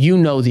that. You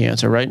know the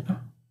answer, right?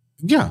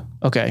 Yeah.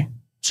 Okay.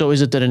 So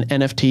is it that an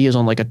NFT is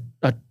on like a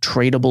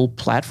tradable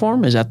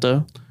platform? Is that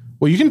the...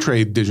 Well, you can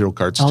trade digital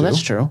cards too. Oh,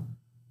 that's true.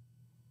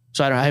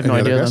 So I have no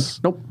idea then.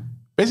 Nope.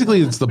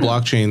 Basically, it's the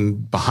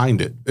blockchain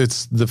behind it.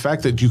 It's the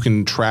fact that you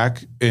can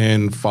track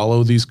and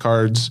follow these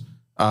cards.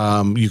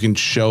 You can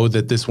show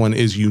that this one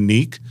is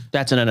unique.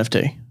 That's an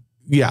NFT.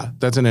 Yeah,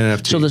 that's an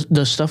NFT. So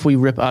the stuff we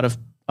rip out of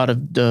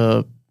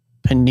the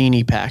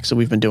Panini packs that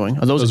we've been doing,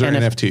 are those are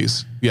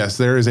NFTs. Yes,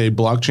 there is a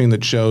blockchain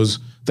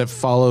that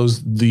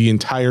follows the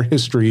entire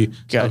history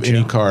of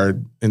any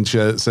card and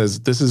says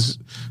this is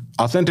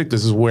authentic.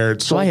 This is where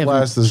it's sold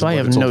last. So I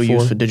have no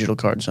use for digital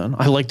cards then.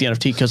 I like the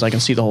NFT because I can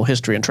see the whole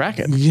history and track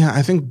it. Yeah,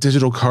 I think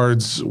digital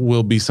cards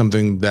will be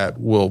something that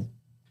will,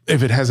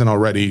 if it hasn't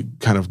already,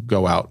 kind of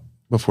go out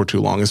before too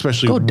long,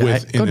 especially with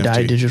NFT. Go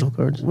dye digital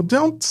cards. Well,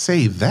 don't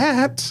say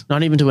that.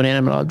 Not even to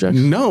inanimate objects?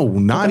 No,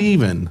 not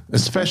even.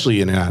 Especially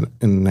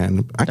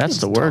inanimate. That's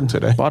the word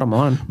today. Bottom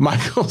line.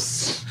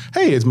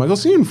 Hey, it's Michael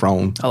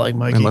Cianfrone. I like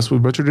Mikey. Unless we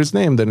butchered his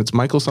name, then it's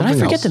Michael something else.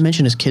 Did I forget to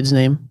mention his kid's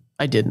name?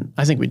 I didn't.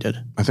 I think we did.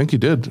 I think you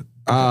did.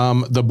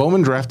 The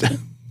Bowman draft.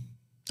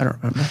 I don't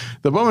remember.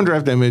 The Bowman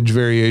Draft Image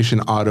variation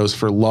autos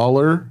for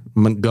Lawler,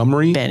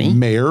 Montgomery, Benny,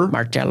 Mayer,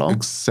 Marcello,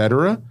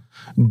 etc.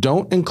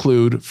 don't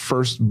include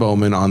first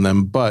Bowman on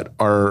them, but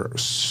are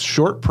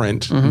short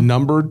print,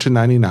 numbered to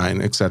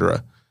 99,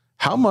 etc.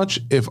 How much,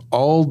 if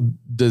all,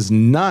 does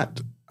not?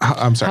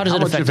 I'm sorry. How does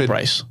it affect the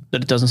price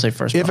that it doesn't say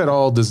first? If at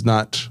all, does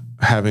not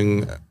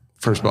having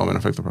first Bowman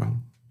affect the price?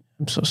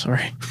 I'm so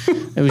sorry.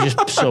 It was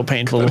just so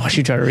painful to watch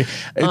you try to read.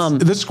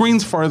 The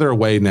screen's farther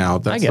away now.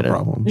 That's the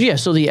problem. Yeah,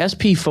 so the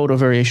SP photo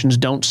variations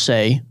don't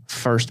say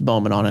first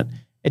Bowman on it.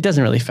 It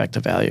doesn't really affect the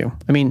value.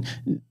 I mean,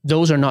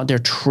 those are not their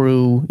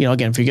true,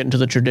 again, if you get into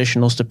the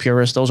traditionals, the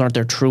purists, those aren't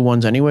their true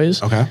ones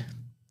anyways. Okay.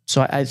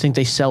 So I think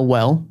they sell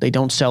well. They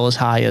don't sell as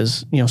high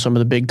as, some of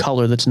the big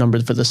color that's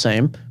numbered for the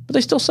same, but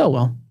they still sell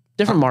well.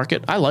 Different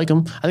market. I like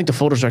them. I think the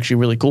photos are actually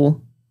really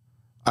cool.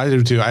 I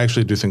do too. I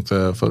actually do think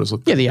the photos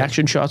look good. Yeah, the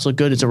action shots look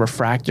good. It's a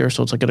refractor,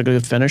 so it's like a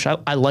good finish.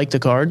 I like the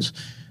cards,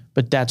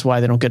 but that's why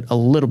they don't get a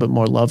little bit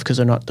more love because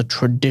they're not the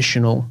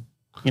traditional,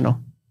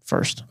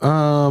 first.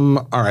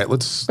 All right,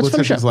 let's hit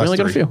finish these up. We last only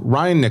got a three. few.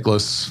 Ryan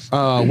Nicholas.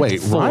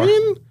 Wait, 4.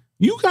 Ryan?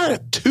 You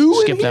got 2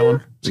 Skip that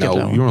one. Skip that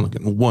one. You're only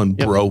getting 1,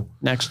 Yep. bro.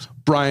 Next.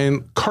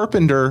 Brian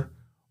Carpenter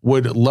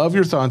would love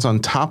your thoughts on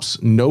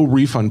Topps no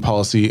refund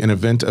policy in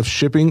event of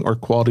shipping or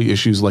quality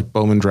issues like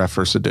Bowman Draft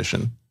First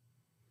Edition.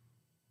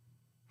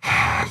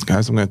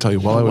 Guys, I'm going to tell you,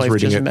 while I was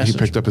reading it, he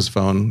picked up his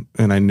phone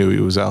and I knew he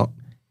was out.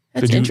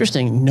 That's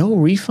interesting. No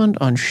refund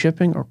on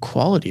shipping or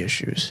quality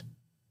issues.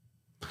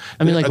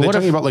 I mean, Are they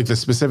talking about like the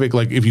specific,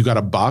 like if you got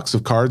a box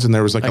of cards and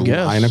there was like a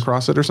line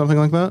across it or something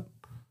like that?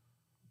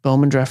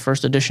 Bowman Draft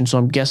First Edition. So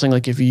I'm guessing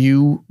like if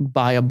you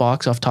buy a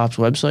box off Topps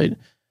website,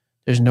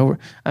 there's no,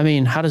 I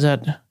mean, how does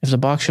that, if the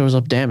box shows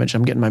up damaged,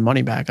 I'm getting my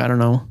money back. I don't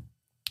know.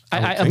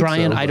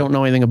 Brian, I don't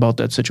know anything about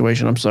that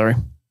situation. I'm sorry.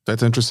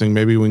 That's interesting.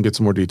 Maybe we can get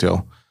some more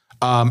detail.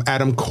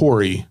 Adam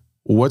Corey,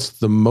 what's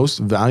the most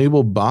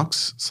valuable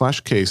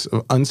box/case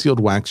of unsealed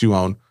wax you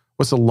own?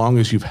 What's the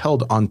longest you've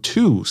held on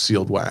 2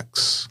 sealed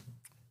wax?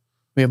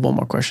 We have one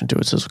more question too.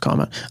 It says a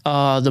comment.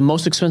 The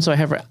most expensive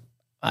I ever,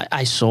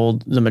 I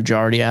sold the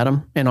majority,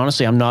 Adam. And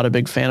honestly, I'm not a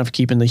big fan of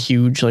keeping the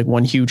huge, like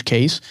one huge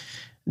case.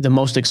 The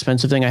most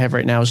expensive thing I have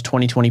right now is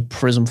 2020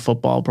 Prism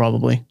Football,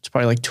 probably. It's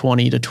probably like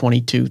 20 to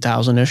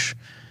 22,000-ish.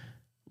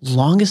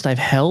 Longest I've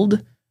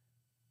held,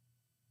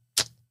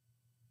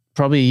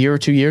 probably a year or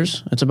 2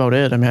 years. That's about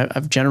it. I mean,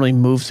 I've generally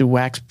moved through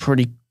wax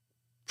pretty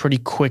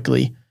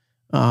quickly.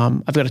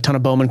 I've got a ton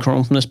of Bowman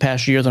Chrome from this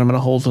past year that I'm going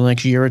to hold for the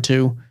next year or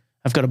two.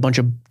 I've got a bunch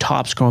of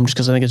Topps Chrome just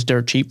because I think it's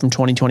dirt cheap from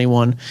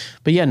 2021.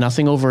 But yeah,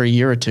 nothing over a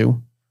year or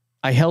two.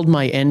 I held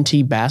my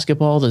NT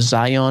basketball, the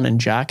Zion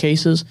and Ja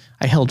cases.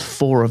 I held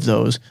 4 of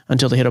those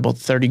until they hit about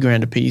 30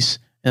 grand a piece.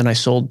 And I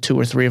sold 2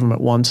 or 3 of them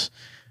at once.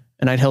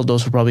 And I'd held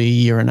those for probably a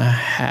year and a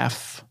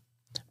half.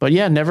 But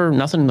yeah,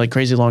 nothing like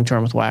crazy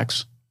long-term with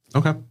wax.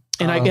 Okay.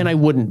 And I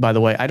wouldn't, by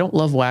the way. I don't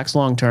love wax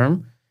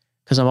long-term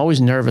because I'm always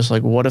nervous.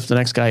 Like, what if the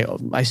next guy,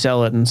 I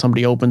sell it and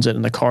somebody opens it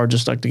and the cards are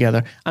stuck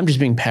together? I'm just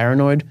being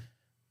paranoid.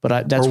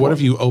 But that's what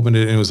if you opened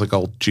it and it was like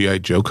all G.I.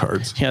 Joe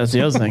cards? Yeah, that's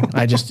the other thing.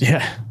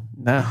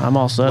 I'm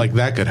all set. Like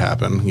that could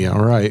happen. Yeah,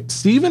 right.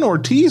 Steven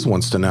Ortiz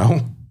wants to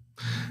know.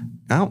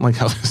 I don't like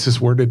how this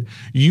is worded.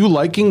 You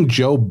liking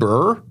Joe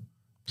Burr?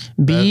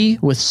 B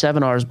with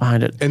 7 R's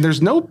behind it. And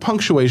there's no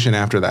punctuation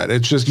after that.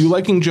 It's just you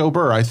liking Joe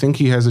Burr. I think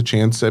he has a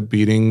chance at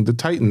beating the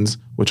Titans,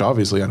 which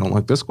obviously I don't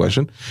like this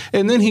question.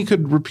 And then he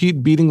could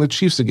repeat beating the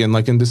Chiefs again,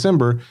 like in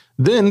December.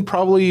 Then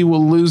probably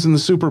will lose in the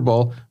Super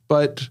Bowl,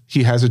 but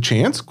he has a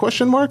chance? ?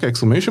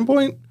 Exclamation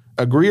point.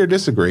 Agree or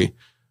disagree?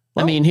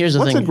 Well, I mean, here's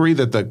the thing. Let's agree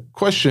that the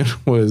question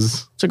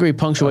was. Let's agree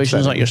punctuation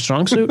is not your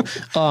strong suit.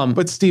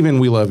 But Steven,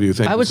 we love you.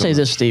 I would say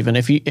this, Steven.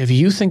 If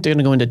you think they're going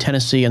to go into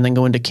Tennessee and then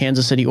go into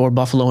Kansas City or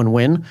Buffalo and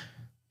win,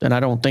 then I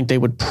don't think they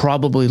would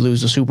probably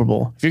lose the Super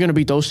Bowl. If you're going to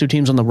beat those 2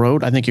 teams on the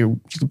road, I think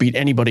you could beat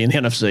anybody in the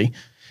NFC.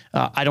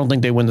 I don't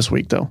think they win this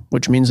week, though,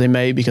 which means they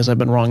may because I've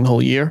been wrong the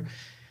whole year.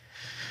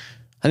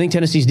 I think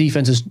Tennessee's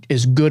defense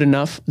is good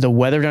enough. The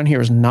weather down here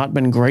has not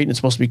been great, and it's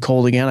supposed to be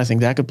cold again. I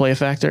think that could play a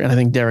factor, and I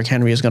think Derrick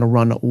Henry is going to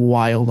run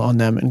wild on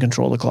them and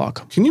control the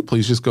clock. Can you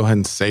please just go ahead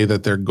and say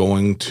that they're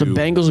going to... The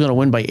Bengals are going to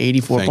win by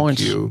 84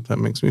 points. Thank you. That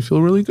makes me feel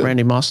really good.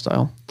 Randy Moss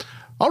style.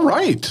 All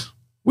right.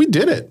 We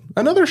did it.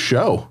 Another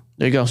show.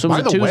 There you go. So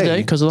it was a Tuesday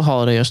because of the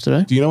holiday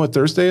yesterday. Do you know what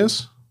Thursday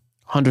is?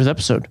 100th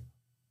episode.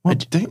 Well,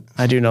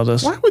 I do know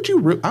this. Why would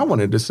you? I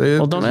wanted to say it.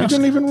 Well, don't ask. You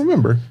didn't even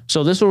remember.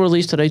 So this will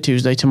release today,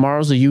 Tuesday.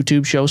 Tomorrow's the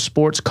YouTube show.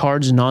 Sports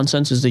Cards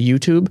Nonsense is the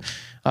YouTube.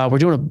 We're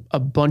doing a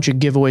bunch of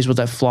giveaways with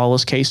that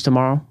flawless case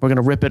tomorrow. We're going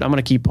to rip it. I'm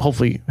going to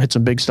hopefully hit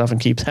some big stuff and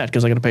keep that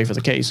because I got to pay for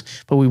the case.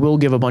 But we will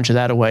give a bunch of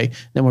that away.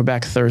 Then we're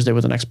back Thursday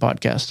with the next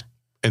podcast.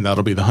 And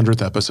that'll be the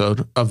 100th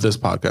episode of this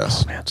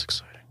podcast. Oh, man, it's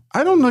exciting.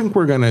 I don't think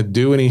we're going to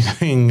do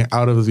anything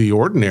out of the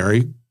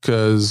ordinary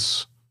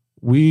because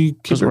we're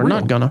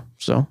not gonna.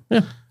 So,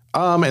 yeah.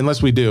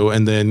 Unless we do,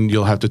 and then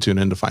you'll have to tune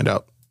in to find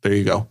out. There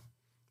you go.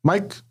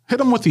 Mike, hit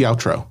him with the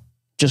outro.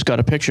 Just got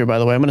a picture, by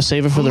the way. I'm going to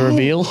save it for the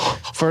reveal.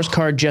 First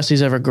card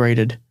Jesse's ever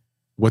graded.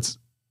 You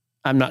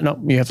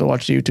have to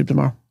watch the YouTube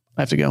tomorrow.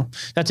 I have to go.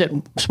 That's it.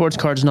 Sports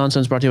Cards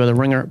Nonsense brought to you by the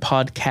Ringer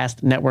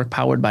Podcast Network,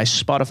 powered by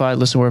Spotify.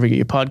 Listen wherever you get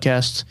your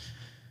podcasts.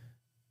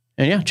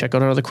 And yeah, check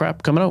out our other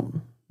crap coming out.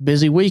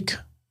 Busy week.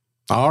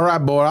 All right,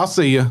 boy. I'll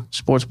see you.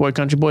 Sports Boy,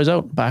 Country Boys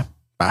out. Bye.